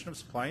violation of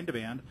supply and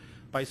demand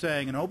by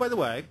saying, and oh, by the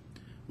way,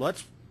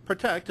 let's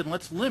protect and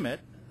let's limit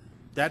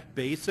that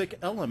basic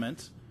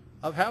element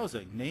of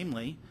housing,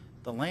 namely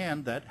the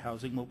land that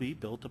housing will be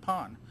built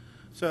upon.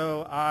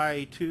 So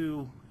I,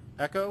 too,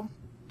 echo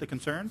the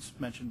concerns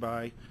mentioned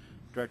by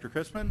Director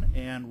Chrisman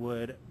and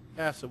would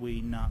ask that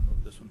we not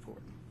move this one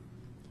forward.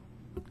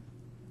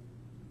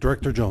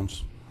 Director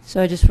Jones.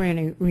 So I just want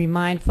to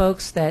remind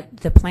folks that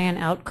the plan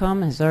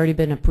outcome has already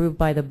been approved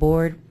by the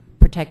board.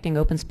 Protecting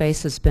open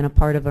space has been a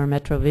part of our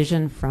Metro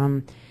Vision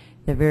from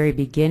the very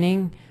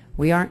beginning.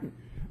 We aren't,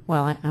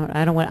 well,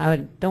 I don't want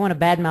to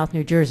badmouth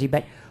New Jersey,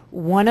 but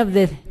one of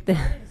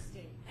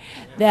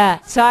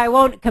so I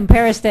won't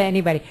compare us to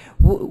anybody.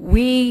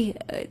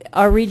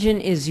 Our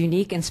region is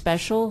unique and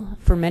special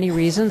for many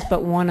reasons,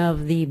 but one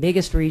of the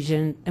biggest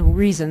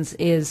reasons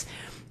is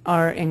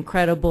our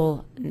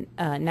incredible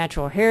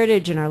natural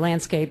heritage and our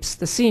landscapes,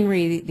 the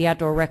scenery, the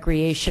outdoor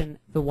recreation,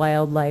 the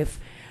wildlife.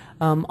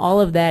 All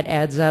of that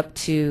adds up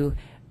to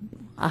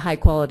a high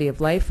quality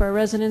of life for our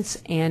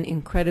residents and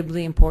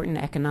incredibly important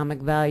economic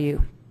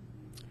value.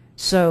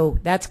 So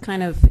that's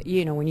kind of,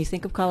 when you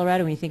think of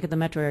Colorado, when you think of the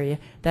metro area,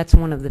 that's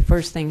one of the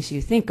first things you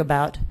think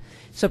about.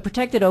 So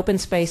protected open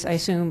space, I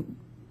assume,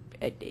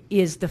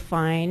 is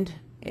defined.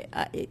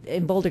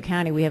 In Boulder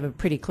County, we have a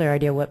pretty clear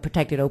idea what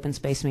protected open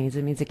space means.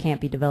 It means it can't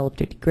be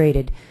developed or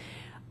degraded.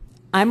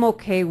 I'm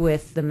okay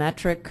with the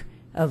metric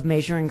of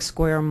measuring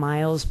square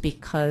miles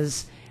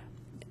because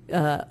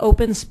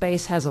open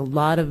space has a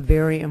lot of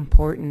very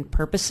important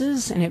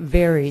purposes, and it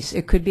varies.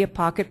 It could be a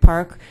pocket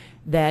park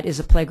that is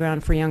a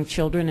playground for young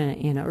children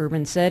in an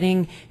urban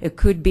setting. It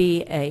could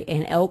be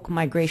an elk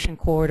migration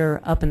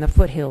corridor up in the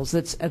foothills.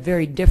 It's a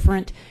very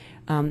different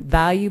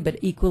value, but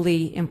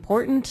equally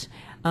important.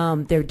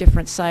 They're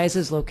different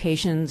sizes,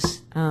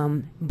 locations,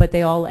 but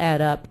they all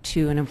add up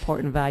to an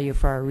important value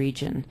for our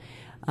region.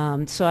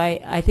 So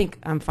I think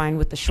I'm fine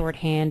with the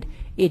shorthand.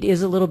 It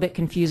is a little bit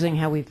confusing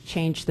how we've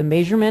changed the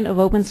measurement of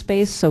open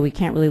space, so we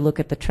can't really look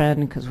at the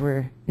trend because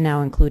we're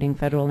now including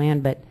federal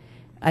land, but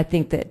I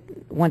think that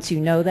once you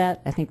know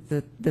that, I think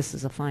that this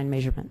is a fine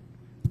measurement.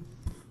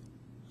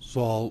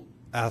 So I'll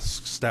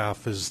ask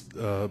staff,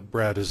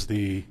 Brad, is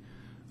the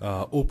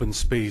open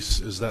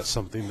space, is that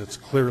something that's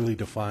clearly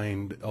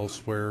defined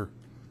elsewhere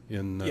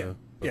in the...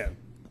 Yeah.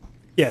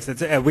 Yes,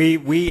 it's,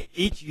 we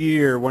each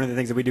year, one of the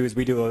things that we do is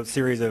we do a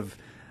series of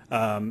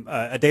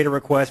a data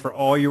request for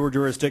all your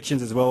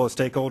jurisdictions as well as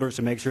stakeholders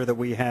to make sure that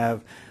we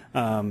have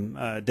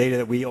data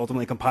that we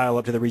ultimately compile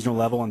up to the regional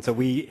level. And so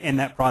we, in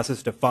that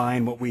process,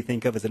 define what we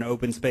think of as an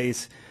open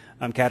space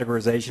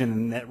categorization,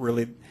 and that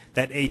really,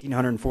 that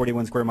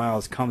 1,841 square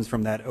miles comes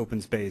from that open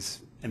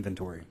space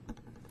inventory.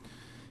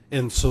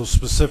 And so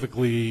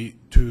specifically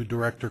to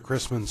Director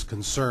Chrisman's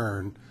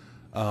concern,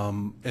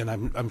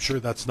 and I'm sure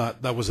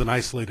that was an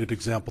isolated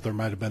example. There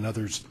might have been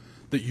others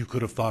that you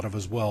could have thought of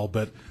as well,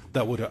 but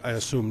that would, I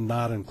assume,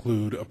 not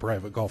include a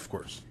private golf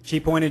course. She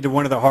pointed to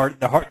one of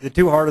the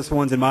two hardest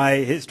ones in my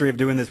history of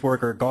doing this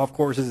work are golf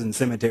courses and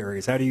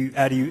cemeteries. How do you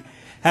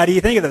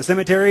think of those?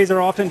 Cemeteries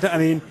are often,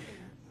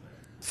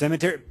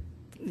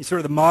 sort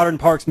of the modern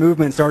parks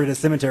movement started as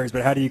cemeteries,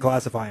 but how do you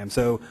classify them?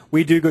 So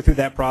we do go through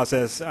that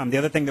process. The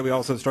other thing that we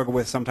also struggle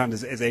with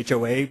sometimes is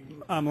HOA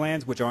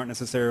lands, which aren't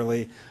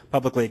necessarily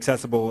publicly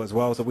accessible as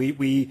well. So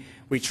we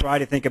try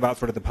to think about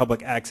sort of the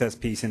public access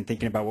piece and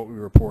thinking about what we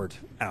report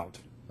out.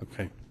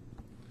 Okay.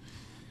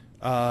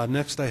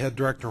 Next I had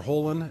Director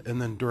Holen and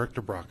then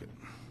Director Brockett.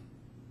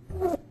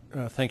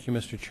 Thank you,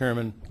 Mr.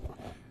 Chairman.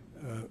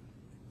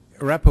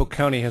 Arapahoe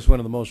County has one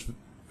of the most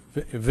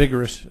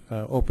vigorous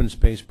open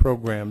space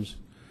programs,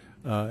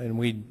 and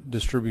we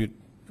distribute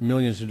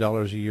millions of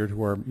dollars a year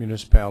to our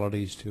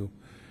municipalities to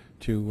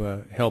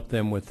help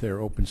them with their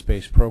open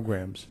space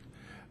programs.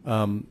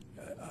 I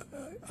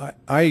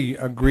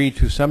agree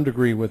to some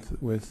degree with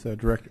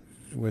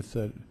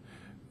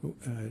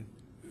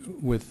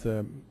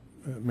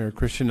Mayor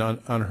Christian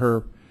on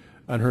her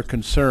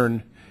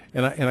concern,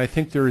 and I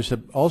think there is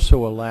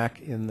also a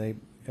lack in the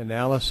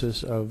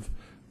analysis of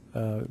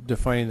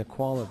defining the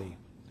quality.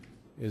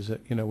 Is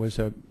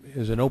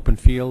an open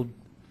field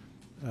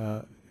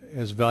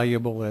as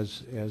valuable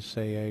as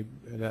say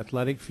an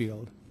athletic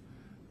field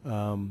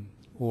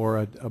or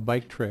a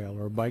bike trail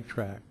or a bike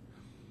track?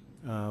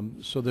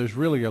 So there's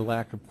really a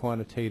lack of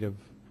quantitative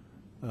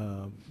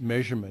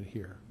measurement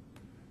here,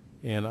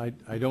 and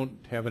I don't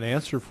have an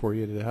answer for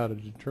you to how to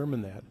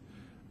determine that.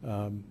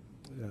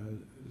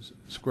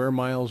 Square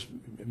miles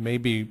may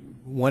be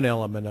one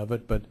element of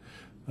it, but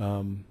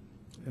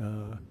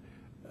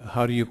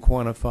how do you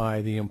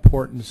quantify the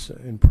importance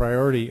and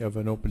priority of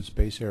an open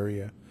space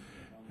area?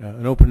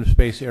 An open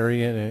space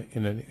area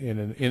in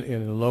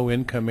a low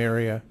income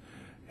area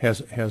has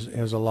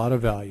a lot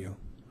of value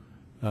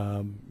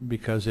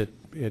because it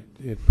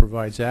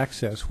provides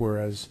access,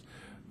 whereas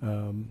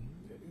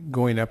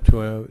going up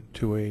to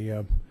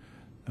a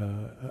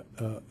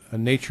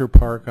nature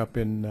park up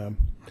in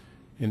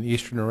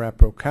eastern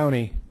Arapahoe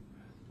County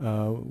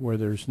where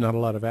there's not a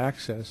lot of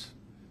access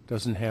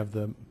doesn't have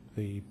the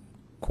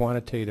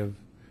quantitative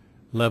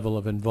level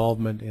of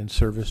involvement and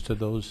service to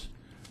those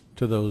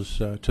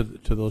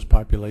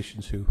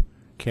populations who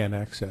can't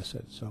access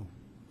it. So,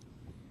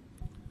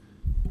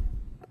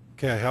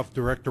 okay, I have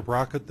Director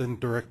Brockett, then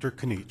Director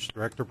Kinich.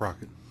 Director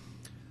Brockett.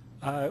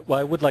 Well,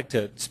 I would like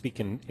to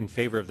speak in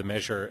favor of the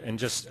measure, and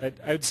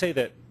I would say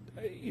that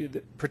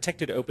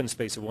protected open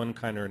space of one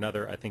kind or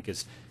another, I think,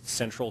 is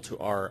central to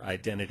our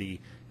identity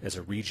as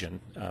a region.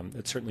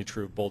 It's certainly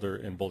true of Boulder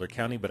and Boulder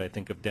County, but I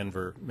think of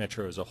Denver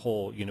Metro as a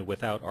whole.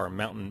 Without our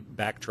mountain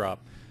backdrop,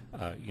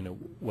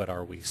 what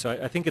are we? So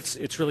I think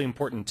it's really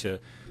important to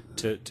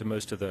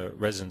most of the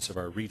residents of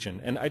our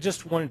region. And I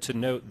just wanted to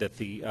note that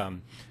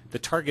the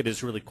target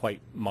is really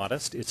quite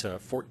modest. It's a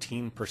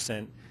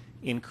 14%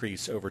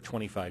 increase over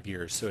 25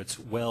 years, so it's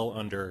well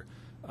under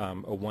a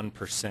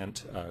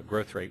 1%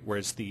 growth rate,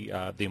 whereas the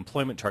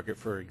employment target,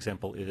 for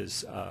example,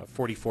 is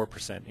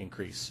 44%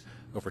 increase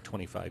over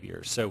 25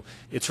 years. So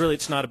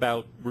it's not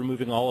about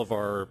removing all of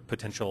our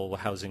potential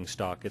housing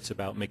stock. It's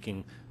about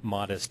making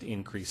modest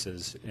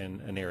increases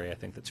in an area I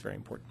think that's very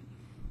important.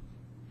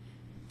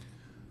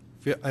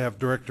 I have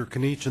Director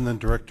Kinich and then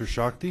Director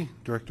Shakti.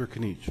 Director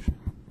Kinich.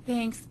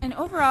 Thanks. An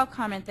overall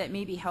comment that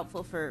may be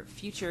helpful for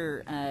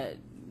future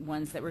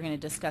ones that we're going to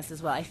discuss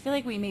as well. I feel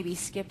like we maybe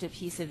skipped a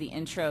piece of the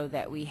intro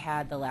that we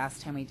had the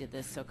last time we did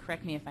this, so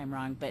correct me if I'm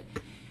wrong, but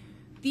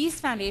these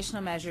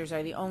foundational measures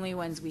are the only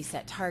ones we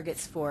set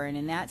targets for, and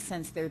in that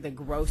sense they're the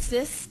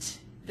grossest,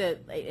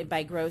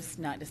 by gross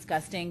not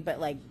disgusting, but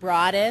like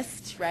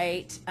broadest,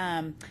 right?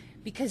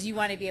 Because you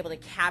want to be able to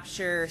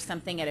capture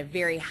something at a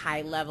very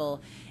high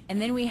level.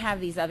 And then we have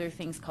these other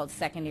things called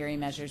secondary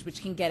measures,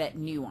 which can get at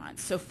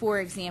nuance. So for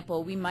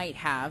example, we might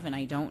have, and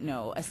I don't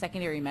know, a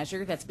secondary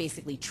measure that's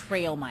basically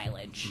trail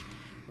mileage,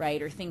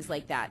 right, or things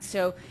like that.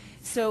 So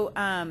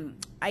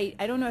I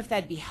don't know if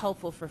that'd be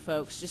helpful for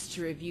folks just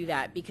to review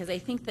that, because I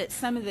think that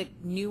some of the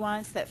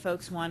nuance that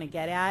folks want to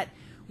get at,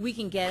 we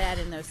can get at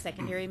in those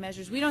secondary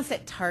measures. We don't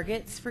set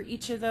targets for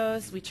each of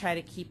those. We try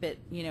to keep it,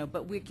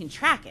 but we can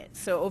track it.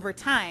 So over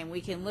time,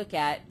 we can look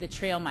at the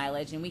trail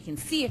mileage, and we can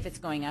see if it's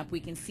going up. We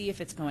can see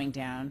if it's going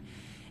down.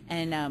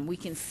 And we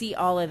can see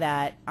all of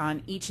that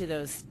on each of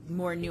those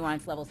more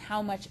nuanced levels.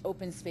 How much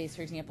open space,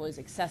 for example, is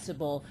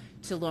accessible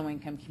to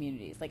low-income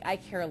communities? Like, I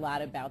care a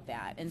lot about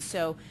that. And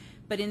so,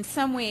 but in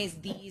some ways,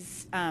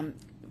 these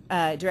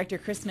Director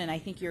Chrisman, I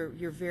think you're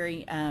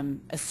very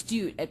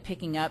astute at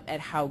picking up at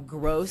how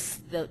gross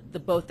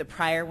both the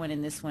prior one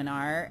and this one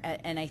are,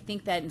 and I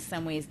think that in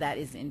some ways that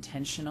is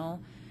intentional.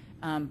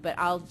 But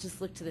I'll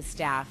just look to the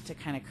staff to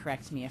kind of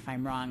correct me if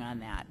I'm wrong on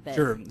that.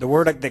 Sure. The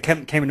word that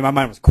came into my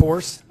mind was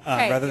coarse,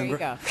 okay, rather there than. you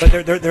go.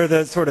 But they're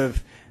the sort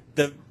of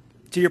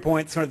to your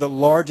point, sort of the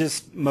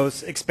largest,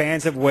 most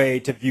expansive way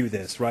to view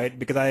this, right?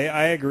 Because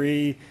I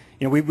agree.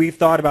 We've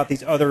thought about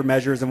these other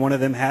measures, and one of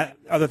them,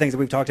 other things that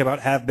we've talked about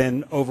have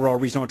been overall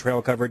regional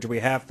trail coverage. We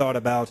have thought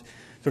about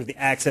sort of the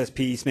access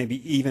piece,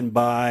 maybe even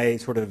by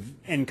sort of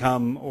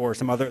income or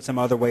some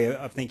other way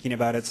of thinking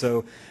about it.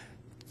 So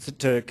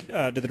to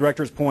the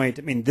director's point,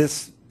 I mean,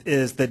 this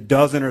is the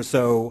dozen or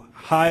so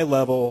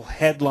high-level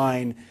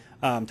headline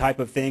type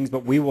of things,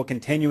 but we will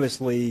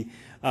continuously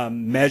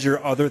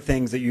measure other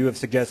things that you have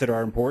suggested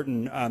are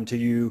important to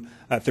you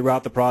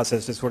throughout the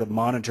process to sort of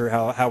monitor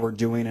how we're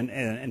doing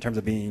in terms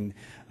of being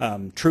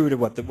true to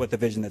what the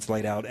vision that's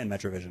laid out in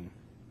MetroVision.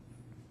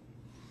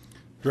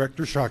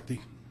 Director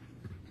Shakti.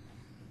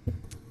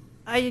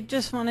 I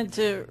just wanted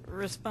to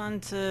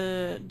respond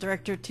to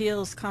Director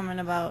Teal's comment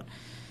about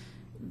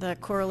the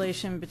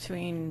correlation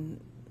between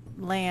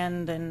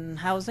land and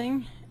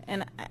housing,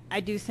 and I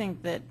do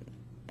think that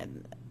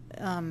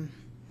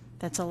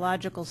that's a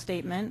logical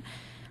statement.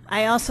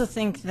 I also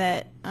think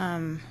that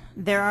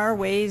there are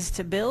ways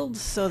to build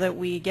so that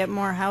we get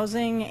more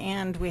housing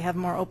and we have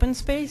more open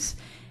space,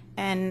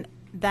 and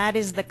that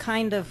is the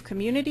kind of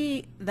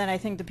community that I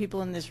think the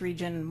people in this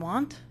region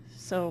want.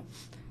 So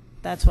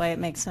that's why it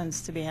makes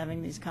sense to be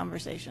having these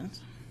conversations.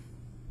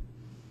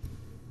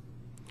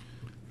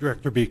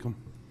 Director Beacom.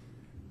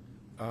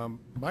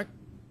 My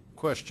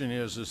question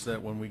is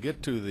that when we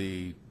get to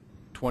the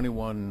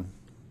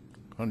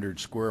 2,100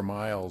 square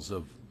miles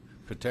of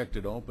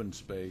protected open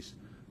space,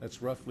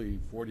 that's roughly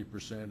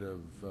 40%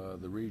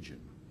 of the region.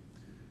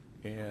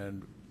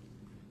 And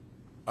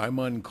I'm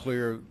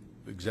unclear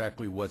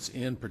exactly what's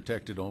in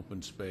protected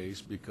open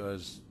space,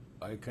 because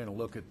I kind of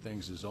look at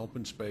things as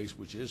open space,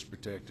 which is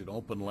protected,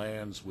 open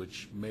lands,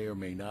 which may or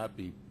may not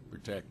be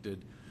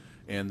protected,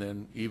 and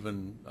then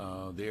even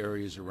the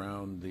areas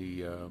around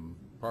the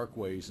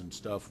parkways and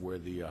stuff where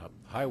the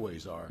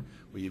highways are,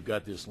 where you've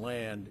got this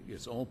land,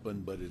 it's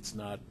open, but it's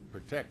not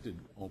protected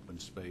open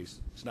space.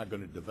 It's not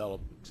going to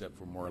develop except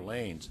for more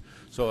lanes.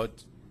 So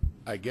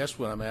I guess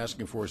what I'm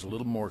asking for is a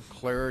little more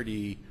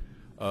clarity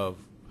of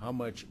how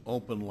much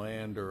open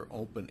land or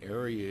open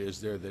area is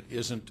there that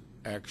isn't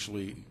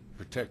actually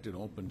protected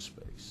open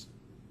space.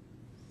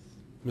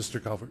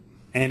 Mr. Calvert.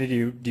 Andy,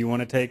 do you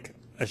want to take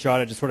a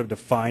shot at just sort of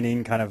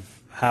defining kind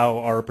of how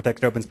our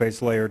protected open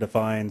space layer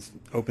defines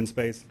open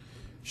space?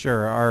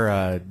 Sure.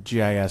 Our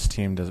GIS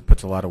team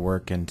puts a lot of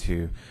work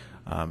into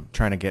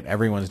trying to get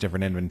everyone's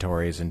different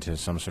inventories into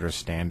some sort of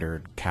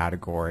standard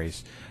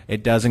categories.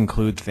 It does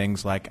include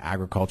things like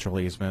agricultural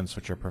easements,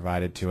 which are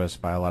provided to us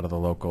by a lot of the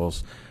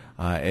locals.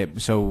 It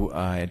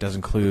does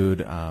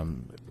include a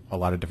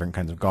lot of different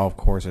kinds of golf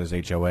courses,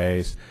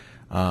 HOAs.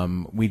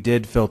 We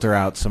did filter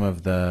out some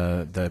of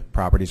the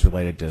properties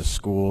related to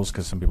schools,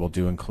 because some people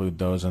do include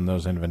those in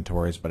those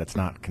inventories, but it's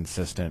not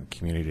consistent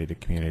community to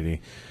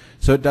community.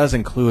 So it does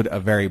include a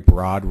very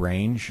broad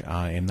range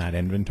in that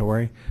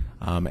inventory,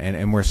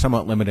 and we're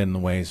somewhat limited in the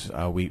ways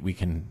we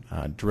can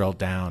drill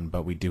down,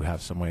 but we do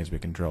have some ways we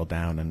can drill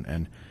down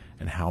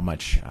and how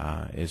much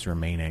is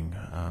remaining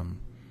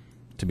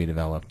to be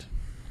developed.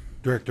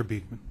 Director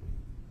Beekman.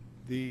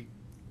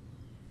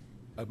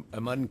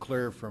 I'm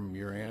unclear from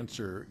your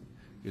answer.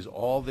 Is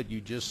all that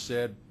you just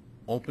said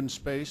open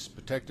space,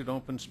 protected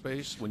open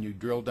space, when you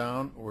drill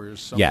down, or is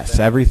some Yes, of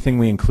that? everything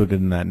we included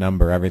in that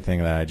number, everything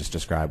that I just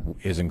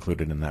described is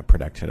included in that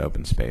protected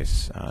open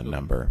space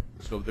number.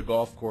 So the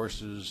golf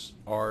courses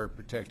are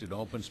protected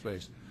open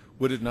space.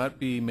 Would it not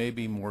be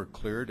maybe more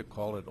clear to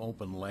call it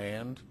open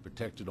land,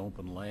 protected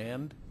open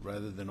land,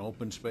 rather than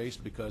open space?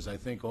 Because I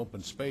think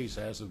open space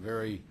has a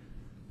very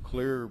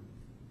clear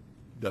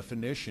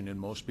definition in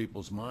most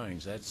people's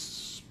minds.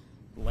 That's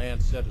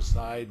land set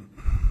aside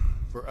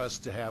for us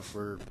to have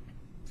for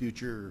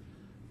future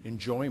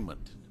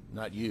enjoyment,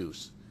 not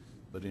use,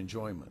 but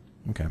enjoyment.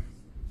 Okay.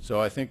 So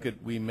I think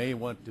that we may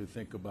want to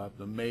think about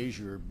the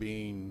measure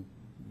being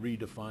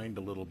redefined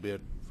a little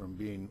bit from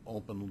being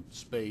open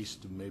space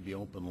to maybe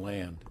open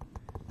land.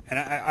 And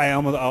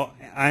I'm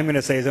going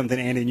to say something,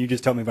 Andy, and you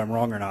just tell me if I'm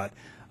wrong or not.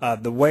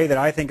 The way that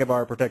I think of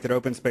our protected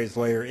open space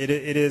layer, it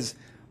is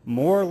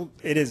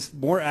it is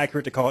more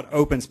accurate to call it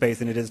open space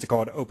than it is to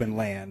call it open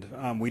land.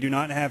 We do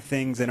not have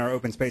things in our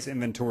open space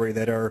inventory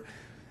that are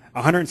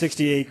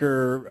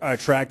 160-acre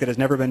tract that has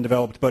never been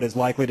developed but is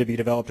likely to be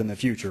developed in the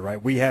future,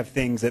 right? We have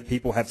things that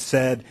people have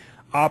said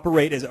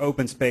operate as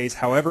open space,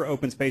 however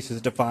open space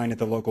is defined at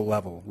the local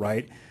level,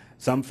 right?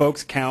 Some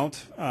folks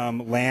count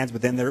lands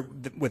within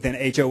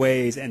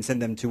HOAs and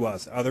send them to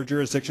us. Other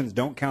jurisdictions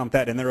don't count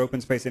that in their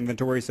open space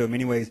inventory, so in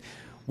many ways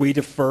we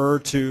defer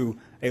to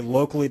a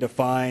locally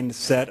defined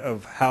set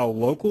of how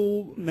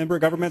local member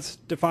governments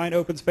define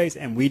open space,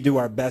 and we do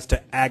our best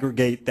to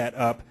aggregate that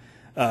up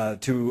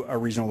to a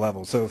regional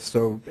level.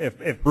 So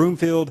if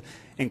Broomfield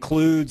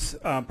includes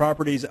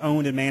properties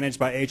owned and managed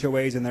by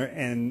HOAs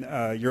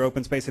in your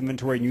open space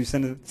inventory and you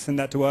send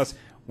that to us,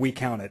 we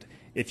count it.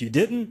 If you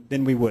didn't,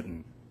 then we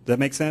wouldn't. Does that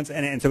make sense?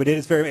 And so it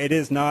is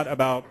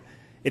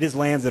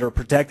lands that are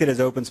protected as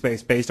open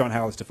space based on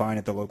how it's defined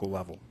at the local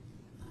level.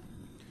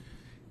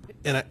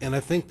 And I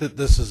think that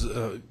this is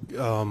a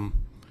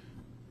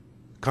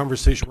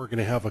conversation we're going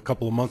to have a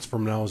couple of months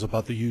from now is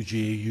about the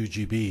UGA,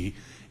 UGB.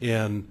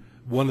 And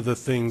one of the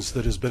things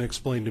that has been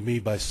explained to me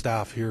by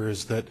staff here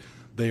is that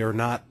they are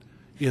not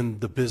in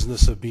the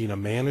business of being a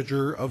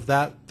manager of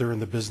that. They're in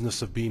the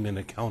business of being an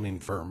accounting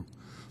firm.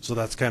 So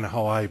that's kind of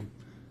how I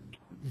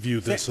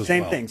view this as well.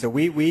 Same thing. So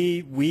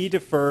we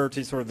defer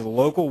to sort of the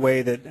local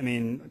way that, I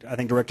mean, I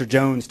think Director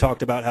Jones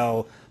talked about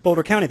how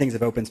Boulder County thinks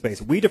of open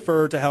space. We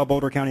defer to how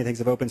Boulder County thinks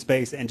of open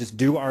space and just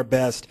do our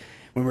best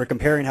when we're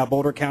comparing how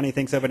Boulder County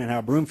thinks of it and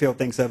how Broomfield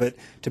thinks of it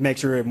to make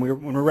sure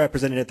when we're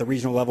represented at the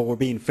regional level, we're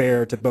being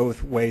fair to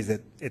both ways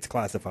that it's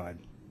classified.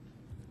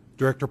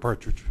 Director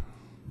Partridge.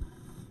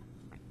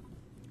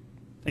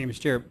 Thank you,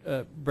 Mr.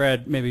 Chair.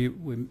 Brad, maybe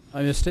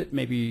I missed it.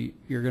 Maybe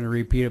you're going to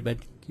repeat it, but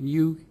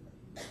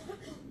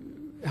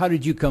how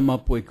did you come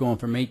up with going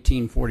from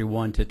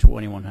 1841 to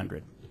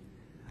 2100?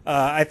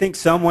 I think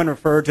someone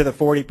referred to the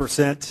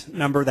 40%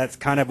 number. That's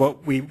kind of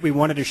what we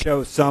wanted to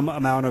show some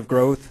amount of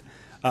growth.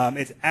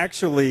 It's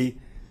actually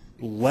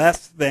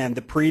less than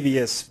the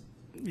previous.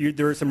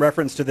 There was some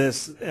reference to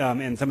this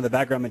in some of the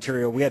background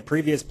material. We had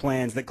previous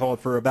plans that called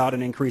for about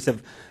an increase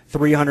of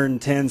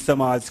 310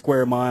 some odd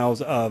square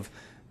miles of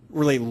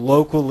really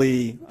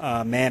locally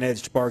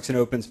managed parks and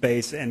open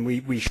space, and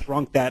we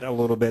shrunk that a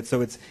little bit.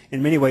 So it's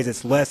in many ways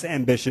it's less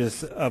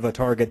ambitious of a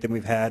target than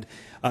we've had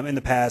in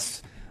the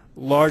past,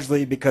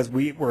 largely because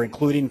we're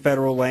including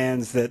federal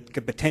lands that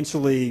could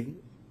potentially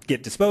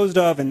get disposed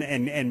of,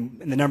 and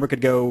the number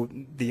could go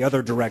the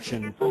other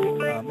direction as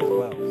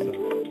well. So.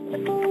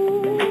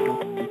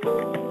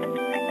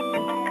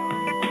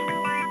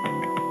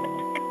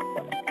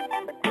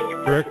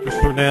 Director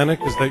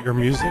Cernanek, is that your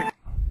music?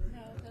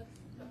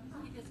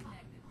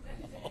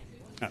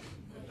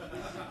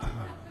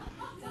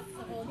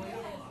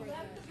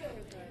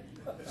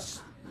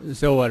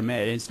 So what I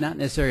meant, it's not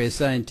necessarily a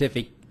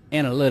scientific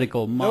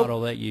analytical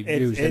model that you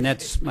use, and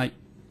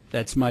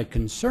that's my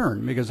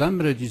concern, because I'm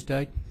going to just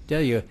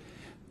tell you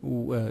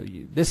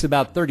this is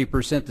about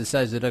 30% the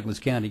size of Douglas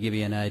County, to give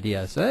you an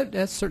idea. So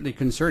that's certainly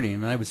concerning,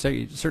 and I would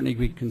say it'd certainly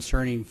be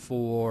concerning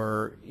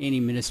for any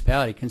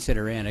municipality to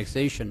consider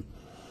annexation.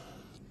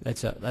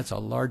 That's a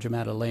large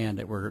amount of land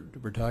that we're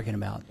talking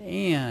about.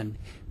 And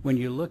when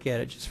you look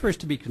at it, just for us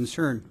to be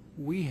concerned,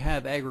 we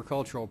have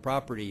agricultural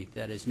property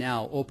that is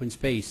now open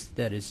space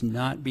that is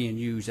not being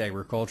used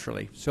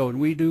agriculturally. So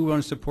we do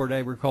want to support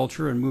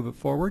agriculture and move it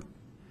forward.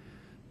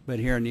 But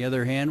here on the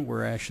other hand,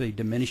 we're actually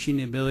diminishing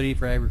the ability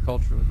for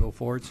agriculture to go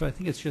forward. So I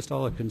think it's just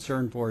all a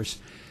concern for us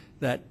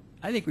that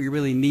I think we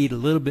really need a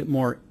little bit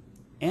more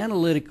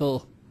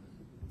analytical,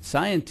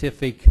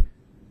 scientific,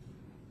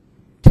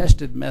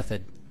 tested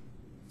method.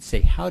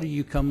 Say, how do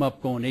you come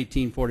up going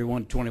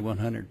 1841 to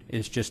 2100?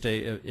 It's just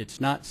it's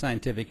not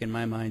scientific in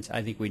my mind.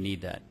 I think we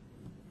need that.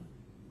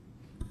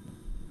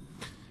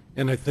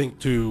 And I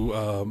think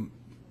I'm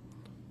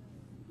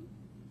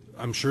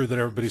sure that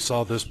everybody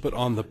saw this, but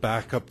on the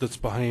backup that's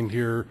behind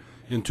here,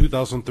 in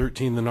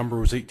 2013 the number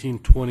was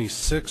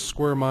 1826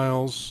 square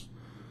miles,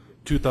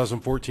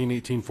 2014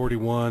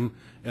 1841,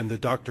 and the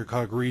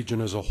DRCOG region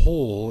as a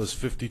whole is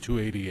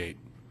 5288.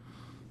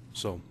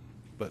 So,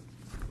 but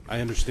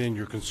I understand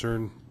your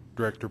concern,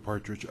 Director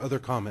Partridge. Other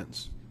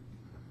comments?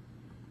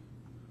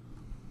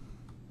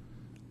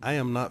 I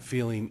am not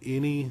feeling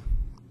any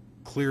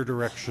clear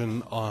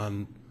direction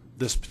on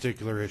this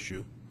particular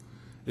issue.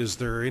 Is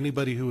there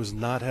anybody who has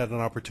not had an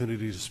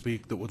opportunity to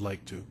speak that would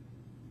like to?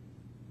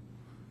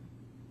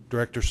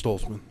 Director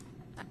Stolzman.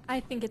 I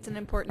think it's an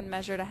important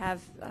measure to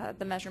have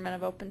the measurement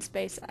of open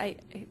space.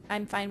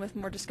 I'm fine with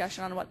more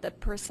discussion on what the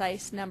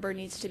precise number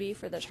needs to be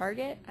for the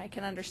target. I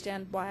can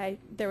understand why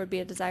there would be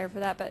a desire for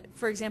that, but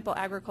for example,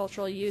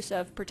 agricultural use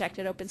of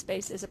protected open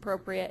space is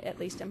appropriate, at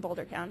least in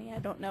Boulder County. I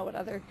don't know what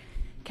other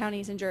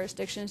counties and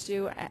jurisdictions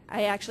do.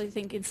 I actually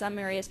think in some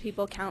areas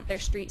people count their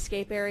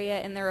streetscape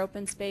area in their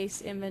open space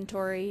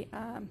inventory.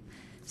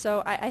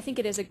 So I think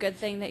it is a good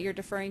thing that you're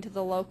deferring to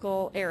the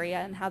local area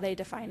and how they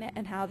define it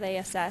and how they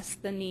assess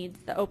the needs,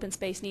 the open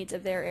space needs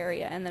of their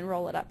area, and then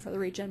roll it up for the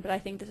region. But I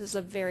think this is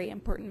a very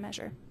important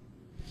measure.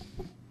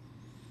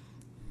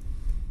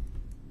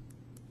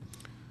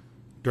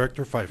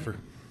 Director Pfeiffer.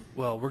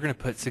 Well, we're going to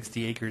put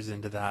 60 acres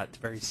into that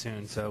very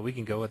soon, so we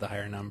can go with a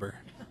higher number.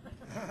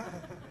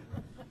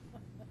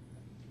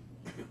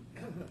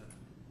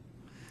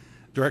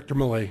 Director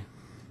Millay.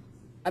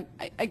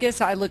 I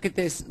guess I look at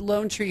this.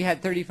 Lone Tree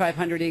had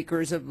 3,500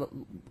 acres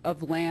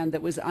of land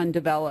that was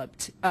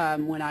undeveloped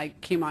when I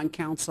came on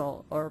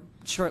council, or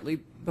shortly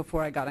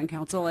before I got on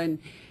council,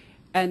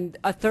 and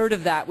a third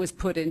of that was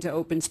put into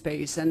open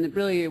space. And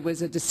really, it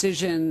was a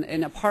decision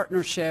in a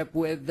partnership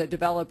with the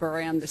developer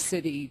and the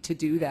city to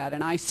do that.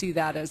 And I see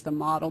that as the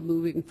model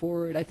moving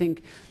forward. I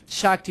think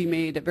Shakti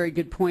made a very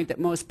good point that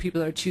most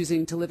people are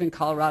choosing to live in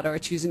Colorado are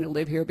choosing to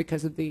live here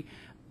because of the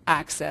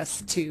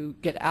access to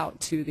get out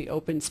to the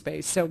open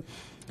space. So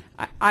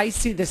I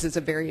see this as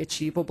a very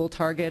achievable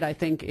target. I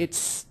think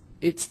it's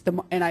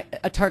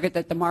a target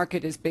that the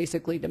market is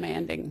basically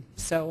demanding.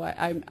 So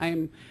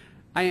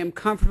I am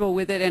comfortable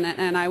with it,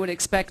 and I would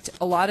expect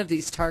a lot of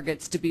these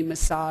targets to be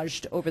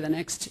massaged over the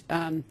next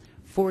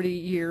 40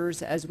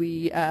 years as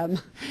we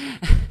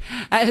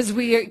as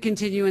we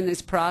continue in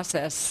this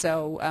process.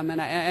 So and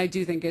I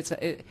do think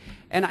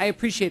and I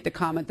appreciate the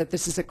comment that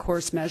this is a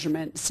course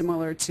measurement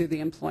similar to the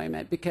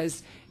employment,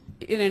 because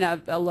in and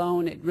of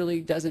alone it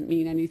really doesn't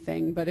mean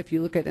anything, but if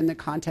you look at it in the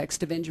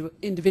context of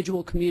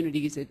individual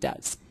communities, it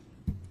does.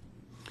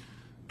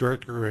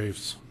 Director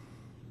Graves.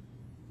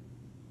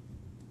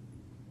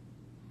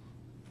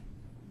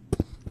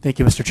 Thank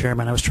you, Mr.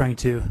 Chairman. I was trying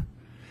to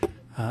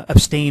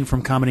abstain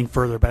from commenting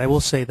further, but I will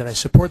say that I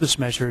support this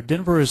measure.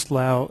 Denver is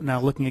now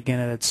looking again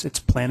at its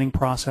planning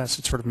process,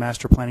 its sort of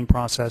master planning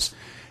process.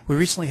 We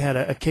recently had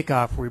a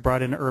kickoff where we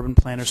brought in urban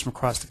planners from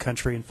across the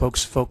country and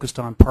folks focused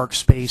on park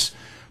space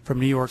from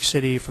New York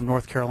City, from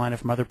North Carolina,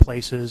 from other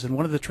places. And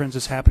one of the trends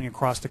that's happening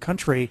across the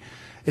country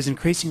is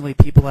increasingly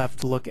people have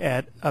to look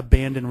at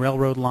abandoned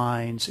railroad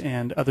lines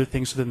and other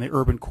things within the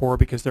urban core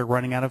because they're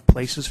running out of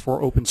places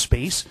for open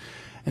space.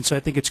 And so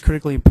I think it's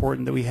critically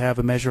important that we have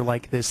a measure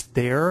like this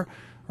there,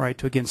 right,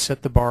 to again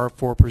set the bar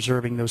for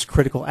preserving those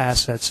critical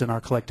assets in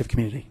our collective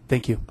community.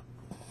 Thank you.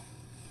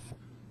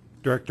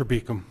 Director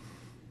Beacom.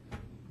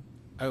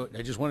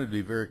 I just wanted to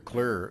be very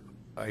clear.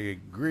 I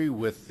agree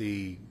with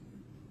the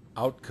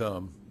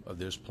outcome of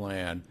this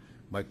plan.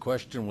 My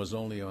question was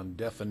only on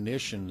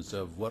definitions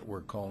of what we're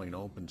calling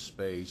open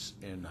space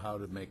and how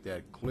to make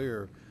that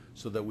clear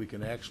so that we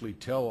can actually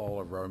tell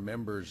all of our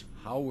members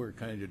how we're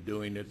kind of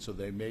doing it so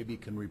they maybe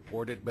can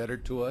report it better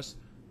to us.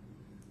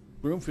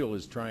 Broomfield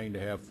is trying to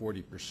have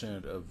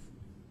 40% of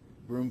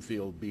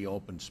Broomfield be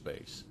open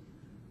space,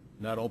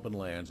 not open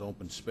lands,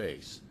 open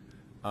space.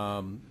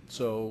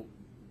 So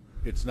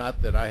it's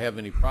not that I have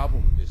any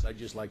problem with this. I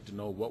just like to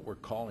know what we're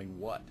calling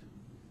what.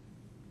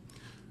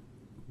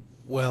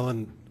 Well,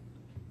 and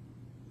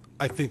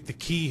I think the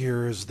key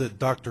here is that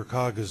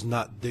DRCOG is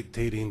not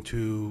dictating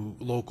to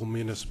local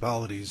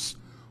municipalities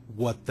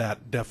what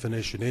that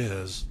definition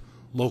is.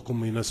 Local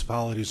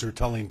municipalities are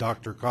telling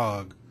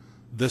DRCOG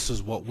this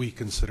is what we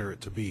consider it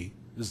to be.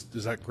 Is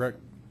that correct?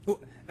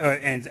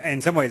 And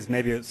in some ways,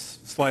 maybe it's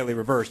slightly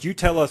reversed. You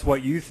tell us how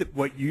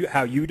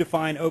you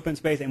define open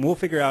space, and we'll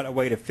figure out a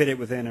way to fit it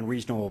within a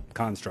regional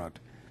construct.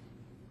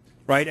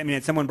 Right? I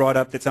mean, someone brought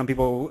up that some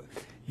people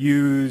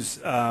use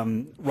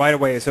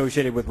right-of-way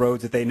associated with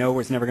roads that they know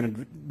is never going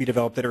to be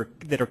developed, that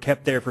are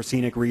kept there for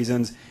scenic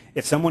reasons.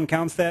 If someone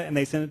counts that and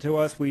they send it to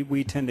us,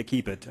 we tend to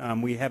keep it.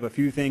 We have a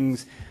few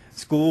things.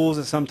 Schools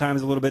is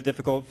sometimes a little bit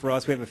difficult for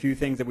us. We have a few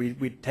things that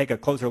we take a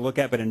closer look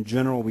at, but in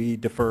general, we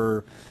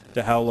defer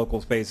to how local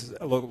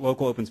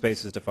open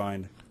space is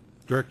defined.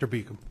 Director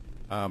Beacom.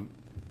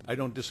 I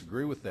don't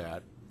disagree with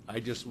that. I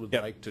just would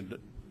like to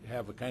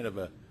have a kind of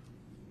a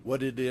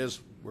what it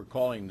is we're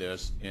calling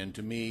this, and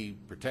to me,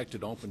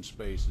 protected open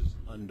space is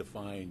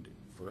undefined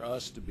for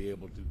us to be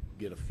able to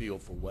get a feel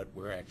for what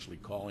we're actually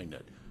calling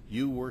it.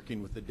 You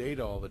working with the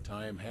data all the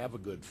time have a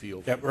good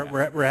feel for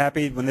that. We're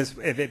happy when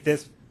if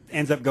this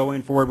ends up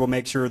going forward, we'll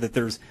make sure that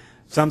there's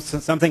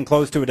something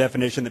close to a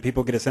definition that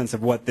people get a sense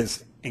of what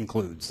this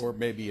includes. Or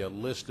maybe a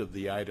list of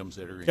the items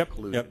that are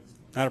included. Yep,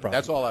 not a problem.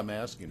 That's all I'm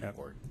asking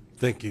for.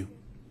 Thank you.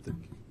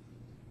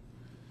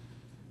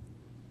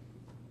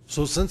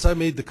 So since I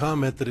made the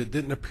comment that it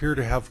didn't appear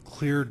to have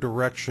clear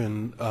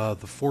direction, the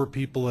 4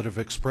 people that have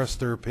expressed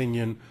their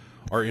opinion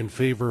are in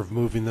favor of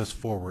moving this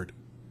forward.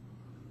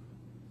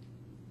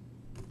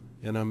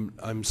 And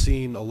I'm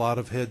seeing a lot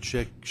of head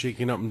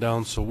shaking up and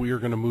down, so we are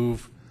going to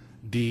move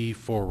D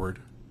forward.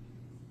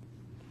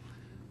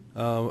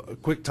 A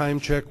quick time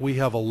check. We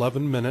have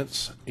 11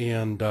 minutes,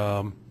 and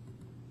can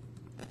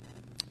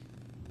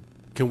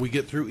we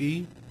get through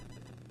E?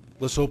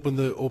 Let's open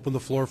the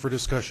floor for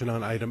discussion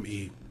on item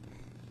E.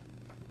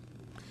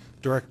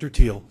 Director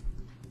Teal.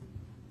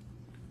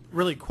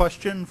 Really,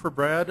 question for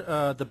Brad.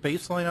 The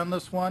baseline on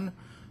this one,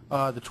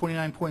 the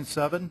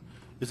 29.7,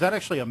 is that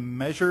actually a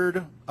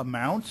measured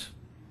amount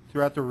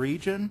throughout the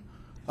region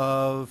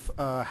of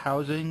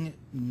housing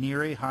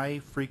near a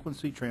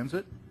high-frequency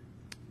transit?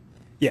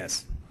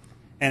 Yes.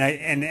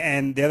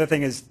 And the other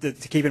thing is to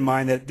keep in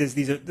mind that this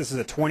is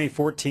a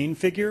 2014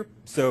 figure.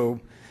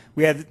 So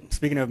we had,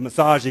 speaking of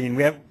massaging,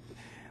 we have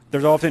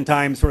there's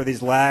oftentimes sort of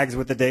these lags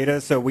with the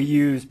data. So we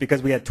use,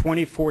 because we had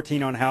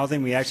 2014 on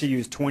housing, we actually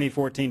used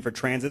 2014 for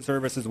transit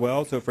service as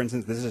well. So for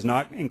instance, this does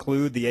not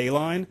include the A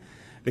line,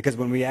 because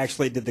when we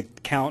actually did the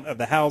count of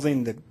the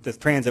housing, the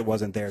transit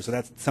wasn't there. So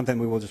that's something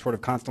we will just sort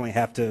of constantly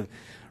have to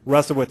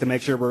wrestle with to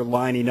make sure we're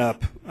lining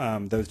up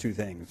those two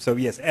things. So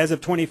yes, as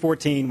of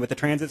 2014, with the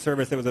transit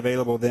service that was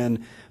available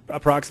then,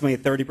 approximately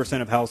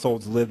 30% of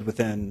households lived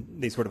within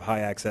these sort of high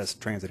access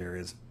transit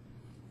areas.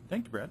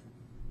 Thank you, Brad.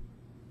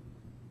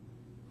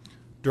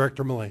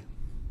 Director Millay.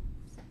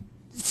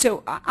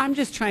 So I'm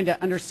just trying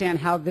to understand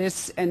how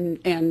this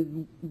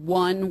and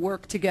one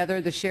work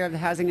together, the share of the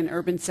housing in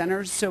urban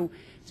centers. So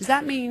does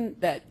that mean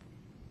that,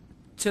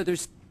 so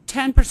there's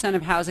 10%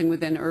 of housing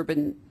within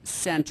urban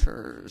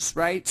centers,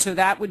 right? So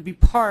that would be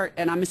part,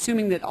 and I'm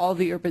assuming that all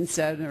the urban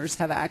centers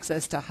have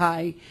access to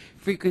high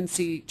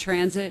frequency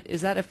transit.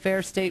 Is that a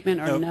fair statement,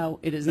 or Nope. no,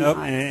 it is Nope.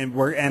 not?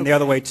 And the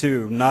other way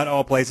too. Not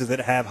all places that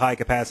have high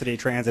capacity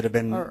transit have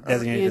been Or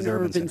designated as in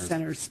urban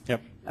centers.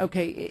 Yep.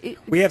 Okay.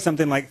 We have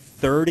something like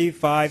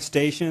 35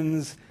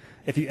 stations,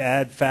 if you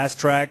add fast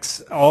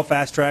tracks, all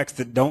fast tracks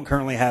that don't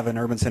currently have an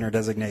urban center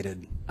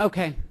designated.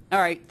 Okay. All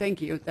right.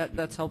 Thank you.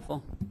 That's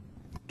helpful.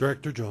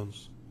 Director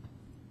Jones.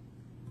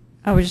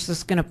 I was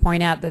just going to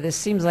point out that this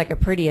seems like a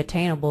pretty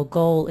attainable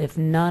goal if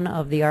none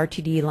of the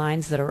RTD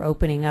lines that are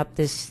opening up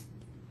this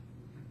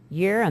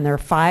year, and there are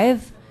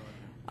 5,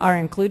 are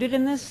included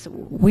in this.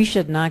 We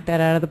should knock that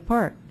out of the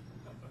park.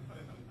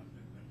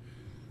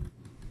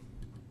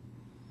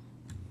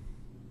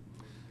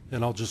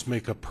 And I'll just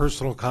make a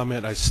personal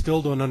comment. I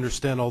still don't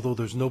understand, although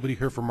there's nobody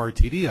here from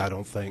RTD, I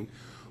don't think,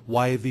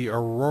 why the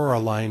Aurora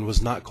line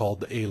was not called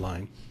the A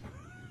line.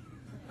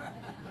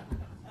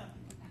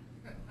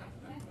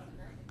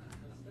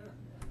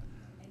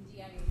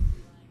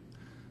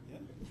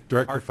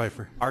 Director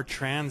Pfeiffer. Our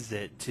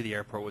transit to the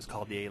airport was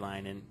called the A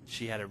line, and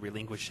she had to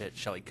relinquish it,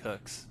 Shelley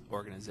Cook's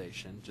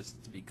organization,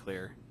 just to be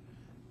clear.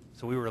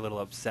 So we were a little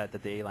upset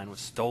that the A line was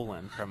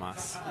stolen from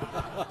us.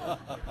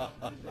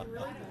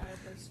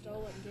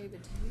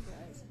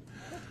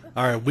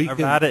 All right, we can.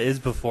 Arvada is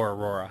before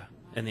Aurora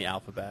in the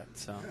alphabet,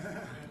 so.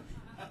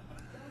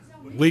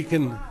 We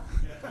can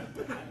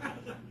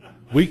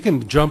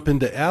jump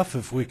into F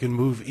if we can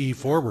move E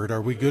forward.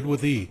 Are we good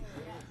with E?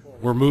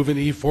 We're moving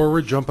E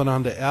forward, jumping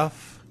onto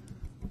F.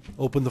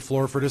 Open the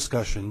floor for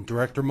discussion.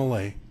 Director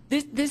Millay.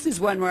 This is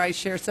one where I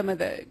share some of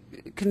the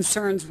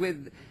concerns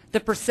with the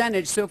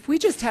percentage. So if we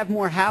just have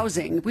more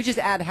housing, if we just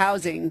add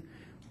housing,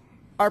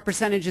 our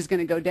percentage is going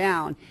to go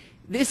down.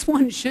 This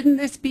one, shouldn't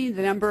this be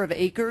the number of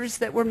acres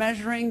that we're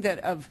measuring, that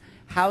of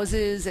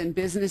houses and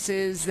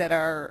businesses that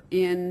are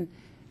in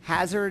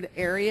hazard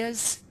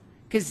areas?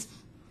 Because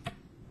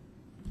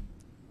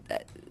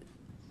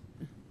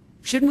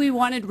shouldn't we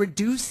want to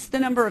reduce the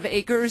number of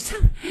acres,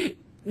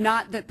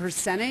 not the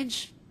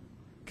percentage?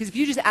 Because if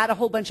you just add a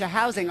whole bunch of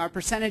housing, our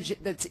percentage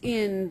that's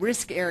in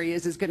risk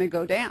areas is going to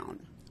go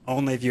down.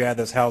 Only if you add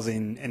those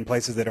housing in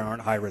places that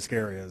aren't high-risk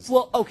areas.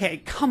 Well,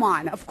 okay, come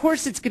on. Of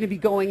course it's going to be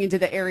going into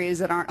the areas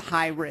that aren't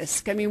high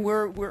risk. I mean,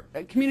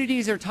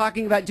 communities are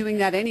talking about doing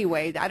that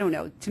anyway. I don't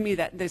know. To me,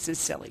 this is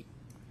silly.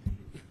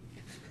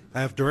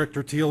 I have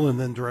Director Teal and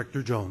then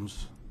Director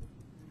Jones.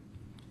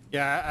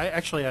 Yeah,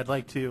 I'd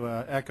like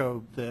to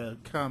echo the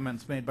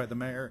comments made by the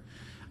mayor.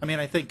 I mean,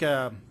 I think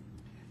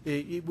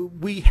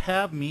we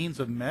have means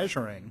of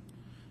measuring,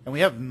 and we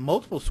have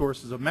multiple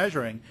sources of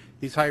measuring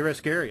these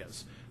high-risk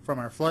areas, from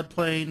our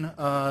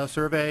floodplain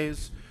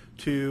surveys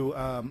to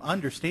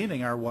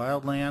understanding our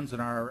wildlands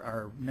and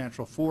our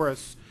natural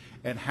forests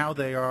and how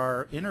they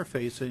are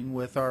interfacing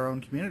with our own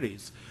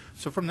communities.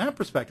 So from that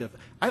perspective,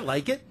 I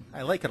like it.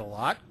 I like it a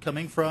lot,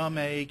 coming from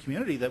a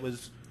community that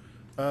was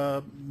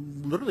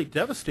literally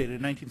devastated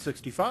in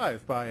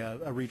 1965 by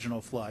a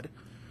regional flood.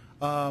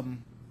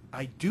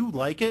 I do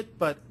like it,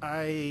 but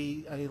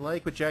I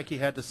like what Jackie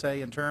had to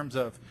say in terms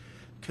of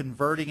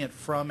converting it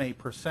from a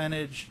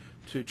percentage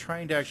to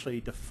trying to actually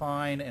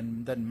define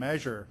and then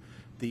measure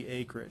the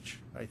acreage.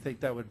 I think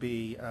that would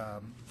be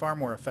far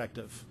more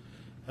effective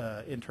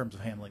in terms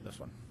of handling this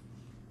one.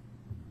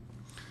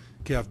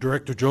 Okay, I have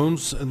Director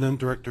Jones and then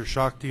Director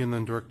Shakti and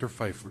then Director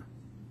Pfeiffer.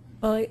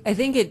 Well, I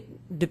think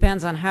it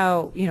depends on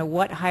how,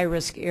 what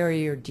high-risk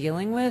area you're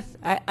dealing with.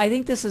 I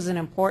think this is an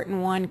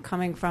important one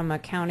coming from a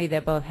county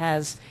that both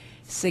has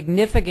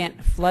significant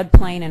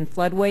floodplain and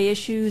floodway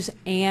issues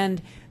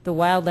and the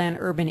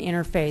wildland-urban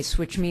interface,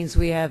 which means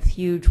we have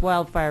huge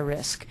wildfire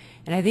risk.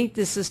 And I think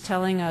this is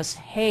telling us,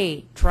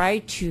 hey, try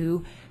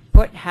to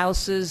put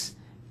houses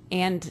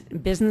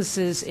and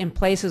businesses in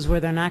places where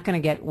they're not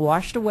going to get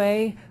washed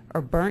away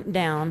or burnt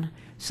down,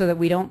 so that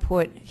we don't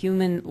put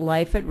human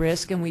life at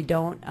risk and we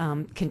don't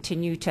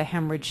continue to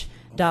hemorrhage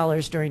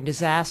dollars during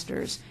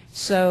disasters.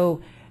 So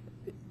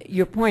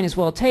your point is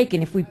well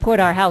taken. If we put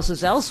our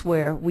houses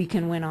elsewhere, we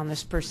can win on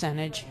this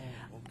percentage,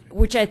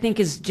 which I think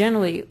is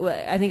generally,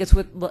 I think it's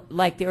with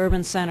like the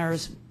urban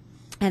centers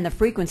and the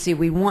frequency,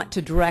 we want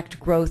to direct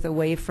growth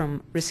away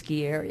from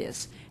risky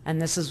areas, and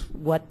this is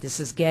what this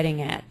is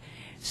getting at.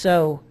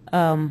 So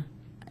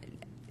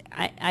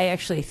I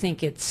actually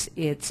think it's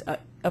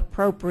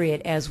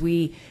appropriate as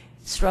we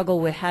struggle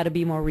with how to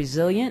be more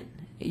resilient,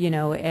 you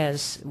know,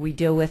 as we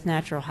deal with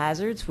natural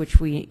hazards, which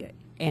we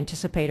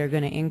anticipate are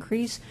going to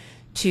increase,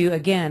 to,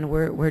 again,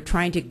 we're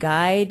trying to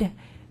guide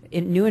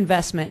new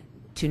investment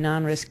to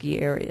non-risky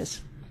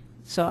areas.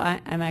 So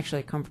I'm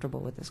actually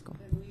comfortable with this goal.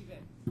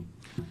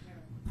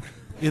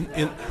 I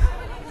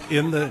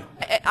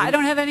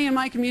don't have any in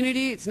my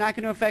community. It's not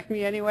going to affect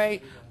me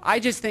anyway. I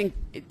just think,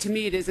 to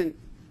me, it isn't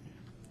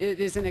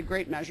a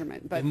great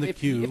measurement. But if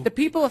the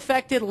people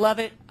affected love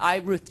it, I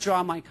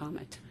withdraw my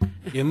comment.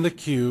 In the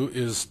queue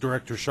is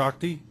Director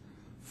Shakti,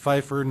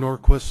 Pfeiffer,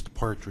 Norquist,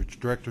 Partridge.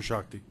 Director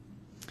Shakti.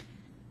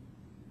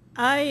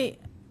 I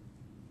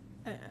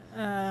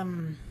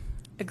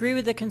agree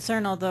with the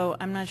concern, although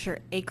I'm not sure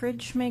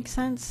acreage makes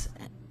sense.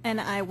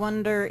 And I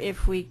wonder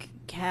if we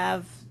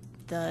have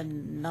the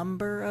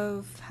number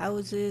of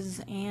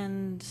houses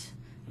and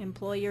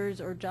employers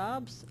or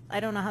jobs. I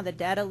don't know how the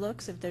data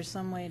looks, if there's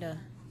some way to...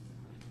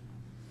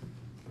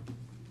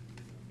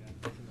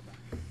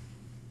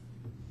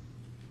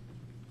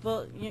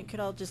 Well, you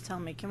could all just tell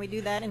me. Can we do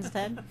that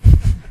instead?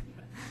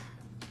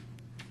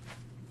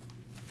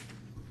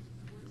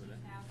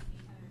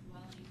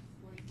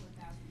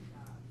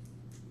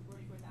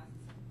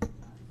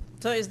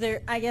 So is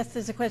there, I guess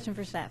there's a question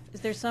for staff.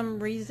 Is there some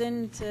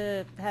reason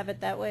to have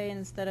it that way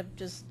instead of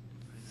just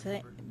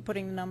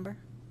putting the number?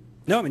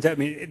 No,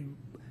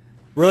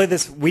 really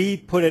we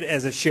put it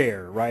as a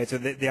share, right? So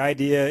the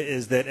idea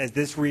is that as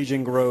this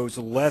region grows,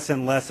 less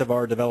and less of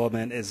our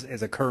development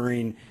is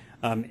occurring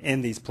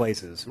in these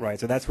places, right?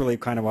 So that's really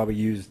kind of why we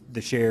use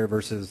the share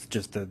versus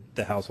just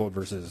the household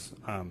versus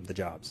the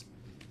jobs.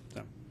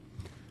 So,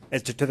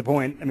 as to the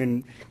point,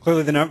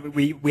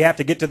 clearly we have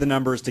to get to the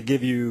numbers to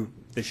give you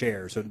the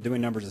share, so doing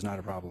numbers is not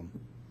a problem.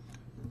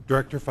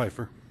 Director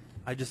Pfeiffer.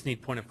 I just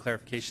need point of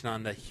clarification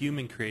on the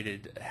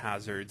human-created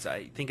hazards.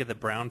 I think of the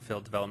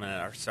brownfield development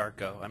at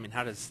ARCO.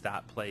 How does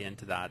that play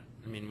into that?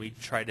 We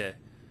try to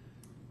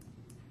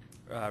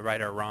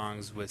right our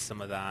wrongs with some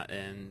of that,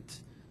 and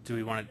do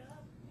we want to?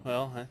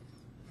 Well,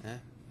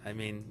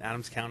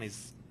 Adams County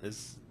they're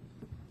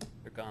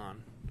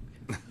gone.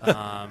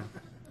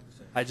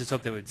 I just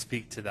hope they would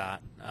speak to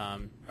that.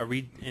 Are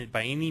we,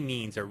 by any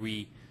means,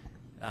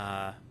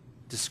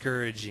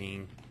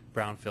 discouraging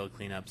brownfield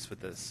cleanups with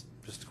this?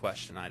 Just a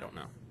question. I don't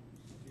know.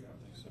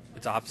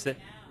 It's opposite.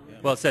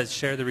 Well, it says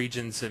share the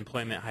region's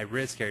employment high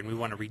risk area, and we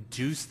want to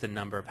reduce the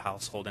number of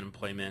household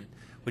employment,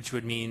 which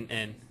would mean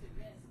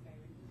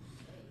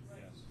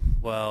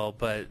well,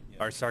 but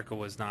ARCO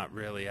was not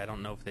really. I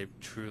don't know if they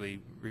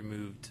truly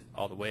removed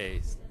all the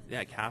ways.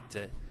 Yeah, capped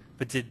it,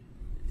 but did.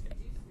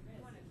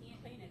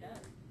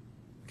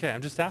 Okay,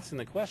 I'm just asking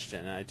the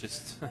question.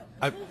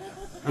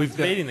 We've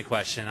debating the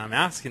question. I'm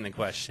asking the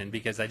question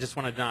because I just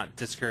want to not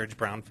discourage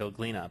brownfield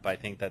cleanup. I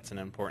think that's an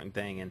important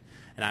thing, and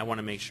I want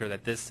to make sure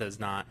that this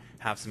does not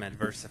have some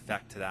adverse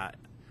effect to that.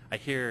 I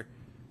hear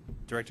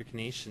Director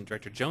Kanish and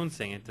Director Jones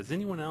saying it. Does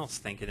anyone else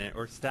think it,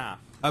 or staff?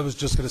 I was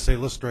just going to say,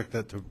 let's direct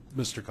that to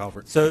Mr.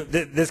 Calvert. So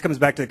this comes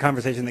back to the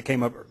conversation that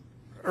came up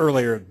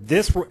earlier.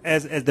 This,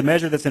 as the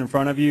measure that's in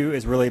front of you,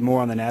 is really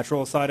more on the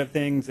natural side of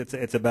things.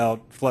 It's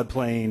about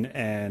floodplain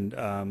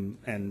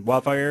and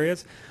wildfire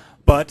areas,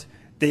 but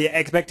the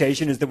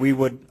expectation is that we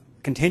would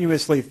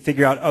continuously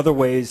figure out other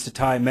ways to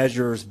tie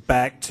measures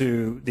back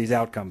to these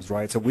outcomes,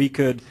 right? So we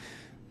could,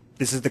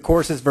 this is the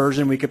coarsest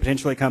version, we could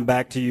potentially come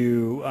back to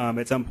you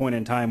at some point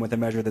in time with a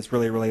measure that's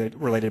really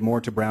related more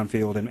to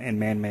brownfield and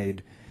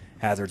man-made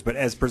hazards. But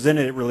as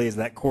presented, it really is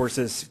that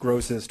coarsest,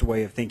 grossest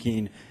way of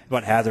thinking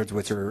about hazards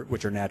which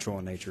are natural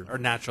in nature. Or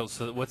natural,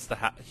 so what's the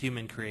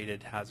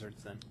human-created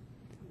hazards then?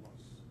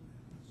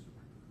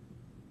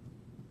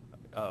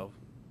 Oh.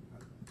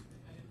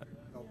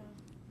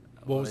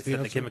 What was the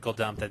answer? The chemical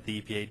dump that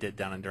the EPA did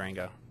down in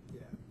Durango.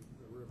 Yeah,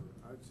 the river.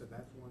 I would say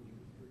that's one you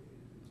created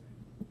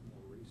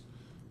more recent.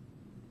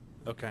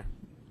 Okay.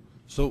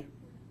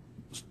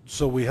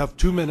 So we have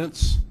 2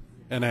 minutes,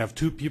 and I have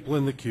 2 people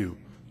in the queue.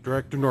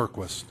 Director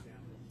Norquist.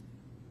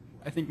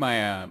 I think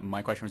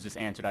my question was just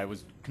answered. I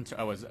was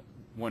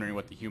wondering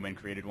what the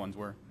human-created ones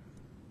were.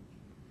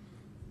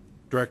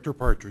 Director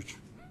Partridge.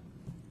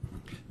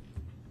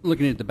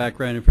 Looking at the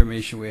background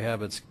information we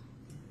have, it's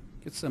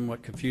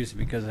somewhat confusing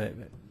because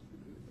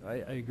I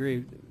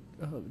agree,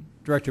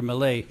 Director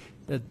Millet,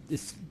 that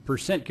this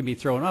percent can be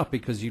thrown off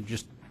because you've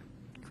just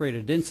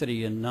created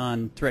density in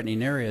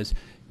non-threatening areas.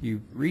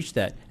 You reach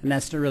that, and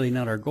that's really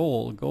not our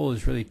goal. The goal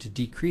is really to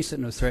decrease it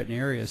in those threatening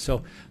areas.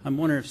 So I'm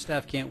wondering if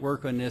staff can't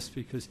work on this,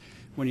 because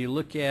when you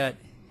look at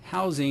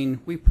housing,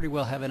 we pretty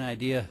well have an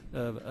idea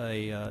of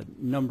a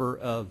number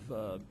of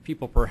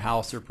people per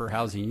house or per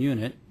housing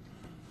unit.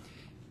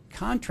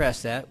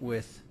 Contrast that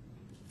with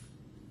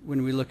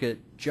when we look at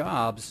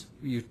jobs,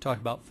 you talk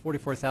about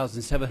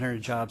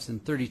 44,700 jobs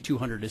and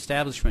 3,200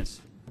 establishments.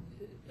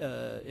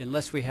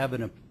 Unless we have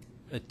a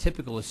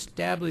typical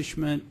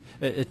establishment,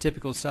 a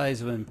typical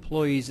size of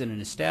employees in an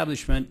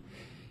establishment,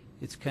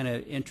 it's kind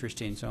of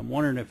interesting. So I'm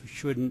wondering if we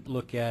shouldn't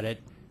look at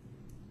it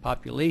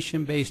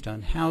population based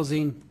on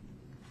housing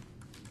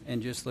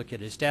and just look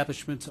at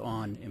establishments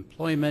on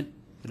employment,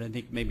 but I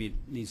think maybe it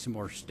needs some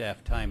more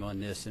staff time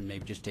on this and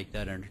maybe just take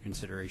that under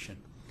consideration.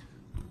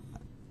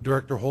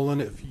 Director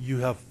Holland, if you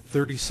have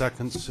 30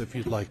 seconds, if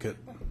you'd like it.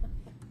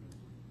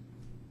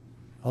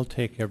 I'll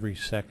take every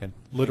second.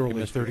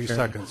 Literally Thank you, Mr. 30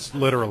 Chairman. seconds,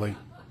 literally.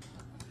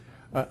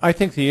 I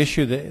think the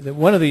issue that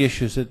one of the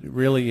issues that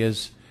really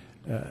is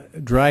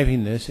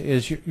driving this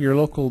is your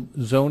local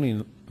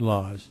zoning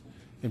laws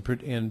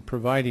in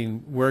providing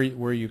where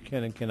you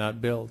can and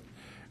cannot build.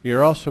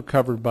 You're also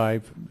covered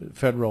by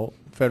federal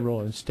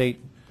and state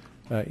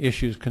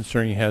issues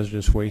concerning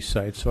hazardous waste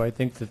sites. So I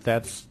think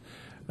that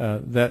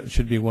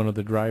should be one of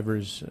the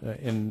drivers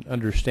in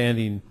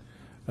understanding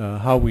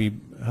how we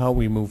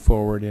move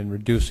forward in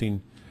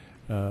reducing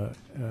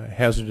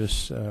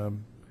hazardous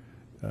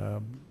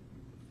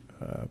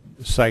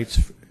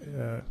sites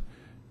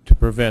to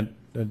prevent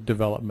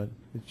development.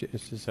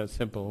 It's just that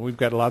simple. We've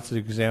got lots of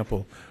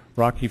examples: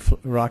 Rocky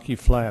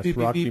Flats, Beep, beep,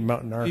 Rocky beep.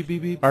 Mountain Beep,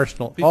 beep, beep.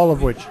 Arsenal, Beep. all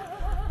of which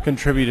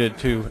contributed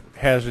to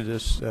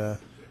hazardous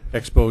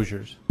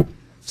exposures.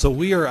 So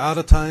we are out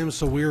of time,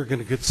 so we are going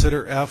to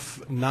consider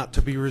F not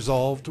to be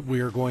resolved.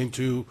 We are going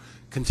to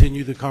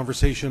continue the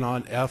conversation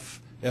on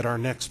F at our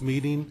next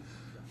meeting.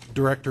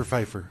 Director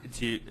Pfeiffer.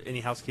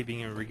 Any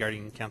housekeeping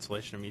regarding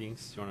cancellation of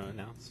meetings you want to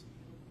announce?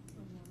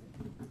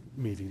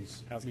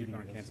 Meetings. Housekeeping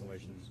on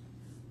cancellations.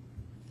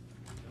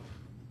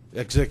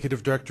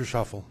 Executive Director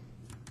Shuffle.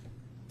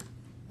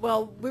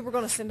 Well, we were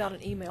going to send out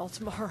an email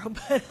tomorrow,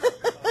 but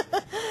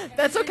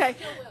that's okay.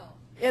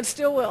 And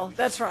still will.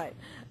 That's right.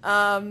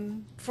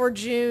 For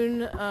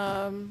June,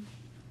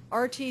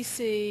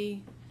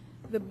 RTC,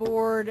 the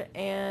board,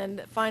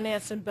 and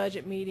finance and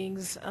budget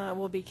meetings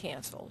will be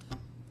canceled.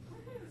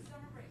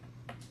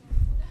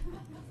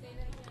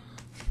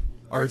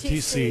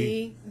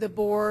 RTC, the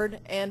board,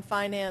 and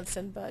finance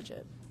and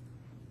budget.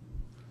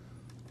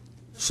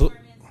 So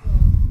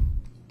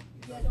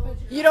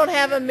you don't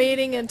have a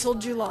meeting until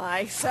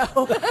July, so.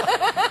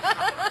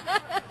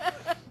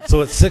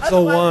 So at Otherwise, we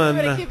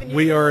would've 6:01, given you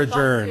we are more thought,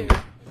 adjourned. too.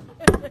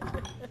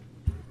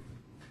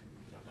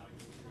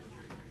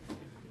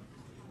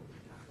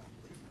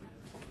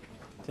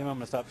 Tim, I'm going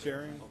to stop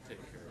sharing.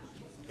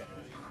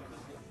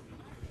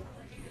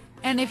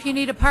 And if you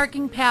need a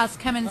parking pass,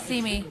 come and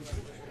see me.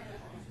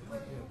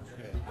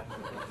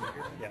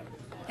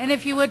 And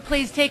if you would,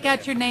 please take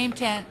out your name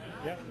tent.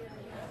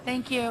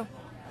 Thank you.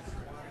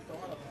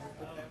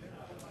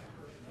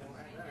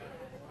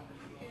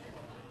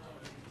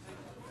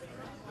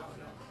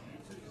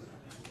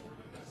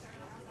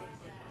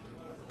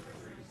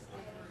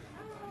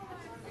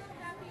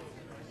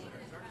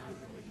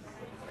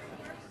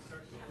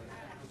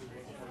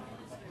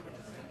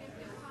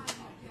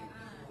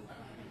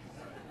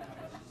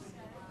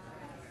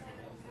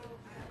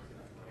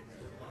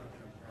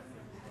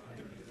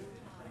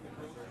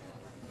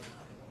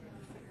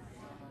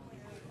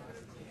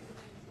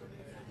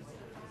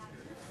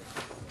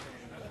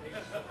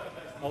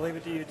 I'll leave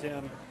it to you,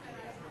 Tim.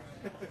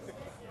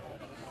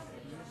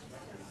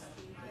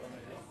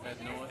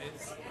 That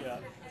noise? Yeah.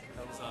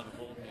 That was on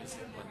hold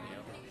music when the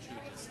other two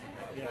just...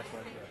 Yeah, that's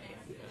right.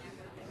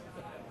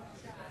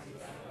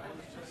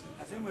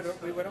 I assume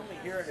we would only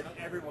hear it if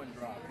everyone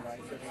dropped, right?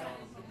 So if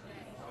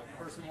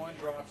person one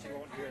drops, you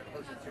won't hear it.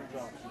 Person two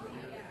drops, you would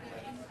hear it.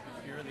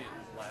 If you're the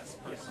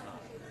last person on.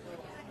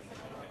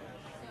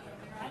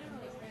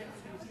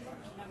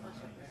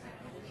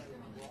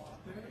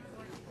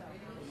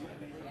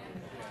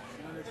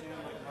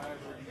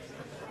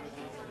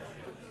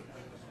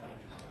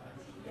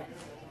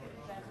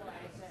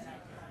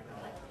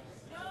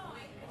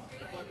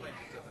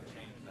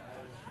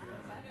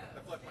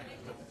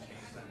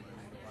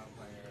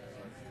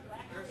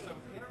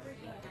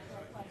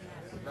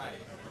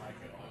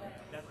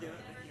 That's the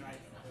other thing, you know, I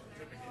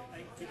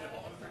think people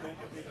don't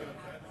think of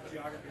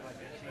geography like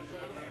that. Change it,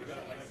 they think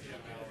about like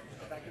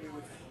the fact that we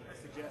would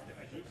suggest that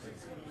a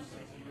decrease means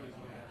that you would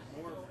have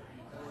more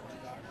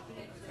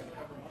geography, it's going to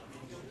cover more.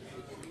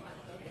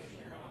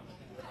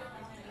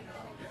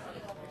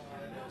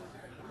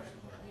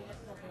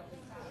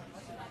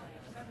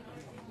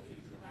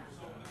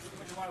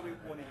 Which is why we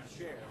wanted to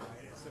share,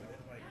 right? It's so that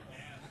like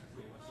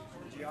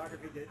the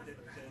geography, the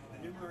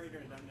numerator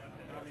and the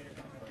denominator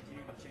can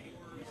continue to change.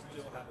 You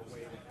still have a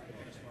way to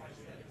benchmark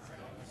it.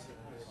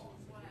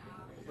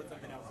 We'll put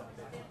something else out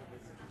there.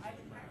 Thank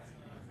you.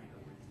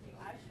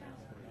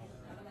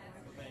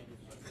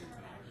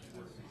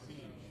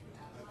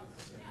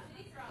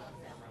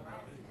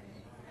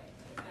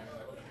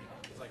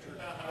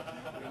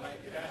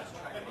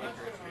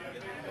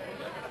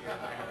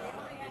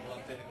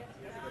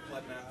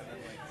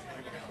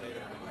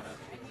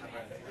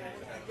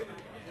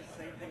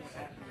 Same thing was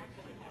happening.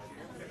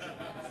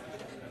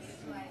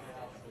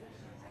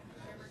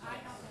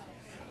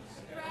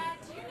 Brad,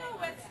 do you know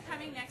what's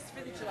coming next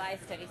for the July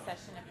study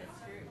session of this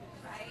group?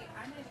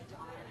 I'm going to be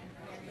gone.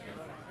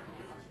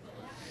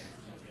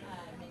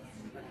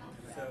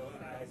 So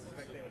I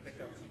suspect they will pick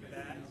up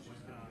that.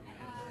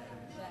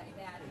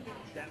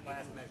 That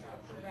last measure.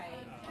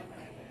 Right.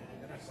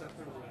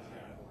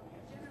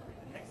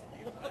 Next